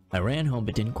process. I ran home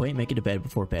but didn't quite make it to bed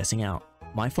before passing out.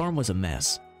 My farm was a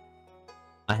mess.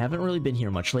 I haven't really been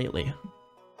here much lately.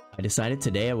 I decided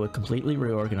today I would completely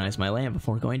reorganize my land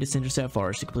before going to Cindersap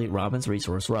Forest to complete Robin's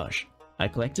resource rush. I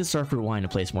collected starfruit wine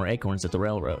and placed more acorns at the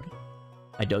railroad.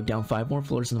 I dug down 5 more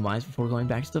floors in the mines before going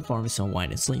back to the farm to sell wine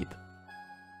and sleep.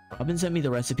 Robin sent me the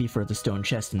recipe for the stone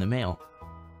chest in the mail.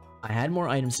 I had more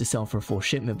items to sell for full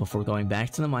shipment before going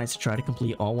back to the mines to try to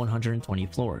complete all 120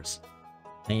 floors.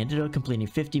 I ended up completing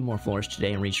 50 more floors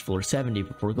today and reached floor 70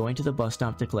 before going to the bus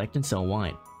stop to collect and sell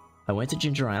wine. I went to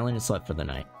Ginger Island and slept for the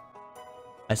night.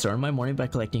 I started my morning by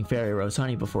collecting fairy rose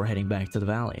honey before heading back to the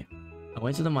valley. I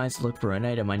went to the mines to look for an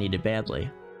item I needed badly.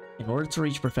 In order to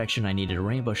reach perfection, I needed a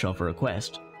rainbow shell for a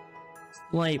quest.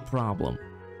 Slight problem.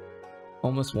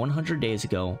 Almost 100 days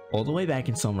ago, all the way back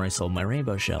in summer, I sold my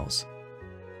rainbow shells.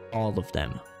 All of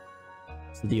them.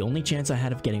 So the only chance I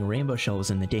had of getting a rainbow shell was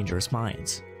in the dangerous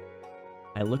mines.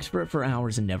 I looked for it for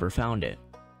hours and never found it.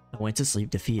 I went to sleep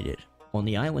defeated. On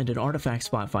the island, an artifact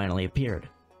spot finally appeared.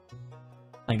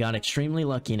 I got extremely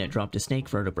lucky and it dropped a snake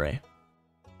vertebrae.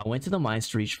 I went to the mines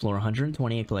to reach floor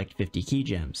 120 and collect 50 key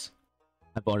gems.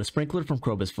 I bought a sprinkler from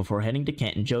Krobus before heading to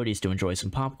Kent and Jody's to enjoy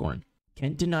some popcorn.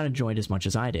 Kent did not enjoy it as much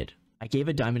as I did. I gave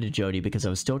a diamond to Jody because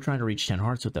I was still trying to reach 10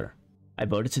 hearts with her. I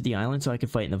boated to the island so I could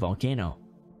fight in the volcano.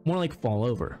 More like fall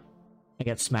over. I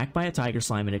got smacked by a tiger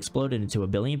slime and exploded into a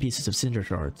billion pieces of cinder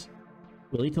shards.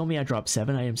 Willie told me I dropped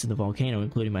 7 items in the volcano,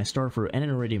 including my starfruit and an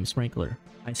iridium sprinkler.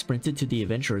 I sprinted to the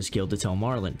Adventurers Guild to tell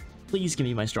Marlin, "Please give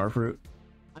me my starfruit.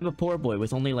 I'm a poor boy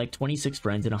with only like 26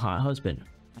 friends and a hot husband."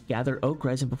 I gathered oak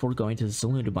resin before going to the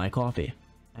saloon to buy coffee.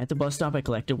 At the bus stop, I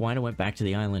collected wine and went back to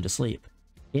the island to sleep.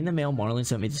 In the mail, Marlin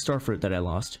sent me the starfruit that I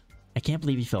lost. I can't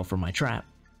believe he fell for my trap.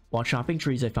 While chopping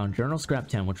trees, I found Journal Scrap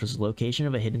 10, which was the location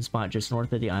of a hidden spot just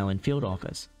north of the island field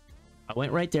office. I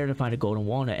went right there to find a golden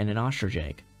walnut and an ostrich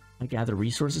egg. I gathered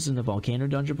resources in the volcano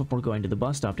dungeon before going to the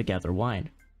bus stop to gather wine.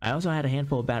 I also had a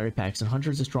handful of battery packs and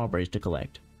hundreds of strawberries to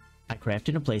collect. I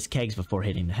crafted and placed kegs before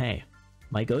hitting the hay.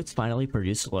 My goats finally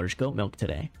produced large goat milk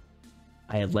today.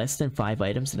 I had less than 5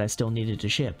 items that I still needed to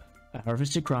ship. I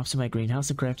harvested crops in my greenhouse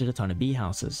and crafted a ton of bee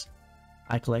houses.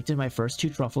 I collected my first 2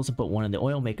 truffles and put one in the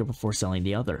oil maker before selling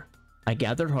the other. I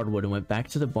gathered hardwood and went back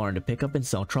to the barn to pick up and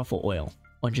sell truffle oil.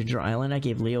 On Ginger Island, I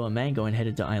gave Leo a mango and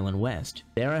headed to Island West.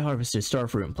 There I harvested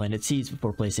starfruit and planted seeds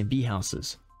before placing bee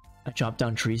houses. I chopped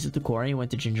down trees at the quarry and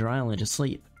went to Ginger Island to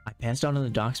sleep. I passed out on the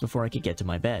docks before I could get to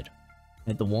my bed.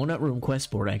 At the Walnut Room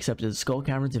quest board, I accepted the Skull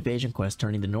Caverns invasion quest,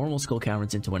 turning the normal Skull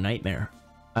Caverns into a nightmare.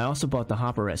 I also bought the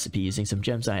hopper recipe using some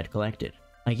gems I had collected.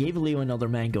 I gave Leo another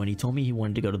mango and he told me he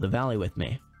wanted to go to the valley with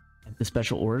me. At the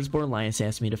special orders board, Linus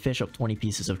asked me to fish up 20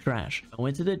 pieces of trash. I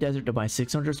went to the desert to buy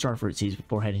 600 starfruit seeds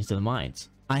before heading to the mines.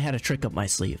 I had a trick up my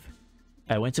sleeve.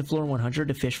 I went to floor 100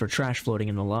 to fish for trash floating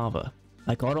in the lava.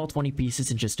 I caught all 20 pieces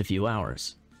in just a few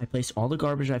hours. I placed all the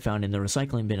garbage I found in the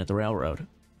recycling bin at the railroad.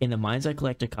 In the mines, I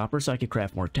collected copper so I could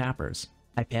craft more tappers.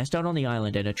 I passed out on the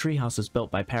island and a treehouse was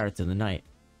built by parrots in the night.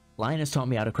 Linus taught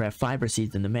me how to craft fiber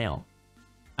seeds in the mail.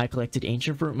 I collected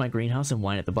ancient fruit in my greenhouse and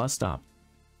wine at the bus stop.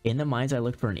 In the mines, I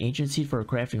looked for an ancient seed for a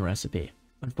crafting recipe.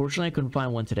 Unfortunately, I couldn't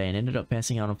find one today and ended up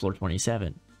passing out on floor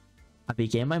 27. I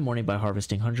began my morning by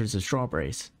harvesting hundreds of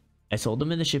strawberries. I sold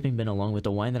them in the shipping bin along with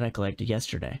the wine that I collected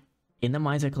yesterday. In the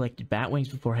mines, I collected bat wings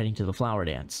before heading to the flower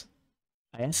dance.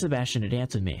 I asked Sebastian to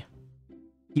dance with me.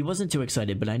 He wasn't too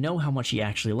excited, but I know how much he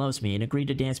actually loves me and agreed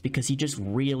to dance because he just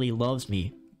really loves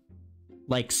me.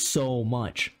 Like, so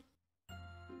much.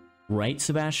 Right,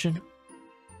 Sebastian?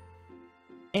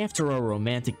 After a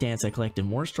romantic dance, I collected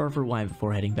more starfruit wine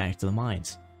before heading back to the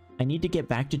mines. I need to get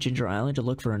back to Ginger Island to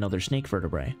look for another snake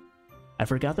vertebrae. I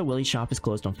forgot that Willie's shop is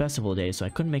closed on festival days, so I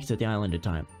couldn't make it to the island in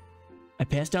time. I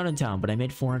passed out in town, but I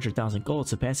made 400,000 gold,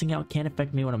 so passing out can't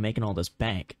affect me when I'm making all this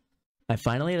bank. I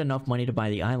finally had enough money to buy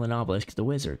the island obelisk at the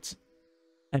Wizards.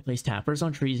 I placed tappers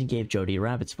on trees and gave Jody a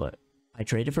rabbit's foot. I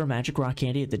traded for magic rock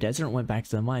candy at the desert and went back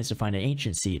to the mines to find an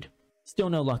ancient seed. Still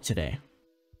no luck today.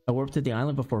 I warped to the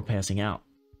island before passing out.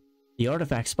 The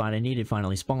artifact spot I needed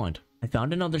finally spawned. I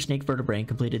found another snake vertebrae and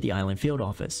completed the island field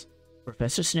office.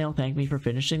 Professor Snail thanked me for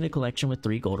finishing the collection with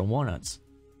 3 golden walnuts.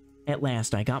 At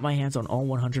last, I got my hands on all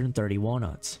 130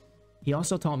 walnuts. He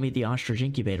also taught me the ostrich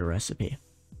incubator recipe.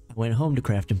 I went home to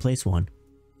craft and place one.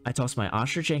 I tossed my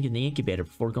ostrich egg in the incubator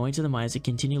before going to the mines to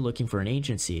continue looking for an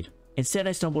ancient seed. Instead,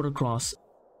 I stumbled across...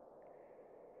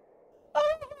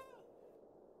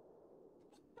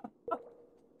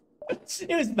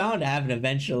 It was bound to happen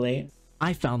eventually.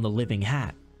 I found the living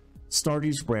hat.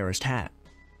 Stardew's rarest hat.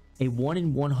 A 1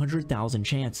 in 100,000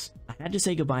 chance. I had to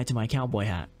say goodbye to my cowboy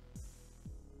hat.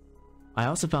 I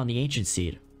also found the ancient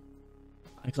seed.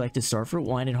 I collected starfruit,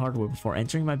 wine, and hardwood before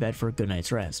entering my bed for a good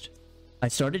night's rest. I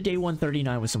started day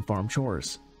 139 with some farm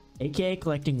chores, aka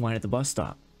collecting wine at the bus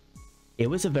stop. It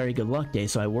was a very good luck day,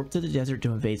 so I warped to the desert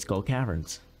to invade Skull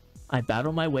Caverns. I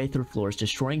battled my way through floors,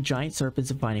 destroying giant serpents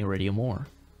and finding iridium ore.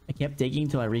 I kept digging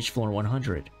until I reached floor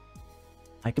 100.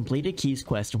 I completed Key's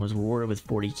quest and was rewarded with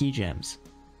 40 key gems.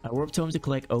 I warped home to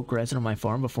collect oak resin on my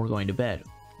farm before going to bed.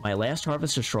 My last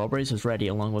harvest of strawberries was ready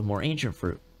along with more ancient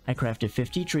fruit. I crafted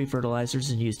 50 tree fertilizers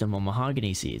and used them on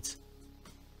mahogany seeds.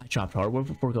 I chopped hardwood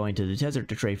before going to the desert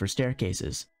to trade for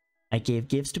staircases. I gave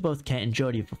gifts to both Kent and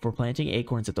Jody before planting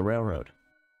acorns at the railroad.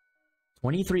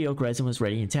 23 oak resin was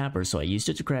ready in tappers, so I used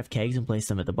it to craft kegs and place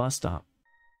them at the bus stop.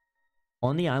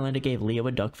 On the island, I gave Leo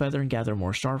a duck feather and gathered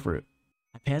more starfruit.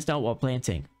 I passed out while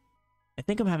planting. I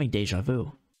think I'm having deja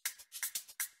vu.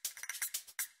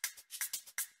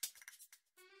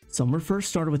 Summer first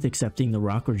started with accepting the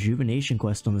rock rejuvenation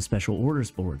quest on the special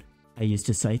orders board. I used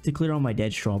a scythe to clear all my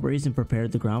dead strawberries and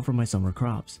prepared the ground for my summer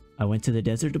crops. I went to the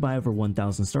desert to buy over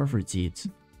 1,000 starfruit seeds.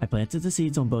 I planted the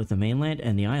seeds on both the mainland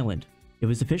and the island. It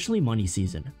was officially money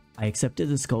season. I accepted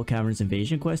the Skull Caverns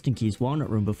invasion quest in Key's walnut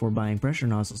room before buying pressure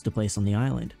nozzles to place on the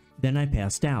island. Then I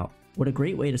passed out. What a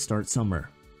great way to start summer.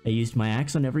 I used my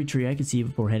axe on every tree I could see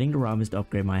before heading to Robin's to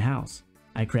upgrade my house.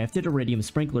 I crafted iridium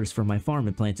sprinklers for my farm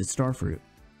and planted starfruit.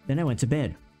 Then I went to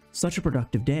bed. Such a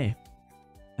productive day.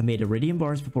 I made iridium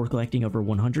bars before collecting over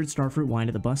 100 starfruit wine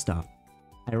at the bus stop.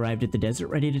 I arrived at the desert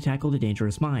ready to tackle the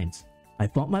dangerous mines. I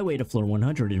fought my way to floor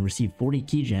 100 and received 40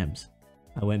 key gems.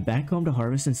 I went back home to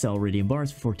harvest and sell iridium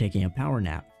bars before taking a power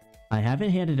nap. I haven't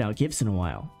handed out gifts in a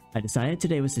while. I decided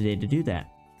today was the day to do that.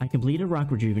 I completed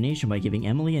rock rejuvenation by giving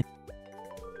Emily a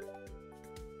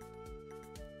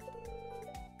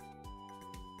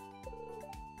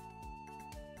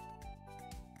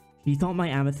She thought my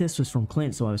amethyst was from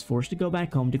Clint, so I was forced to go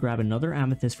back home to grab another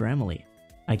amethyst for Emily.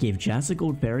 I gave Jas a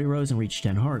gold fairy rose and reached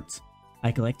 10 hearts.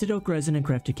 I collected oak resin and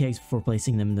crafted kegs before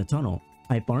placing them in the tunnel.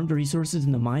 I farmed resources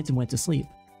in the mines and went to sleep.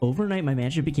 Overnight, my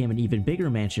mansion became an even bigger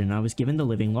mansion and I was given the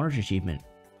living large achievement.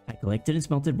 I collected and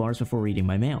smelted bars before reading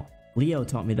my mail. Leo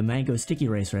taught me the mango sticky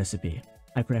rice recipe.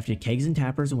 I crafted kegs and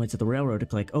tappers and went to the railroad to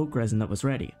collect oak resin that was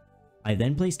ready. I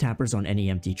then placed tappers on any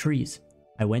empty trees.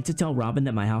 I went to tell Robin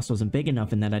that my house wasn't big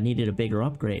enough and that I needed a bigger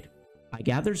upgrade. I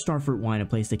gathered starfruit wine and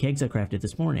placed the kegs I crafted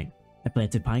this morning. I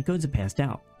planted pine cones and passed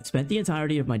out. I spent the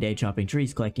entirety of my day chopping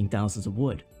trees, collecting thousands of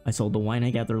wood. I sold the wine I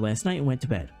gathered last night and went to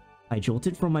bed. I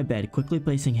jolted from my bed, quickly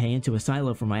placing hay into a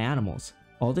silo for my animals.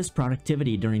 All this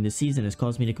productivity during the season has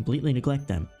caused me to completely neglect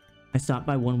them. I stopped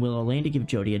by One Willow Lane to give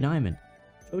Jody a diamond.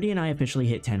 Jody and I officially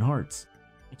hit 10 hearts.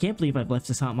 I can't believe I've left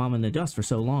this hot mom in the dust for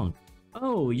so long.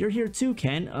 Oh, you're here too,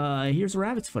 Ken. Here's a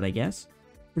rabbit's foot, I guess.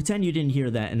 Pretend you didn't hear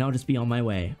that and I'll just be on my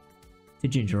way. To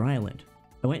Ginger Island.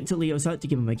 I went into Leo's hut to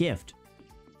give him a gift.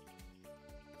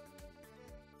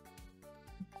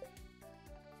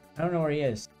 I don't know where he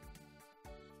is.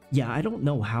 Yeah, I don't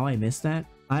know how I missed that.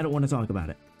 I don't want to talk about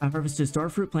it. I harvested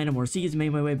starfruit, planted more seeds, and made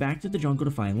my way back to the jungle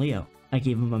to find Leo. I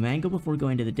gave him a mango before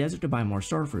going to the desert to buy more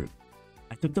starfruit.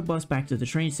 I took the bus back to the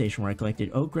train station where I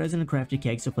collected oak resin and crafted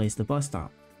kegs to place the bus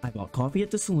stop. I bought coffee at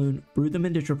the saloon, brewed them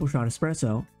into triple shot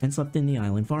espresso, and slept in the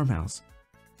island farmhouse.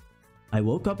 I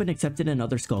woke up and accepted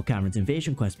another Skull Caverns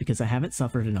invasion quest because I haven't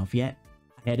suffered enough yet.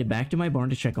 I headed back to my barn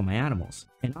to check on my animals.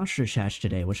 An ostrich hatched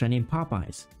today, which I named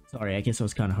Popeyes. Sorry, I guess I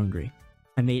was kinda hungry.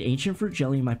 I made ancient fruit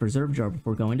jelly in my preserve jar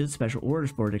before going to the special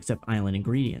orders board to accept island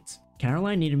ingredients.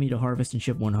 Caroline needed me to harvest and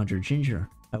ship 100 ginger.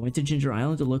 I went to Ginger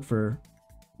Island to look for,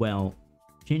 well,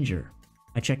 ginger.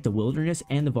 I checked the wilderness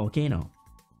and the volcano.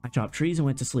 I chopped trees and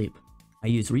went to sleep. I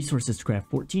used resources to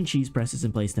craft 14 cheese presses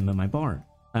and placed them in my barn.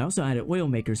 I also added oil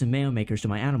makers and mayo makers to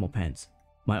my animal pens.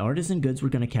 My artisan goods were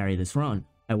going to carry this run.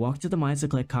 I walked to the mines to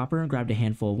collect copper and grabbed a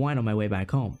handful of wine on my way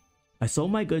back home. I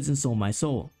sold my goods and sold my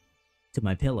soul. To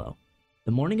my pillow.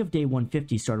 The morning of day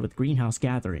 150 started with greenhouse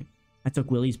gathering. I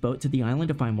took Willie's boat to the island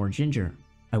to find more ginger.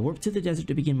 I warped to the desert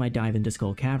to begin my dive into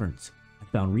Skull Caverns. I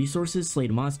found resources,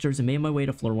 slayed monsters, and made my way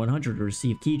to floor 100 to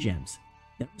receive key gems.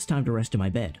 Then it was time to rest in my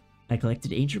bed. I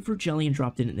collected ancient fruit jelly and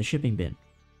dropped it in the shipping bin.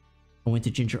 I went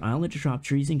to Ginger Island to chop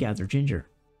trees and gather ginger.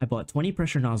 I bought 20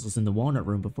 pressure nozzles in the walnut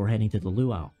room before heading to the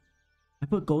luau. I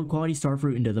put gold quality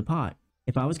starfruit into the pot.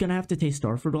 If I was going to have to taste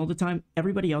starfruit all the time,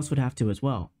 everybody else would have to as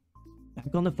well.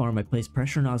 Back on the farm, I placed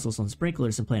pressure nozzles on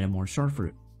sprinklers and planted more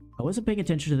starfruit. I wasn't paying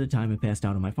attention to the time and passed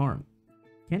out on my farm.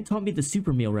 Ken taught me the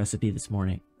super meal recipe this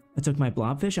morning. I took my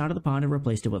blobfish out of the pond and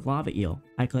replaced it with lava eel.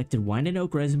 I collected wine and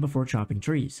oak resin before chopping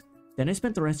trees. Then I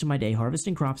spent the rest of my day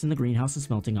harvesting crops in the greenhouse and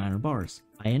smelting iron bars.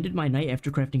 I ended my night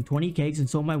after crafting 20 kegs and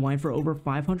sold my wine for over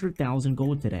 500,000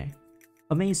 gold today.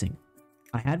 Amazing.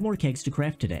 I had more kegs to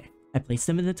craft today. I placed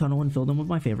them in the tunnel and filled them with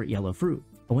my favorite yellow fruit.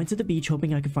 I went to the beach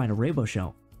hoping I could find a rainbow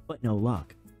shell, but no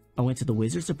luck. I went to the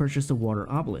wizards to purchase the water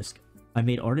obelisk. I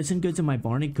made artisan goods in my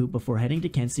barn and coop before heading to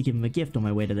Kent's to give him a gift on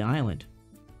my way to the island.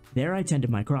 There I tended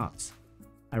my crops.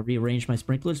 I rearranged my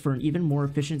sprinklers for an even more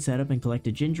efficient setup and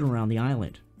collected ginger around the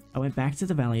island. I went back to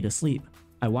the valley to sleep.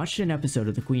 I watched an episode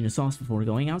of The Queen of Sauce before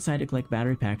going outside to collect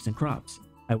battery packs and crops.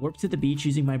 I warped to the beach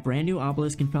using my brand new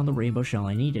obelisk and found the rainbow shell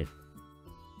I needed.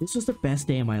 This was the best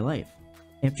day of my life.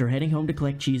 After heading home to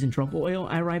collect cheese and truffle oil,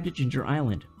 I arrived at Ginger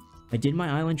Island. I did my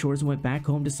island chores and went back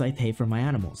home to scythe hay for my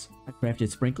animals. I crafted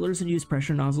sprinklers and used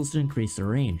pressure nozzles to increase their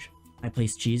range. I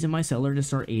placed cheese in my cellar to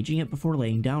start aging it before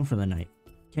laying down for the night.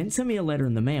 Ken sent me a letter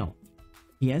in the mail.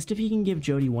 He asked if he can give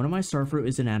Jody one of my starfruit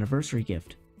as an anniversary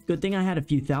gift. Good thing I had a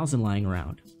few thousand lying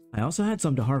around. I also had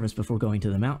some to harvest before going to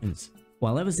the mountains.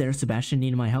 While I was there, Sebastian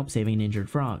needed my help saving an injured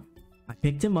frog. I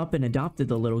picked him up and adopted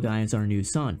the little guy as our new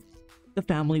son. The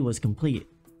family was complete.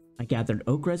 I gathered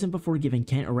oak resin before giving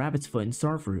Kent a rabbit's foot and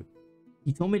starfruit.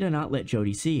 He told me to not let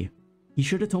Jody see. He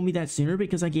should have told me that sooner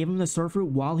because I gave him the starfruit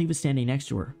while he was standing next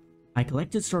to her. I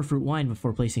collected starfruit wine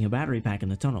before placing a battery pack in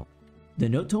the tunnel. The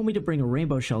note told me to bring a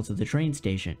rainbow shell to the train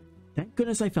station. Thank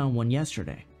goodness I found one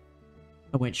yesterday.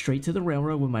 I went straight to the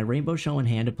railroad with my rainbow shell in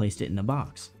hand and placed it in the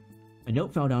box. A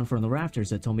note fell down from the rafters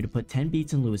that told me to put 10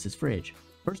 beets in Lewis's fridge.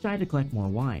 First I had to collect more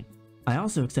wine. I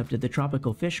also accepted the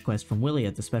tropical fish quest from Willie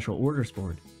at the special orders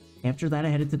board. After that I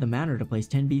headed to the manor to place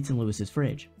 10 beets in Lewis's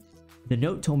fridge. The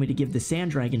note told me to give the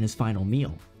sand dragon his final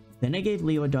meal. Then I gave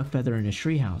Leo a duck feather in his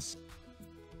treehouse.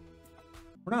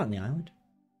 We're not on the island.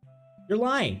 You're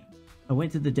lying. I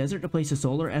went to the desert to place a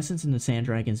solar essence in the sand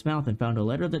dragon's mouth and found a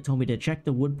letter that told me to check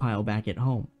the wood pile back at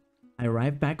home. I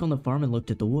arrived back on the farm and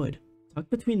looked at the wood. Tucked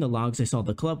between the logs I saw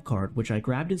the club card, which I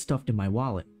grabbed and stuffed in my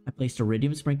wallet. I placed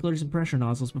iridium sprinklers and pressure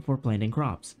nozzles before planting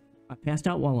crops. I passed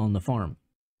out while on the farm.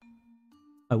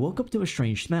 I woke up to a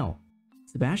strange smell.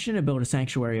 Sebastian had built a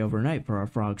sanctuary overnight for our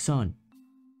frog son.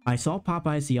 I saw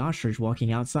Popeyes the ostrich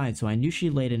walking outside, so I knew she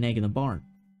laid an egg in the barn.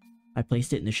 I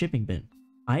placed it in the shipping bin.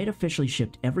 I had officially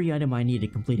shipped every item I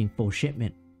needed, completing full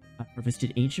shipment. I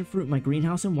harvested ancient fruit in my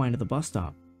greenhouse and wine at the bus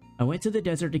stop. I went to the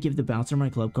desert to give the bouncer my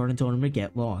club card and told him to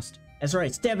get lost. That's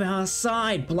right, step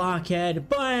outside, blockhead.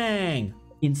 Bang!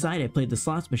 Inside, I played the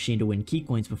slots machine to win key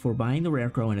coins before buying the rare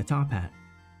crow and a top hat.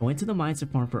 I went to the mines to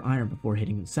farm for iron before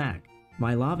hitting the sack.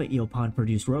 My lava eel pond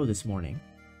produced roe this morning.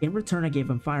 In return, I gave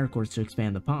him fire cores to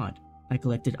expand the pond. I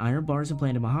collected iron bars and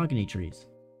planted mahogany trees.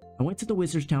 I went to the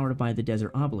wizard's tower to buy the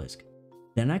desert obelisk.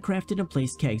 Then I crafted and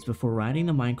placed kegs before riding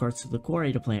the minecarts to the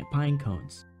quarry to plant pine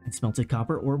cones. I smelted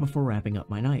copper ore before wrapping up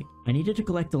my night. I needed to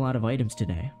collect a lot of items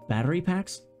today. Battery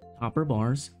packs, copper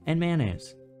bars, and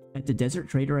mayonnaise. At the desert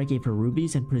trader, I gave her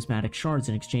rubies and prismatic shards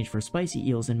in exchange for spicy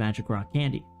eels and magic rock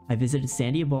candy. I visited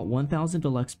Sandy and bought 1,000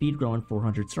 deluxe speed grow and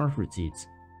 400 starfruit seeds.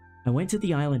 I went to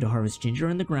the island to harvest ginger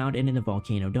in the ground and in the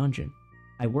volcano dungeon.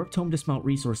 I worked home to smelt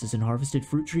resources and harvested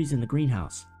fruit trees in the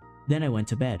greenhouse. Then I went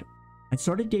to bed. I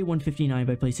started day 159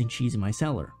 by placing cheese in my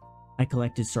cellar. I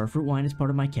collected starfruit wine as part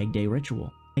of my keg day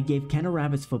ritual. I gave Ken a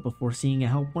rabbit's foot before seeing a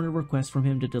help wanted request from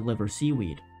him to deliver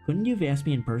seaweed. Couldn't you have asked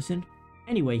me in person?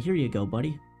 Anyway, here you go,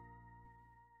 buddy.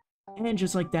 And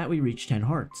just like that, we reached 10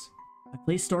 hearts. I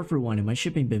placed starfruit wine in my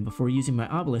shipping bin before using my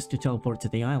obelisk to teleport to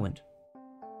the island.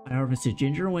 I harvested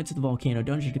ginger and went to the volcano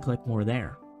dungeon to collect more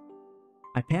there.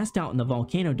 I passed out in the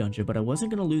volcano dungeon, but I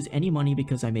wasn't going to lose any money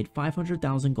because I made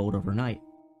 500,000 gold overnight.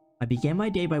 I began my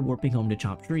day by warping home to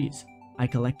chop trees. I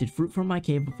collected fruit from my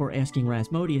cave before asking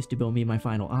Rasmodius to build me my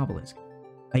final obelisk.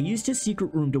 I used his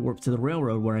secret room to warp to the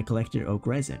railroad where I collected oak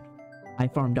resin. I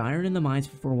farmed iron in the mines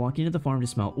before walking to the farm to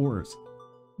smelt ores.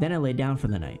 Then I laid down for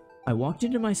the night. I walked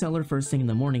into my cellar first thing in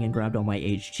the morning and grabbed all my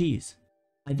aged cheese.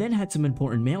 I then had some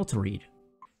important mail to read.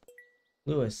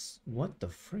 Lewis, what the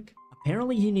frick?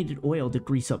 Apparently he needed oil to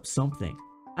grease up something.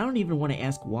 I don't even want to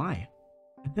ask why.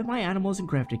 I fed my animals and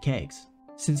crafted kegs.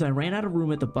 Since I ran out of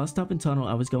room at the bus stop and tunnel,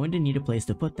 I was going to need a place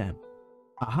to put them.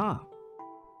 Aha!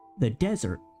 The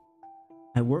desert.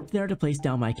 I warped there to place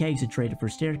down my kegs and traded for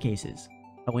staircases.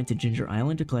 I went to Ginger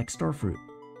Island to collect starfruit.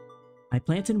 I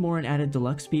planted more and added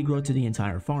deluxe speed grow to the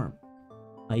entire farm.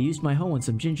 I used my hoe on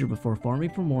some ginger before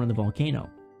farming for more in the volcano.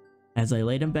 As I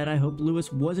laid in bed, I hoped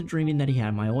Lewis wasn't dreaming that he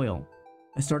had my oil.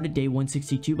 I started day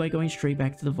 162 by going straight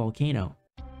back to the volcano.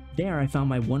 There, I found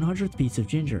my 100th piece of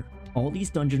ginger. All these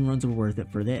dungeon runs were worth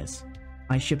it for this.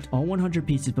 I shipped all 100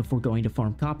 pieces before going to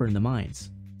farm copper in the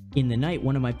mines. In the night,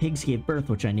 one of my pigs gave birth,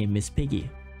 which I named Miss Piggy.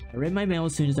 I read my mail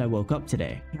as soon as I woke up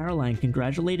today. Caroline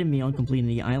congratulated me on completing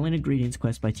the island ingredients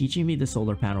quest by teaching me the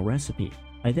solar panel recipe.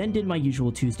 I then did my usual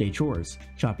Tuesday chores,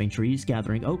 chopping trees,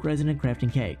 gathering oak resin, and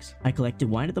crafting kegs. I collected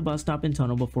wine at the bus stop and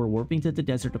tunnel before warping to the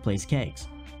desert to place kegs.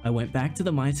 I went back to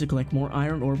the mines to collect more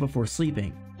iron ore before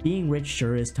sleeping. Being rich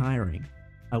sure is tiring.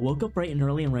 I woke up bright and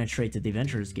early and ran straight to the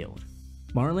Adventurers Guild.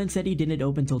 Marlin said he didn't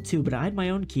open till 2, but I had my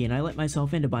own key and I let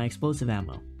myself in to buy explosive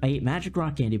ammo. I ate magic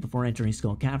rock candy before entering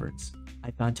Skull Caverns.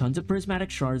 I found tons of prismatic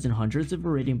shards and hundreds of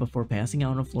iridium before passing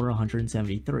out on floor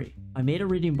 173. I made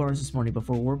iridium bars this morning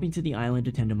before warping to the island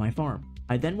to tend to my farm.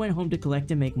 I then went home to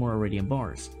collect and make more iridium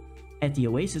bars. At the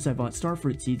oasis, I bought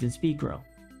starfruit seeds and speed grow.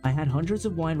 I had hundreds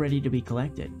of wine ready to be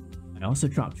collected. I also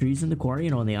chopped trees in the quarry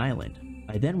and on the island.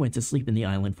 I then went to sleep in the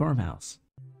island farmhouse.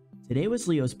 Today was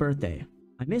Leo's birthday.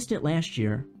 I missed it last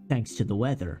year, thanks to the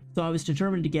weather, so I was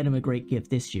determined to get him a great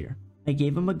gift this year. I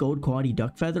gave him a gold quality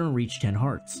duck feather and reached 10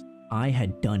 hearts. I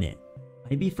had done it.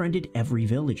 I befriended every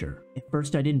villager. At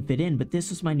first I didn't fit in, but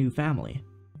this was my new family.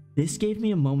 This gave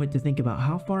me a moment to think about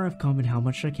how far I've come and how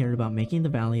much I cared about making the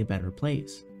valley a better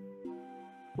place.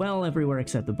 Well, everywhere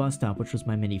except the bus stop, which was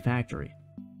my mini factory.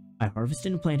 I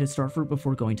harvested and planted starfruit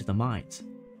before going to the mines.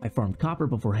 I farmed copper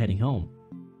before heading home.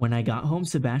 When I got home,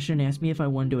 Sebastian asked me if I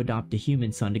wanted to adopt a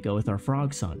human son to go with our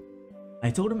frog son.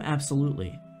 I told him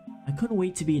absolutely. I couldn't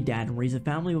wait to be a dad and raise a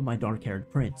family with my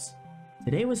dark-haired prince.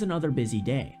 Today was another busy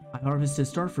day. I harvested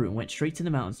starfruit and went straight to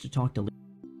the mountains to talk to Leo.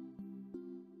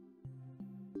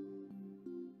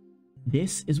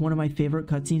 This is one of my favorite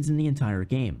cutscenes in the entire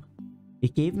game.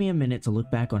 It gave me a minute to look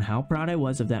back on how proud I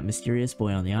was of that mysterious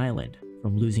boy on the island.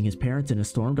 From losing his parents in a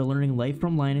storm to learning life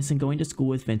from Linus and going to school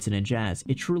with Vincent and Jazz,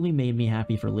 it truly made me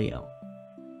happy for Leo.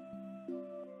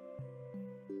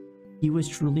 He was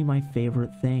truly my favorite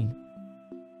thing.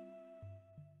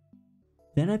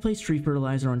 Then I placed tree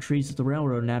fertilizer on trees at the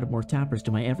railroad and added more tappers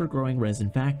to my ever-growing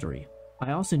resin factory.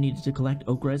 I also needed to collect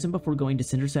oak resin before going to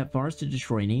Cinderset Forest to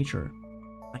destroy nature.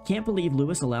 I can't believe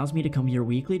Lewis allows me to come here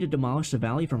weekly to demolish the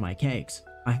valley for my kegs.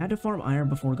 I had to farm iron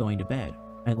before going to bed.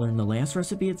 I learned the last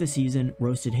recipe of the season,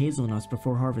 roasted hazelnuts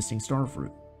before harvesting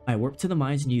starfruit. I warped to the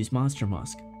mines and used monster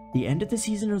musk. The end of the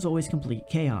season is always complete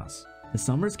chaos. The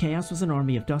summer's chaos was an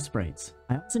army of dust sprites.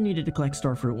 I also needed to collect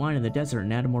starfruit wine in the desert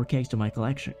and added more kegs to my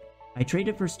collection. I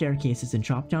traded for staircases and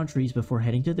chopped down trees before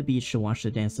heading to the beach to watch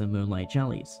the Dance of the Moonlight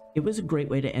Jellies. It was a great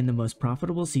way to end the most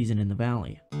profitable season in the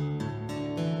valley.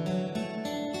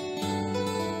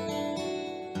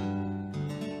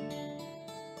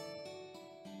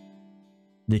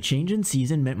 The change in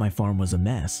season meant my farm was a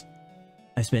mess.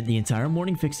 I spent the entire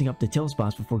morning fixing up the till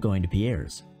spots before going to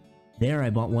Pierre's. There I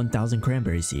bought 1,000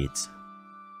 cranberry seeds.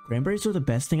 Cranberries were the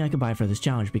best thing I could buy for this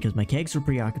challenge because my kegs were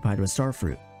preoccupied with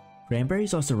starfruit.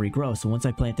 Cranberries also regrow, so once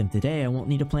I plant them today, I won't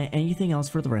need to plant anything else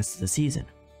for the rest of the season.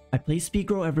 I placed speed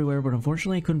grow everywhere, but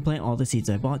unfortunately I couldn't plant all the seeds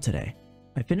I bought today.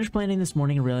 I finished planting this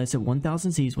morning and realized that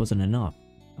 1,000 seeds wasn't enough.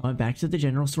 I went back to the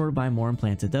general store to buy more and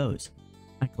planted those.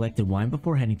 I collected wine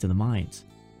before heading to the mines.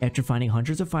 After finding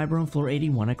hundreds of fiber on floor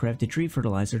 81, I crafted tree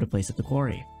fertilizer to place at the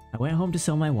quarry. I went home to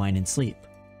sell my wine and sleep.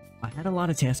 I had a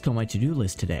lot of tasks on my to-do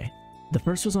list today. The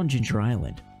first was on Ginger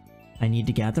Island. I need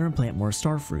to gather and plant more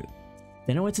starfruit.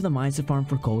 Then I went to the mines to farm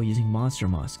for coal using monster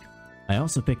musk. I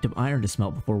also picked up iron to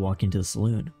smelt before walking to the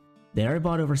saloon. There I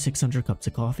bought over 600 cups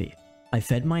of coffee. I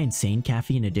fed my insane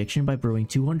caffeine addiction by brewing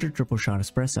 200 triple shot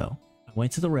espresso. I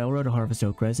went to the railroad to harvest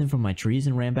oak resin from my trees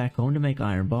and ran back home to make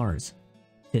iron bars.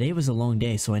 Today was a long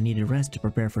day, so I needed rest to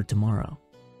prepare for tomorrow.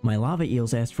 My lava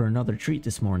eels asked for another treat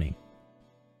this morning.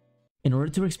 In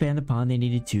order to expand the pond, they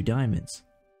needed 2 diamonds.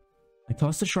 I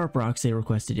tossed the sharp rocks they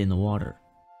requested in the water.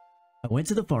 I went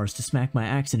to the forest to smack my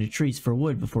axe into trees for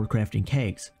wood before crafting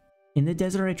kegs. In the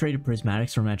desert, I traded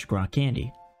prismatics for magic rock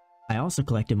candy. I also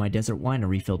collected my desert wine to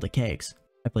refill the kegs.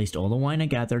 I placed all the wine I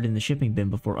gathered in the shipping bin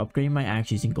before upgrading my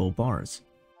axe using gold bars.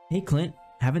 Hey Clint,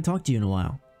 haven't talked to you in a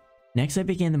while. Next, I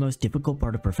began the most difficult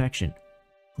part of perfection.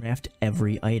 Craft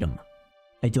every item.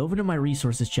 I dove into my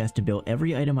resources chest and built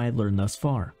every item I had learned thus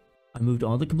far. I moved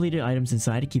all the completed items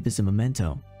inside to keep as a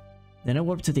memento. Then I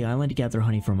warped to the island to gather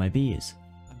honey for my bees.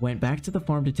 I went back to the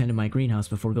farm to tend to my greenhouse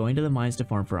before going to the mines to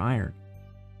farm for iron.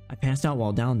 I passed out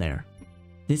while down there.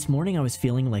 This morning I was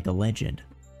feeling like a legend.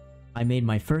 I made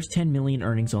my first 10 million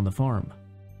earnings on the farm.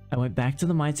 I went back to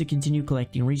the mines to continue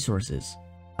collecting resources.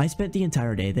 I spent the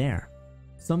entire day there.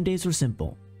 Some days were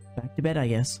simple. Back to bed, I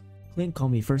guess. Clint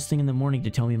called me first thing in the morning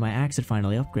to tell me my axe had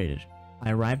finally upgraded.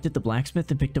 I arrived at the blacksmith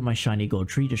and picked up my shiny gold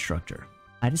tree destructor.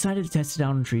 I decided to test it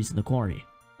out on trees in the quarry.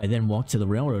 I then walked to the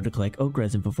railroad to collect oak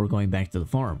resin before going back to the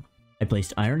farm. I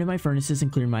placed iron in my furnaces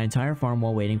and cleared my entire farm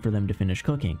while waiting for them to finish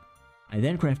cooking. I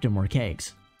then crafted more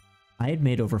kegs. I had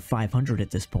made over 500 at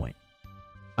this point.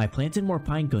 I planted more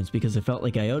pine cones because I felt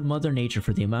like I owed Mother Nature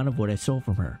for the amount of wood I stole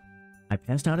from her. I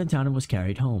passed out in town and was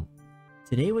carried home.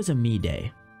 Today was a me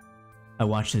day. I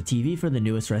watched the TV for the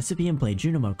newest recipe and played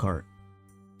Junimo Kart.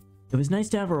 It was nice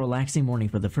to have a relaxing morning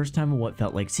for the first time in what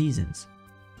felt like seasons.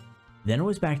 Then it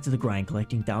was back to the grind,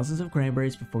 collecting thousands of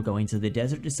cranberries before going to the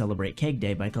desert to celebrate Keg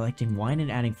Day by collecting wine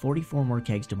and adding 44 more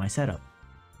kegs to my setup.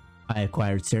 I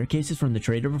acquired staircases from the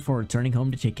trader before returning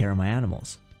home to take care of my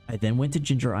animals. I then went to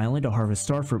Ginger Island to harvest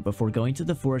starfruit before going to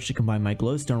the forest to combine my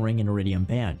glowstone ring and iridium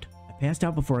band. I passed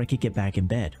out before I could get back in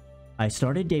bed. I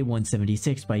started day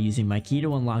 176 by using my key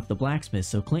to unlock the blacksmith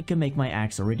so Clint could make my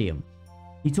axe iridium.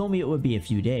 He told me it would be a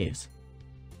few days.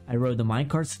 I rode the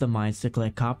minecarts to the mines to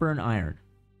collect copper and iron.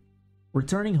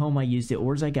 Returning home, I used the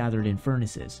ores I gathered in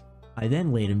furnaces. I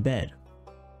then laid in bed.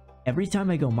 Every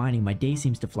time I go mining, my day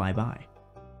seems to fly by.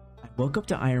 I woke up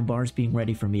to iron bars being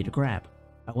ready for me to grab.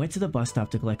 I went to the bus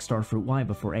stop to collect starfruit wine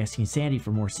before asking Sandy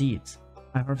for more seeds.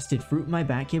 I harvested fruit in my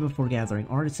bat cave before gathering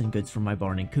artisan goods from my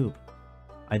barn and coop.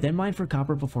 I then mined for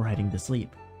copper before heading to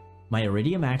sleep. My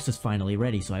iridium axe was finally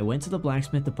ready, so I went to the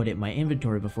blacksmith to put it in my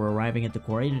inventory before arriving at the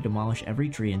quarry to demolish every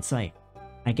tree in sight.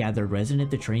 I gathered resin at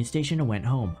the train station and went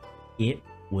home. It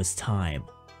was time.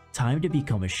 Time to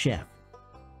become a chef.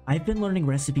 I've been learning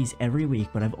recipes every week,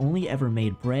 but I've only ever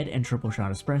made bread and triple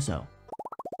shot espresso.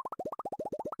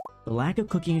 The lack of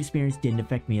cooking experience didn't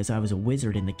affect me as I was a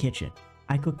wizard in the kitchen.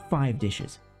 I cooked 5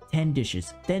 dishes, 10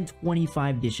 dishes, then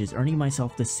 25 dishes, earning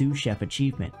myself the sous chef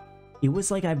achievement. It was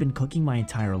like I've been cooking my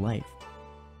entire life.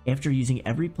 After using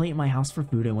every plate in my house for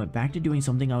food, I went back to doing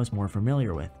something I was more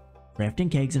familiar with,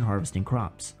 crafting kegs and harvesting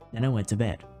crops. Then I went to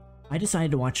bed. I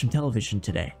decided to watch some television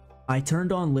today. I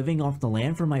turned on Living Off the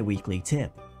Land for my weekly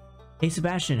tip. Hey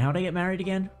Sebastian, how'd I get married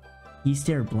again? He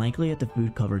stared blankly at the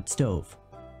food-covered stove.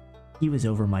 He was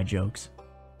over my jokes.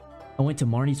 I went to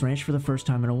Marnie's ranch for the first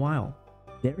time in a while.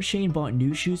 There Shane bought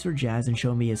new shoes for Jazz and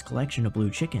showed me his collection of blue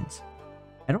chickens.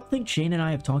 I don't think Shane and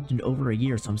I have talked in over a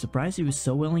year, so I'm surprised he was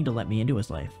so willing to let me into his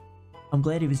life. I'm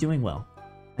glad he was doing well.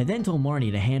 I then told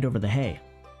Marnie to hand over the hay.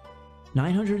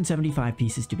 975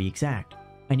 pieces to be exact.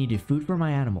 I needed food for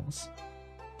my animals.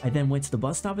 I then went to the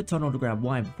bus stop and tunnel to grab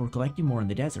wine before collecting more in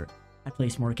the desert. I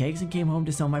placed more kegs and came home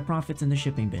to sell my profits in the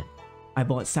shipping bin. I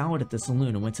bought salad at the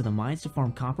saloon and went to the mines to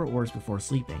farm copper ores before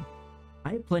sleeping.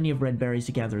 I had plenty of red berries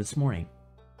to gather this morning.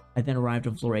 I then arrived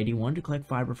on floor 81 to collect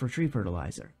fiber for tree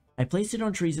fertilizer. I placed it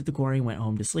on trees at the quarry and went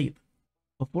home to sleep.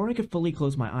 Before I could fully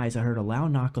close my eyes, I heard a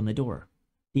loud knock on the door.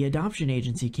 The adoption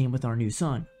agency came with our new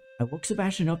son. I woke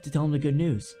Sebastian up to tell him the good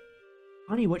news.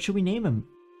 Honey, what should we name him?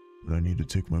 I need to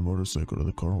take my motorcycle to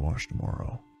the car wash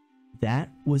tomorrow.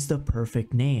 That was the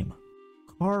perfect name.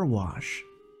 Car wash.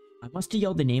 I must have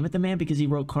yelled the name at the man because he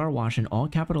wrote car wash in all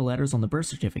capital letters on the birth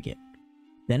certificate.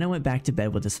 Then I went back to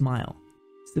bed with a smile.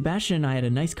 Sebastian and I had a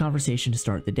nice conversation to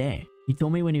start the day. He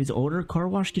told me when he was older, car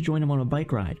wash could join him on a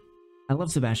bike ride. I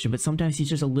love Sebastian, but sometimes he's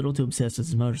just a little too obsessed with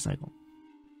his motorcycle.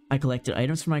 I collected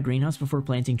items for my greenhouse before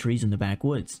planting trees in the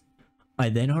backwoods. I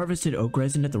then harvested oak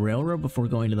resin at the railroad before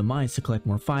going to the mines to collect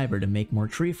more fiber to make more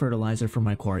tree fertilizer for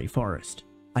my quarry forest.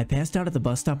 I passed out at the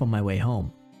bus stop on my way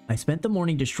home. I spent the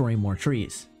morning destroying more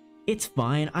trees. It's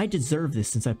fine, I deserve this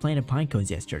since I planted pine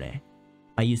cones yesterday.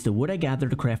 I used the wood I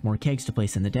gathered to craft more kegs to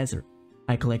place in the desert.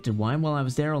 I collected wine while I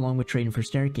was there along with trading for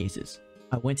staircases.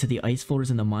 I went to the ice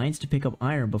floors in the mines to pick up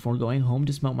iron before going home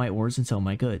to smelt my ores and sell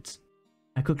my goods.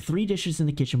 I cooked 3 dishes in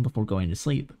the kitchen before going to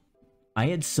sleep. I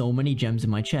had so many gems in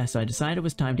my chest, I decided it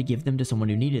was time to give them to someone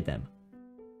who needed them.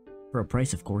 For a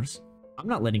price, of course. I'm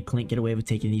not letting Clint get away with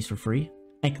taking these for free.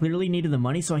 I clearly needed the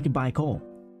money so I could buy coal.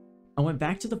 I went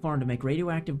back to the farm to make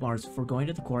radioactive bars before going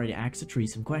to the quarry to ask the tree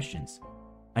some questions.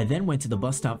 I then went to the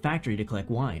bus stop factory to collect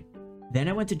wine. Then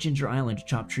I went to Ginger Island to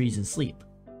chop trees and sleep.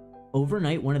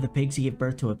 Overnight, one of the pigs gave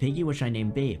birth to a piggy which I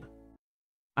named Babe.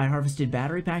 I harvested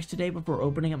battery packs today before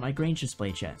opening up my grain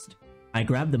display chest. I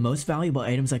grabbed the most valuable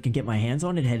items I could get my hands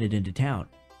on and headed into town.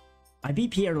 I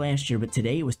beat Pierre last year, but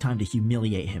today it was time to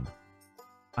humiliate him.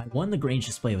 I won the Grange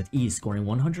display with ease, scoring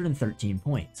 113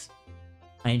 points.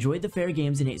 I enjoyed the fair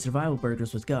games and ate survival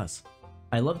burgers with Gus.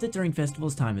 I love that during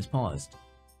festivals time is paused.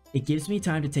 It gives me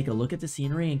time to take a look at the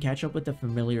scenery and catch up with the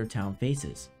familiar town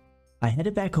faces. I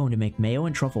headed back home to make mayo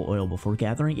and truffle oil before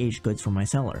gathering aged goods from my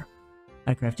cellar.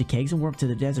 I crafted kegs and warped to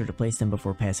the desert to place them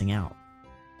before passing out.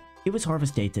 It was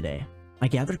harvest day today. I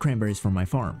gathered cranberries from my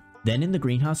farm. Then in the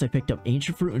greenhouse I picked up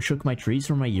ancient fruit and shook my trees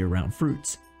for my year-round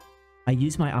fruits. I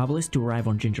used my obelisk to arrive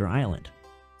on Ginger Island.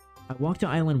 I walked to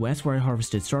Island West where I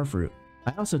harvested starfruit.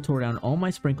 I also tore down all my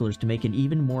sprinklers to make an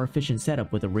even more efficient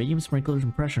setup with iridium sprinklers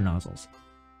and pressure nozzles.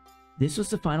 This was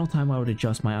the final time I would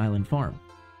adjust my island farm.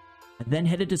 I then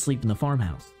headed to sleep in the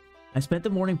farmhouse. I spent the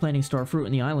morning planting starfruit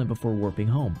in the island before warping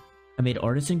home. I made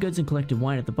artisan goods and collected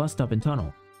wine at the bus stop and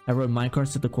tunnel. I rode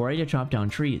minecarts to the quarry to chop down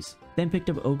trees, then picked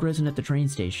up oak resin at the train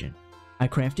station. I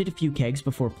crafted a few kegs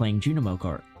before playing Junimo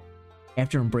Kart.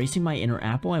 After embracing my inner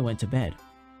apple, I went to bed.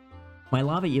 My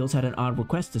lava eels had an odd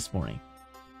request this morning.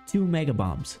 2 mega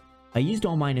bombs. I used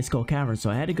all mine in Skull Cavern, so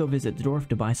I had to go visit the dwarf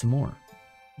to buy some more.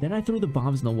 Then I threw the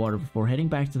bombs in the water before heading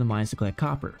back to the mines to collect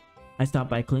copper. I stopped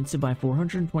by Clint's to buy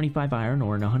 425 iron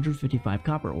ore and 155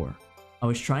 copper ore. I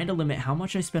was trying to limit how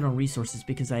much I spent on resources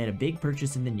because I had a big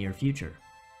purchase in the near future.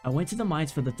 I went to the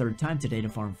mines for the 3rd time today to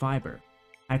farm fiber.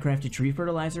 I crafted tree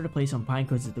fertilizer to place on pine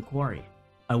cones at the quarry.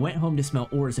 I went home to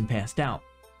smelt ores and passed out.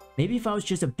 Maybe if I was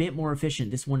just a bit more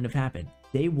efficient, this wouldn't have happened.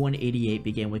 Day 188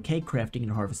 began with cake crafting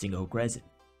and harvesting oak resin.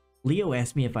 Leo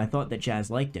asked me if I thought that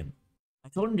Jazz liked him. I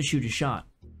told him to shoot a shot.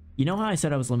 You know how I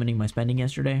said I was limiting my spending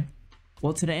yesterday?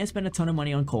 Well, today I spent a ton of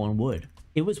money on coal and wood.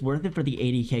 It was worth it for the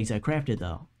 80 kegs I crafted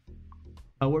though.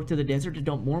 I worked to the desert to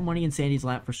dump more money in Sandy's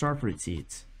lap for starfruit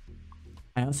seeds.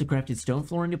 I also crafted stone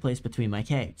flooring to place between my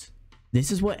kegs.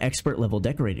 This is what expert level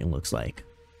decorating looks like.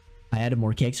 I added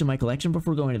more kegs to my collection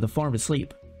before going to the farm to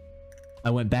sleep. I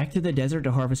went back to the desert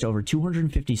to harvest over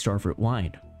 250 starfruit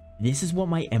wine. This is what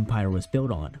my empire was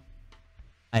built on.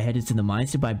 I headed to the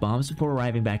mines to buy bombs before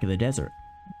arriving back in the desert.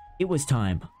 It was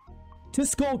time to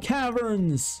Skull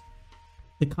Caverns!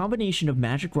 The combination of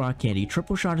magic rock candy,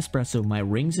 triple shot espresso, my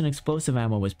rings, and explosive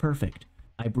ammo was perfect.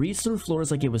 I breezed through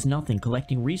floors like it was nothing,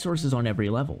 collecting resources on every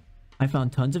level. I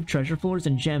found tons of treasure floors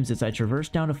and gems as I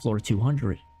traversed down to floor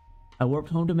 200. I warped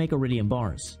home to make iridium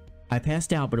bars. I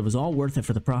passed out, but it was all worth it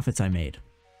for the profits I made.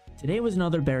 Today was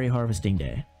another berry harvesting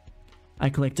day. I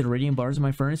collected iridium bars in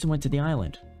my furnace and went to the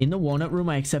island. In the walnut room,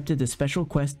 I accepted the special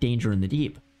quest Danger in the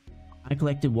Deep. I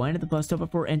collected wine at the bus stop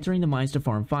before entering the mines to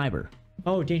farm fiber.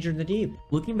 Oh, Danger in the Deep.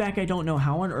 Looking back, I don't know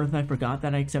how on earth I forgot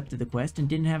that I accepted the quest and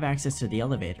didn't have access to the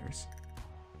elevators.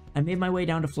 I made my way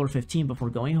down to floor 15 before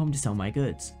going home to sell my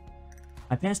goods.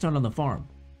 I passed out on the farm.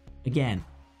 Again.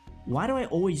 Why do I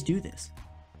always do this?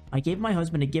 I gave my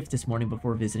husband a gift this morning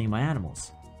before visiting my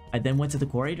animals. I then went to the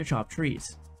quarry to chop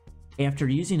trees. After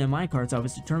using the minecarts, I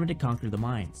was determined to conquer the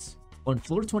mines. On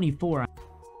floor 24,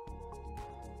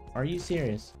 Are you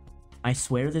serious? I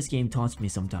swear this game taunts me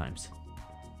sometimes.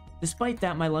 Despite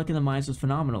that, my luck in the mines was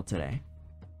phenomenal today.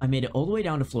 I made it all the way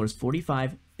down to floors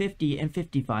 45, 50, and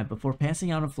 55 before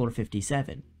passing out on floor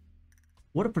 57.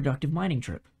 What a productive mining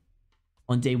trip.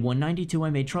 On day 192,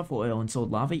 I made truffle oil and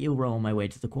sold lava eel roe on my way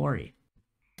to the quarry.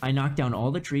 I knocked down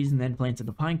all the trees and then planted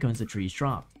the pine cones the trees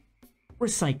dropped.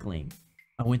 Recycling.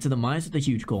 I went to the mines with a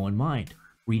huge goal in mind,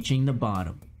 reaching the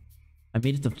bottom. I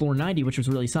made it to floor 90, which was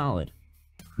really solid.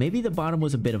 Maybe the bottom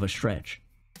was a bit of a stretch.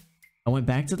 I went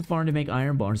back to the farm to make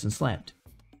iron bars and slept.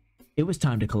 It was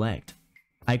time to collect.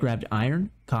 I grabbed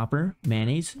iron, copper,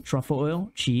 mayonnaise, truffle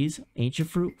oil, cheese, ancient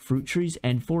fruit, fruit trees,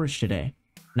 and forage today.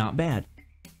 Not bad.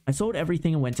 I sold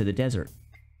everything and went to the desert.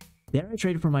 There I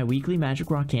traded for my weekly magic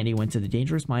rock candy and went to the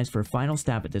dangerous mines for a final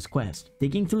stab at this quest.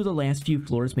 Digging through the last few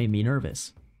floors made me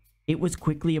nervous. It was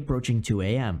quickly approaching 2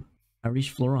 AM. I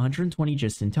reached floor 120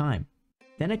 just in time.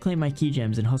 Then I claimed my key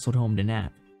gems and hustled home to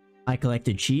nap. I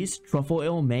collected cheese, truffle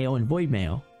oil, mayo, and void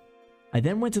mayo. I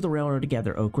then went to the railroad to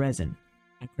gather oak resin.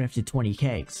 I crafted 20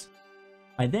 kegs.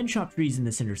 I then chopped trees in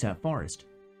the Cindersap forest.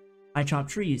 I chopped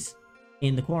trees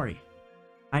in the quarry.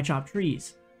 I chopped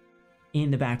trees in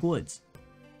the backwoods.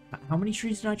 How many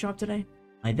trees did I chop today?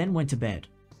 I then went to bed.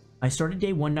 I started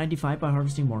day 195 by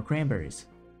harvesting more cranberries.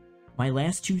 My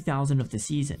last 2,000 of the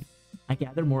season. I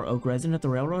gathered more oak resin at the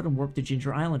railroad and worked to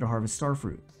Ginger Island to harvest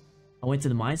starfruit. I went to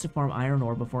the mines to farm iron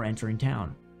ore before entering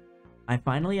town. I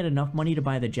finally had enough money to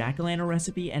buy the jack-o'-lantern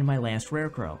recipe and my last rare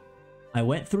crow. I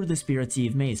went through the Spirit's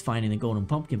Eve maze finding the golden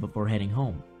pumpkin before heading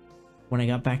home. When I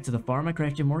got back to the farm, I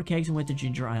crafted more kegs and went to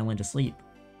Ginger Island to sleep.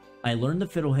 I learned the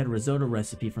fiddlehead risotto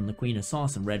recipe from the Queen of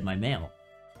Sauce and read my mail.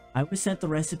 I was sent the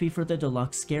recipe for the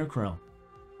deluxe scarecrow.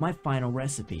 My final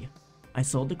recipe. I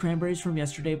sold the cranberries from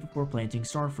yesterday before planting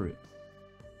starfruit.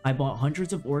 I bought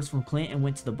hundreds of ores from Clint and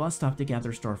went to the bus stop to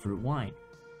gather starfruit wine.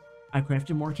 I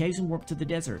crafted more kegs and warped to the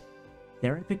desert.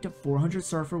 There I picked up 400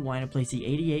 starfruit wine and placed the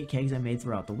 88 kegs I made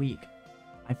throughout the week.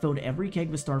 I filled every keg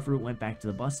with starfruit and went back to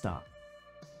the bus stop.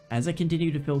 As I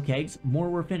continued to fill kegs, more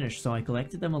were finished, so I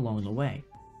collected them along the way.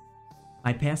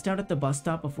 I passed out at the bus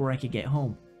stop before I could get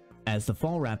home. As the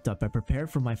fall wrapped up, I prepared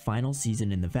for my final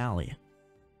season in the valley.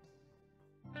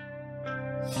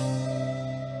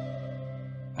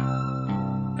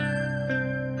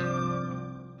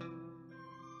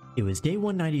 It was day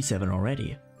 197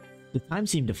 already. The time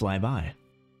seemed to fly by.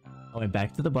 I went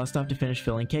back to the bus stop to finish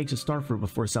filling kegs with starfruit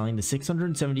before selling the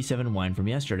 677 wine from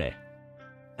yesterday.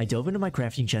 I dove into my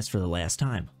crafting chest for the last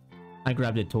time. I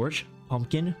grabbed a torch,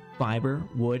 pumpkin, fiber,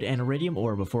 wood, and iridium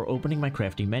ore before opening my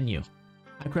crafting menu.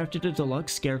 I crafted a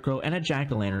deluxe scarecrow and a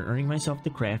jack-o'-lantern, earning myself the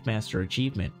Craft Master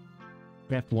achievement.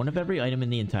 Craft one of every item in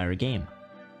the entire game.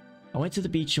 I went to the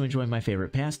beach to enjoy my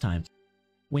favorite pastime,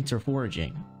 winter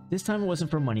foraging. This time it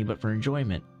wasn't for money but for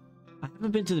enjoyment. I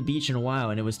haven't been to the beach in a while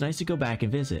and it was nice to go back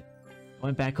and visit. I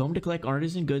went back home to collect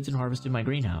artisan goods and harvested my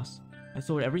greenhouse. I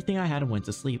sold everything I had and went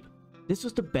to sleep. This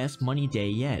was the best money day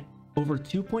yet. Over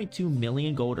 2.2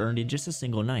 million gold earned in just a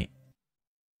single night.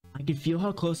 I could feel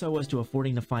how close I was to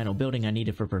affording the final building I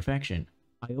needed for perfection.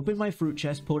 I opened my fruit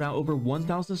chest, pulled out over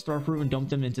 1,000 starfruit and dumped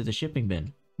them into the shipping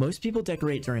bin. Most people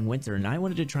decorate during winter and I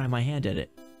wanted to try my hand at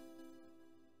it.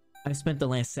 I spent the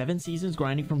last 7 seasons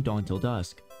grinding from dawn till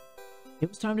dusk. It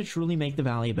was time to truly make the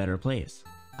valley a better place.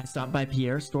 I stopped by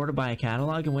Pierre's store to buy a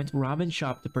catalog and went to Robin's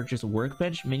shop to purchase a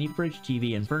workbench, mini fridge,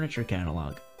 TV, and furniture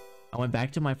catalog. I went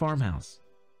back to my farmhouse.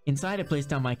 Inside I placed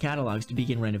down my catalogs to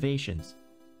begin renovations.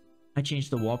 I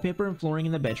changed the wallpaper and flooring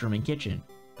in the bedroom and kitchen.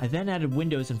 I then added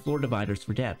windows and floor dividers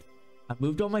for depth. I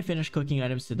moved all my finished cooking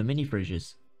items to the mini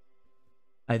fridges.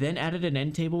 I then added an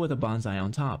end table with a bonsai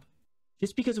on top.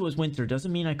 Just because it was winter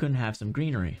doesn't mean I couldn't have some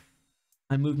greenery.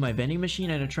 I moved my vending machine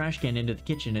and a trash can into the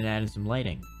kitchen and added some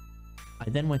lighting. I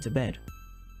then went to bed.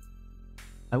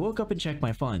 I woke up and checked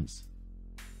my funds.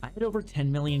 I had over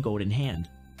 10 million gold in hand.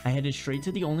 I headed straight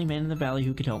to the only man in the valley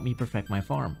who could help me perfect my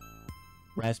farm.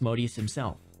 Rasmodius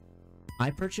himself. I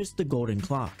purchased the golden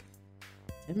clock.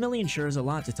 10 million sure is a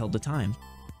lot to tell the time.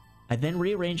 I then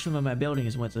rearranged some of my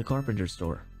buildings and went to the carpenter's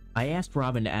store. I asked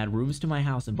Robin to add rooms to my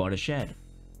house and bought a shed.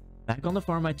 Back on the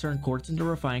farm I turned quartz into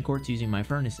refined quartz using my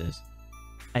furnaces.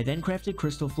 I then crafted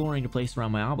crystal flooring to place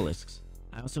around my obelisks.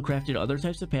 I also crafted other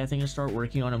types of pathing and start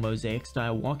working on a mosaic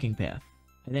style walking path.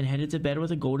 I then headed to bed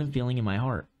with a golden feeling in my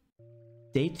heart.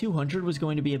 Day 200 was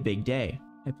going to be a big day.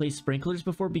 I placed sprinklers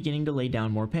before beginning to lay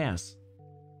down more paths.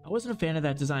 I wasn't a fan of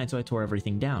that design so I tore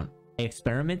everything down. I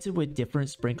experimented with different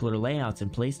sprinkler layouts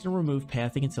and placed and removed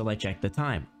pathing until I checked the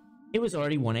time. It was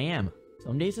already 1 AM.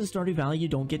 Some days in Stardew Valley you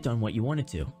don't get done what you wanted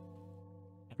to.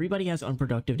 Everybody has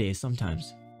unproductive days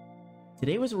sometimes.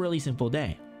 Today was a really simple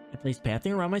day. I placed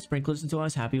pathing around my sprinklers until I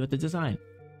was happy with the design.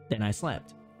 Then I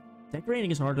slept.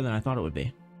 Decorating is harder than I thought it would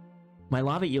be. My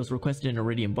lava eels requested an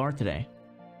iridium bar today.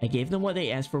 I gave them what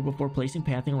they asked for before placing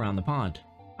pathing around the pond.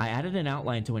 I added an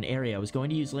outline to an area I was going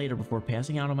to use later before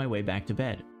passing out on my way back to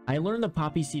bed. I learned the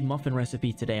poppy seed muffin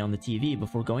recipe today on the TV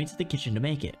before going to the kitchen to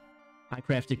make it. I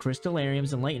crafted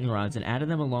crystallariums and lightning rods and added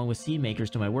them along with seed makers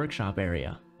to my workshop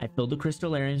area. I filled the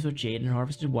crystallariums with jade and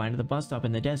harvested wine at the bus stop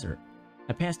in the desert.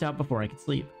 I passed out before I could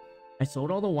sleep. I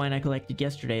sold all the wine I collected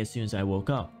yesterday as soon as I woke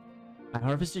up. I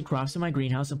harvested crops in my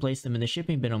greenhouse and placed them in the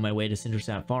shipping bin on my way to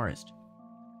Cindersap Forest.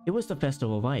 It was the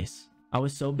Festival of Ice. I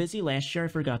was so busy last year I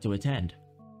forgot to attend.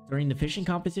 During the fishing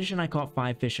competition I caught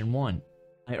 5 fish and won.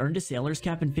 I earned a sailor's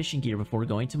cap and fishing gear before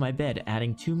going to my bed,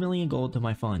 adding 2 million gold to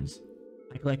my funds.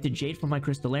 I collected jade from my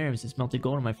crystallariums and smelted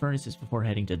gold in my furnaces before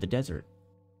heading to the desert.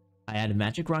 I added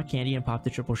magic rock candy and popped a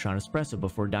triple shot espresso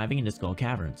before diving into Skull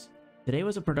Caverns. Today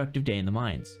was a productive day in the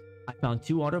mines. I found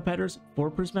 2 auto petters, 4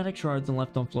 prismatic shards, and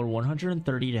left on floor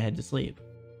 130 to head to sleep.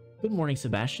 Good morning,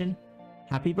 Sebastian.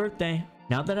 Happy birthday!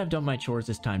 Now that I've done my chores,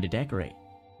 it's time to decorate.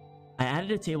 I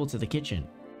added a table to the kitchen.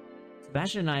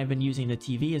 Sebastian and I have been using the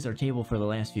TV as our table for the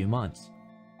last few months.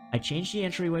 I changed the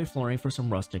entryway flooring for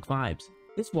some rustic vibes.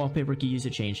 This wallpaper could use a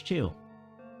change too.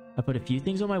 I put a few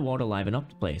things on my wall to liven up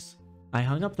the place. I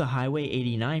hung up the Highway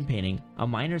 89 painting, a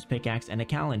miner's pickaxe, and a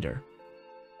calendar.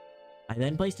 I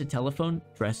then placed a telephone,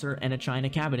 dresser, and a china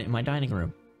cabinet in my dining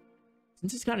room.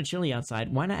 Since it's kinda chilly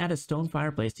outside, why not add a stone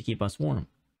fireplace to keep us warm?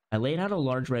 I laid out a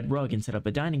large red rug and set up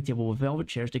a dining table with velvet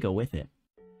chairs to go with it.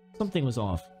 Something was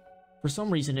off. For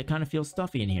some reason, it kinda feels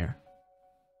stuffy in here.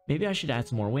 Maybe I should add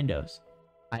some more windows.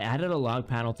 I added a log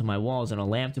panel to my walls and a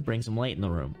lamp to bring some light in the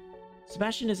room.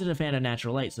 Sebastian isn't a fan of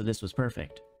natural light, so this was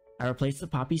perfect. I replaced the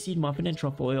poppy seed muffin and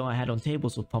truffle oil I had on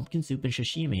tables with pumpkin soup and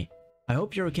sashimi. I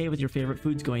hope you're okay with your favorite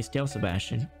foods going stale,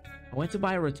 Sebastian. I went to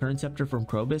buy a return scepter from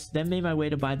Krobus, then made my way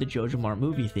to buy the Jojo Mart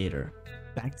movie theater.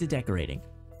 Back to decorating.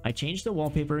 I changed the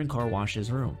wallpaper in Car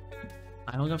Wash's room.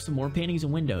 I hung up some more paintings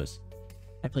and windows.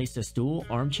 I placed a stool,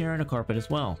 armchair, and a carpet as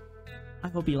well. I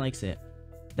hope he likes it.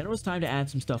 Then it was time to add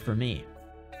some stuff for me.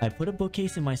 I put a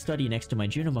bookcase in my study next to my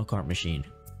Junimo cart machine.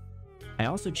 I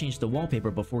also changed the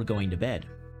wallpaper before going to bed.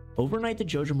 Overnight, the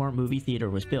Jojo Mart movie theater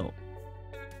was built.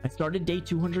 I started day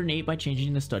 208 by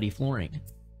changing the study flooring.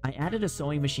 I added a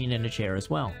sewing machine and a chair as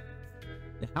well.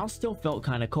 The house still felt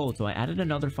kinda cold, so I added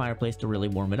another fireplace to really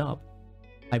warm it up.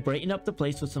 I brightened up the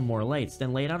place with some more lights,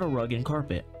 then laid out a rug and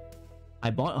carpet.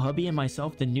 I bought hubby and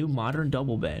myself the new modern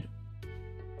double bed.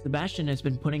 Sebastian has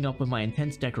been putting up with my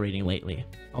intense decorating lately.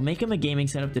 I'll make him a gaming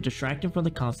setup to distract him from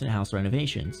the constant house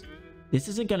renovations. This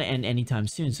isn't gonna end anytime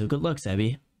soon, so good luck,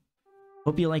 Sebby.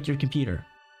 Hope you like your computer.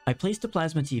 I placed a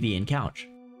plasma TV and couch.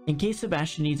 In case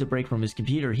Sebastian needs a break from his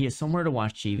computer, he has somewhere to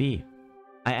watch TV.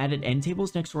 I added end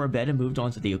tables next to our bed and moved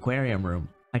on to the aquarium room.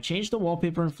 I changed the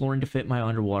wallpaper and flooring to fit my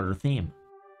underwater theme.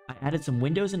 I added some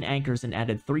windows and anchors and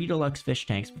added 3 deluxe fish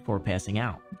tanks before passing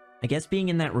out. I guess being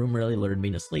in that room really lured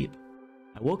me to sleep.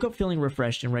 I woke up feeling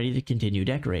refreshed and ready to continue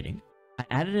decorating. I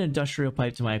added an industrial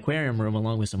pipe to my aquarium room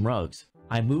along with some rugs.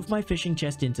 I moved my fishing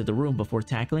chest into the room before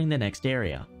tackling the next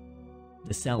area.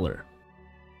 The cellar.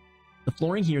 The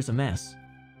flooring here is a mess.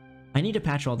 I need to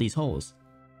patch all these holes.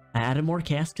 I added more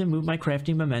casks and moved my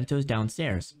crafting mementos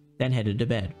downstairs, then headed to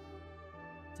bed.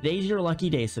 Today's your lucky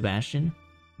day, Sebastian.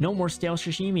 No more stale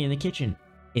sashimi in the kitchen.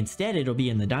 Instead, it'll be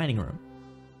in the dining room.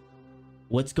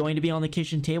 What's going to be on the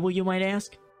kitchen table, you might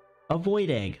ask? A void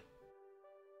egg.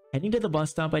 Heading to the bus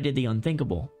stop, I did the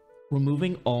unthinkable,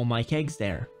 removing all my kegs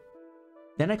there.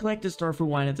 Then I collected starfruit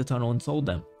wine at the tunnel and sold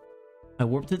them. I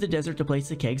warped to the desert to place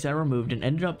the kegs I removed and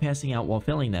ended up passing out while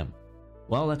filling them.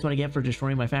 Well, that's what I get for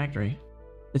destroying my factory.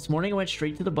 This morning I went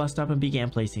straight to the bus stop and began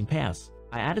placing paths.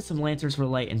 I added some lanterns for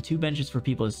light and 2 benches for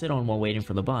people to sit on while waiting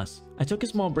for the bus. I took a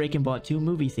small break and bought 2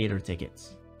 movie theater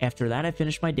tickets. After that, I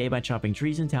finished my day by chopping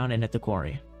trees in town and at the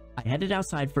quarry. I headed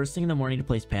outside first thing in the morning to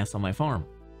place paths on my farm.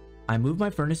 I moved my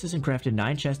furnaces and crafted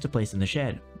 9 chests to place in the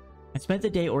shed. I spent the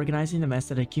day organizing the mess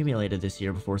that I accumulated this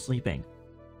year before sleeping.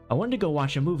 I wanted to go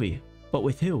watch a movie, but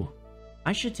with who?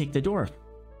 I should take the dwarf.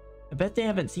 I bet they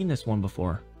haven't seen this one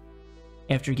before.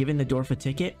 After giving the dwarf a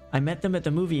ticket, I met them at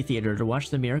the movie theater to watch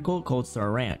The Miracle at Cold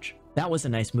Star Ranch. That was a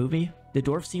nice movie. The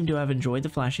dwarf seemed to have enjoyed the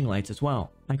flashing lights as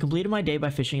well. I completed my day by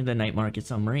fishing at the night market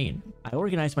submarine. I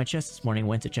organized my chest this morning and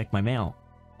went to check my mail.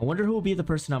 I wonder who will be the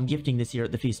person I'm gifting this year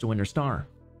at the Feast of Winter Star.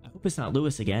 I hope it's not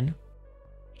Lewis again.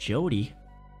 Jody?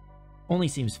 Only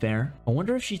seems fair. I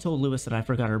wonder if she told Lewis that I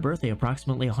forgot her birthday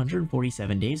approximately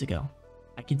 147 days ago.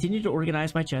 I continued to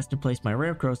organize my chest and place my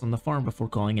rare crows on the farm before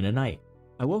calling it a night.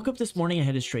 I woke up this morning and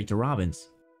headed straight to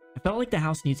Robin's. I felt like the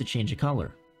house needs a change of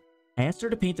color. I asked her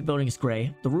to paint the buildings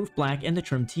gray, the roof black, and the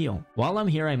trim teal. While I'm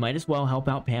here, I might as well help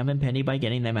out Pam and Penny by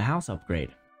getting them a house upgrade.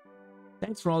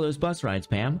 Thanks for all those bus rides,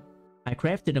 Pam. I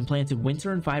crafted and planted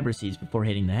winter and fiber seeds before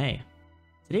hitting the hay.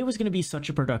 Today was going to be such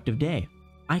a productive day.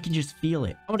 I can just feel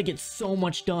it. I'm going to get so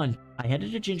much done. I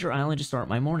headed to Ginger Island to start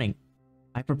my morning.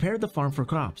 I prepared the farm for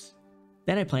crops.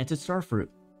 Then I planted starfruit.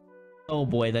 Oh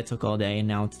boy, that took all day and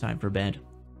now it's time for bed.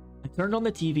 I turned on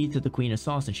the TV to the Queen of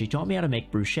Sauce and she taught me how to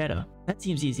make bruschetta. That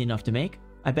seems easy enough to make.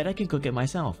 I bet I can cook it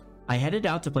myself. I headed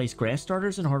out to place grass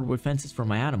starters and hardwood fences for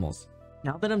my animals.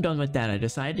 Now that I'm done with that, I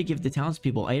decided to give the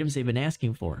townspeople items they've been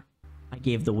asking for. I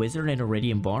gave the Wizard an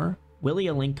iridium bar, Willie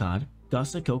a link cod,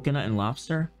 Gus a coconut and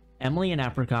lobster, Emily an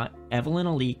apricot, Evelyn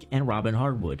a leek, and Robin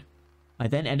hardwood. I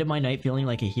then ended my night feeling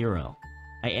like a hero.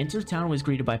 I entered town and was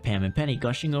greeted by Pam and Penny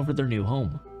gushing over their new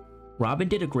home. Robin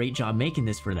did a great job making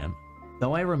this for them.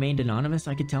 Though I remained anonymous,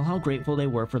 I could tell how grateful they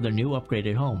were for their new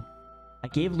upgraded home. I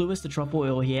gave Lewis the truffle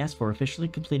oil he asked for, officially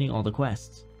completing all the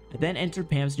quests. I then entered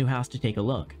Pam's new house to take a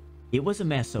look. It was a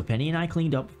mess, so Penny and I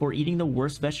cleaned up before eating the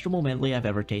worst vegetable medley I've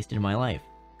ever tasted in my life.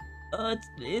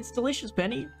 It's delicious,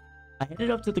 Penny. I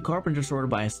headed up to the carpenter store to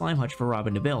buy a slime hutch for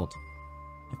Robin to build.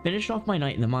 I finished off my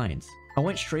night in the mines. I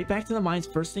went straight back to the mines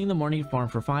first thing in the morning to farm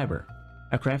for fiber.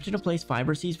 I crafted and placed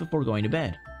fiber seeds before going to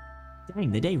bed.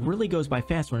 Dang, the day really goes by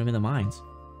fast when I'm in the mines.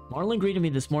 Marlin greeted me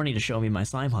this morning to show me my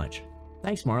slime hutch.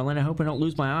 Thanks, Marlin, I hope I don't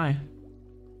lose my eye.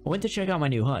 I went to check out my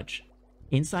new hutch.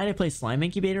 Inside I placed slime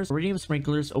incubators, iridium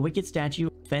sprinklers, a wicked statue,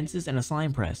 fences, and a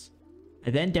slime press.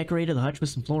 I then decorated the hutch with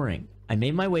some flooring. I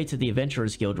made my way to the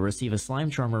Adventurers Guild to receive a slime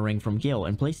charmer ring from Gil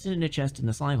and placed it in a chest in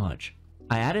the slime hutch.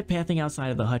 I added pathing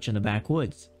outside of the hutch in the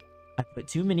backwoods. I put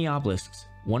 2 mini obelisks,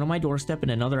 one on my doorstep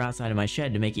and another outside of my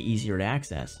shed to make it easier to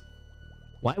access.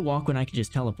 Why walk when I could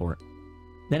just teleport?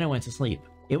 Then I went to sleep.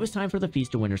 It was time for the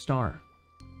Feast of Winter Star.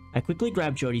 I quickly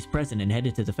grabbed Jody's present and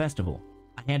headed to the festival.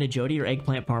 I handed Jody her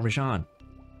eggplant parmesan.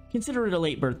 Consider it a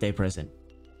late birthday present.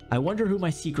 I wonder who my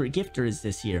secret gifter is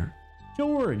this year.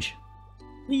 George!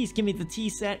 Please give me the tea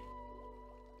set.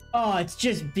 Oh, it's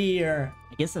just beer.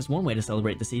 I guess that's one way to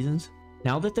celebrate the seasons.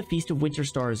 Now that the Feast of Winter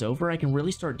Star is over, I can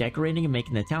really start decorating and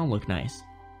making the town look nice.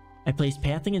 I placed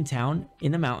pathing in town,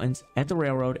 in the mountains, at the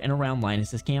railroad, and around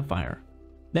Linus's campfire.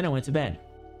 Then I went to bed.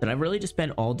 Did I really just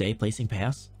spend all day placing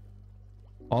paths?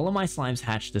 All of my slimes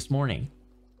hatched this morning.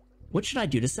 What should I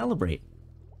do to celebrate?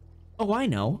 Oh, I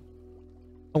know.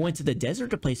 I went to the desert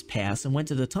to place paths and went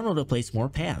to the tunnel to place more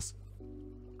paths.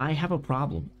 I have a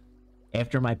problem.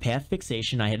 After my path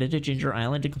fixation, I headed to Ginger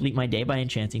Island to complete my day by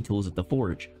enchanting tools at the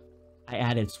forge. I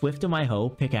added Swift to my hoe,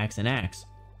 pickaxe, and axe,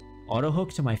 Auto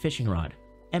Hook to my fishing rod,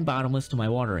 and Bottomless to my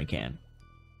watering can.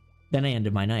 Then I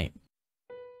ended my night.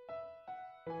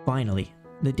 Finally,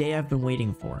 the day I've been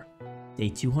waiting for. Day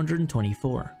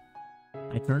 224.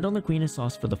 I turned on the Queen of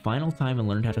Sauce for the final time and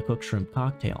learned how to cook shrimp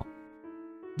cocktail.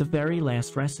 The very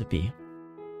last recipe.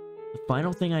 The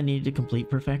final thing I needed to complete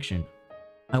perfection.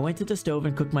 I went to the stove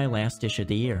and cooked my last dish of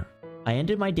the year. I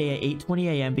ended my day at 8:20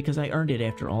 AM because I earned it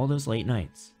after all those late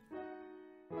nights.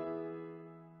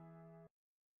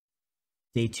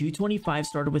 Day 225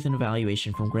 started with an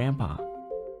evaluation from Grandpa.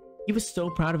 He was so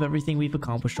proud of everything we've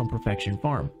accomplished on Perfection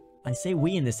Farm. I say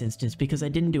we in this instance because I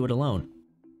didn't do it alone.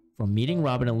 From meeting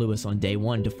Robin and Lewis on day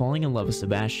 1 to falling in love with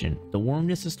Sebastian, the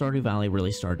warmness of Stardew Valley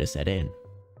really started to set in.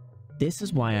 This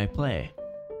is why I play.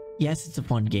 Yes, it's a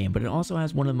fun game, but it also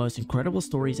has one of the most incredible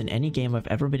stories in any game I've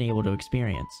ever been able to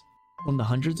experience. From the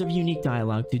hundreds of unique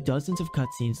dialogue to dozens of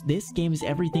cutscenes, this game is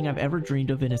everything I've ever dreamed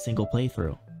of in a single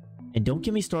playthrough. And don't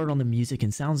get me started on the music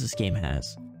and sounds this game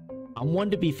has. I'm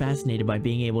one to be fascinated by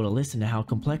being able to listen to how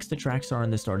complex the tracks are in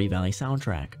the Stardew Valley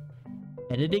soundtrack.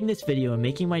 Editing this video and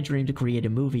making my dream to create a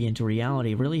movie into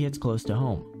reality really hits close to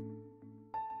home.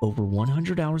 Over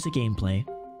 100 hours of gameplay,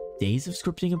 days of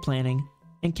scripting and planning,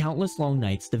 and countless long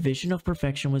nights, the vision of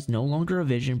perfection was no longer a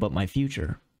vision but my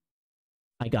future.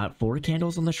 I got 4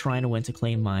 candles on the shrine and went to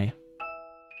claim my...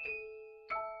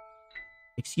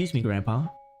 Excuse me, Grandpa.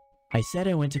 I said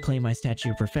I went to claim my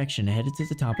statue of perfection and headed to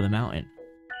the top of the mountain.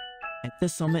 At the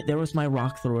summit, there was my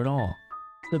rock through it all.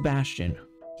 Sebastian.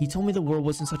 He told me the world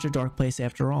wasn't such a dark place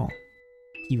after all.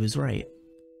 He was right.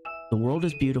 The world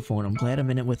is beautiful and I'm glad I'm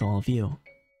in it with all of you.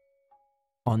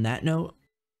 On that note,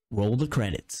 roll the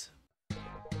credits.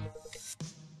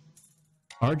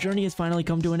 Our journey has finally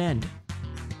come to an end.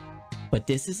 But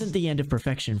this isn't the end of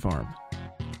Perfection Farm.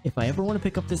 If I ever want to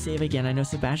pick up the save again, I know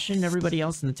Sebastian and everybody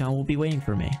else in the town will be waiting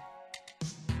for me.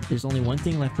 There's only one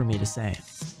thing left for me to say.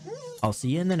 I'll see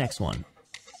you in the next one.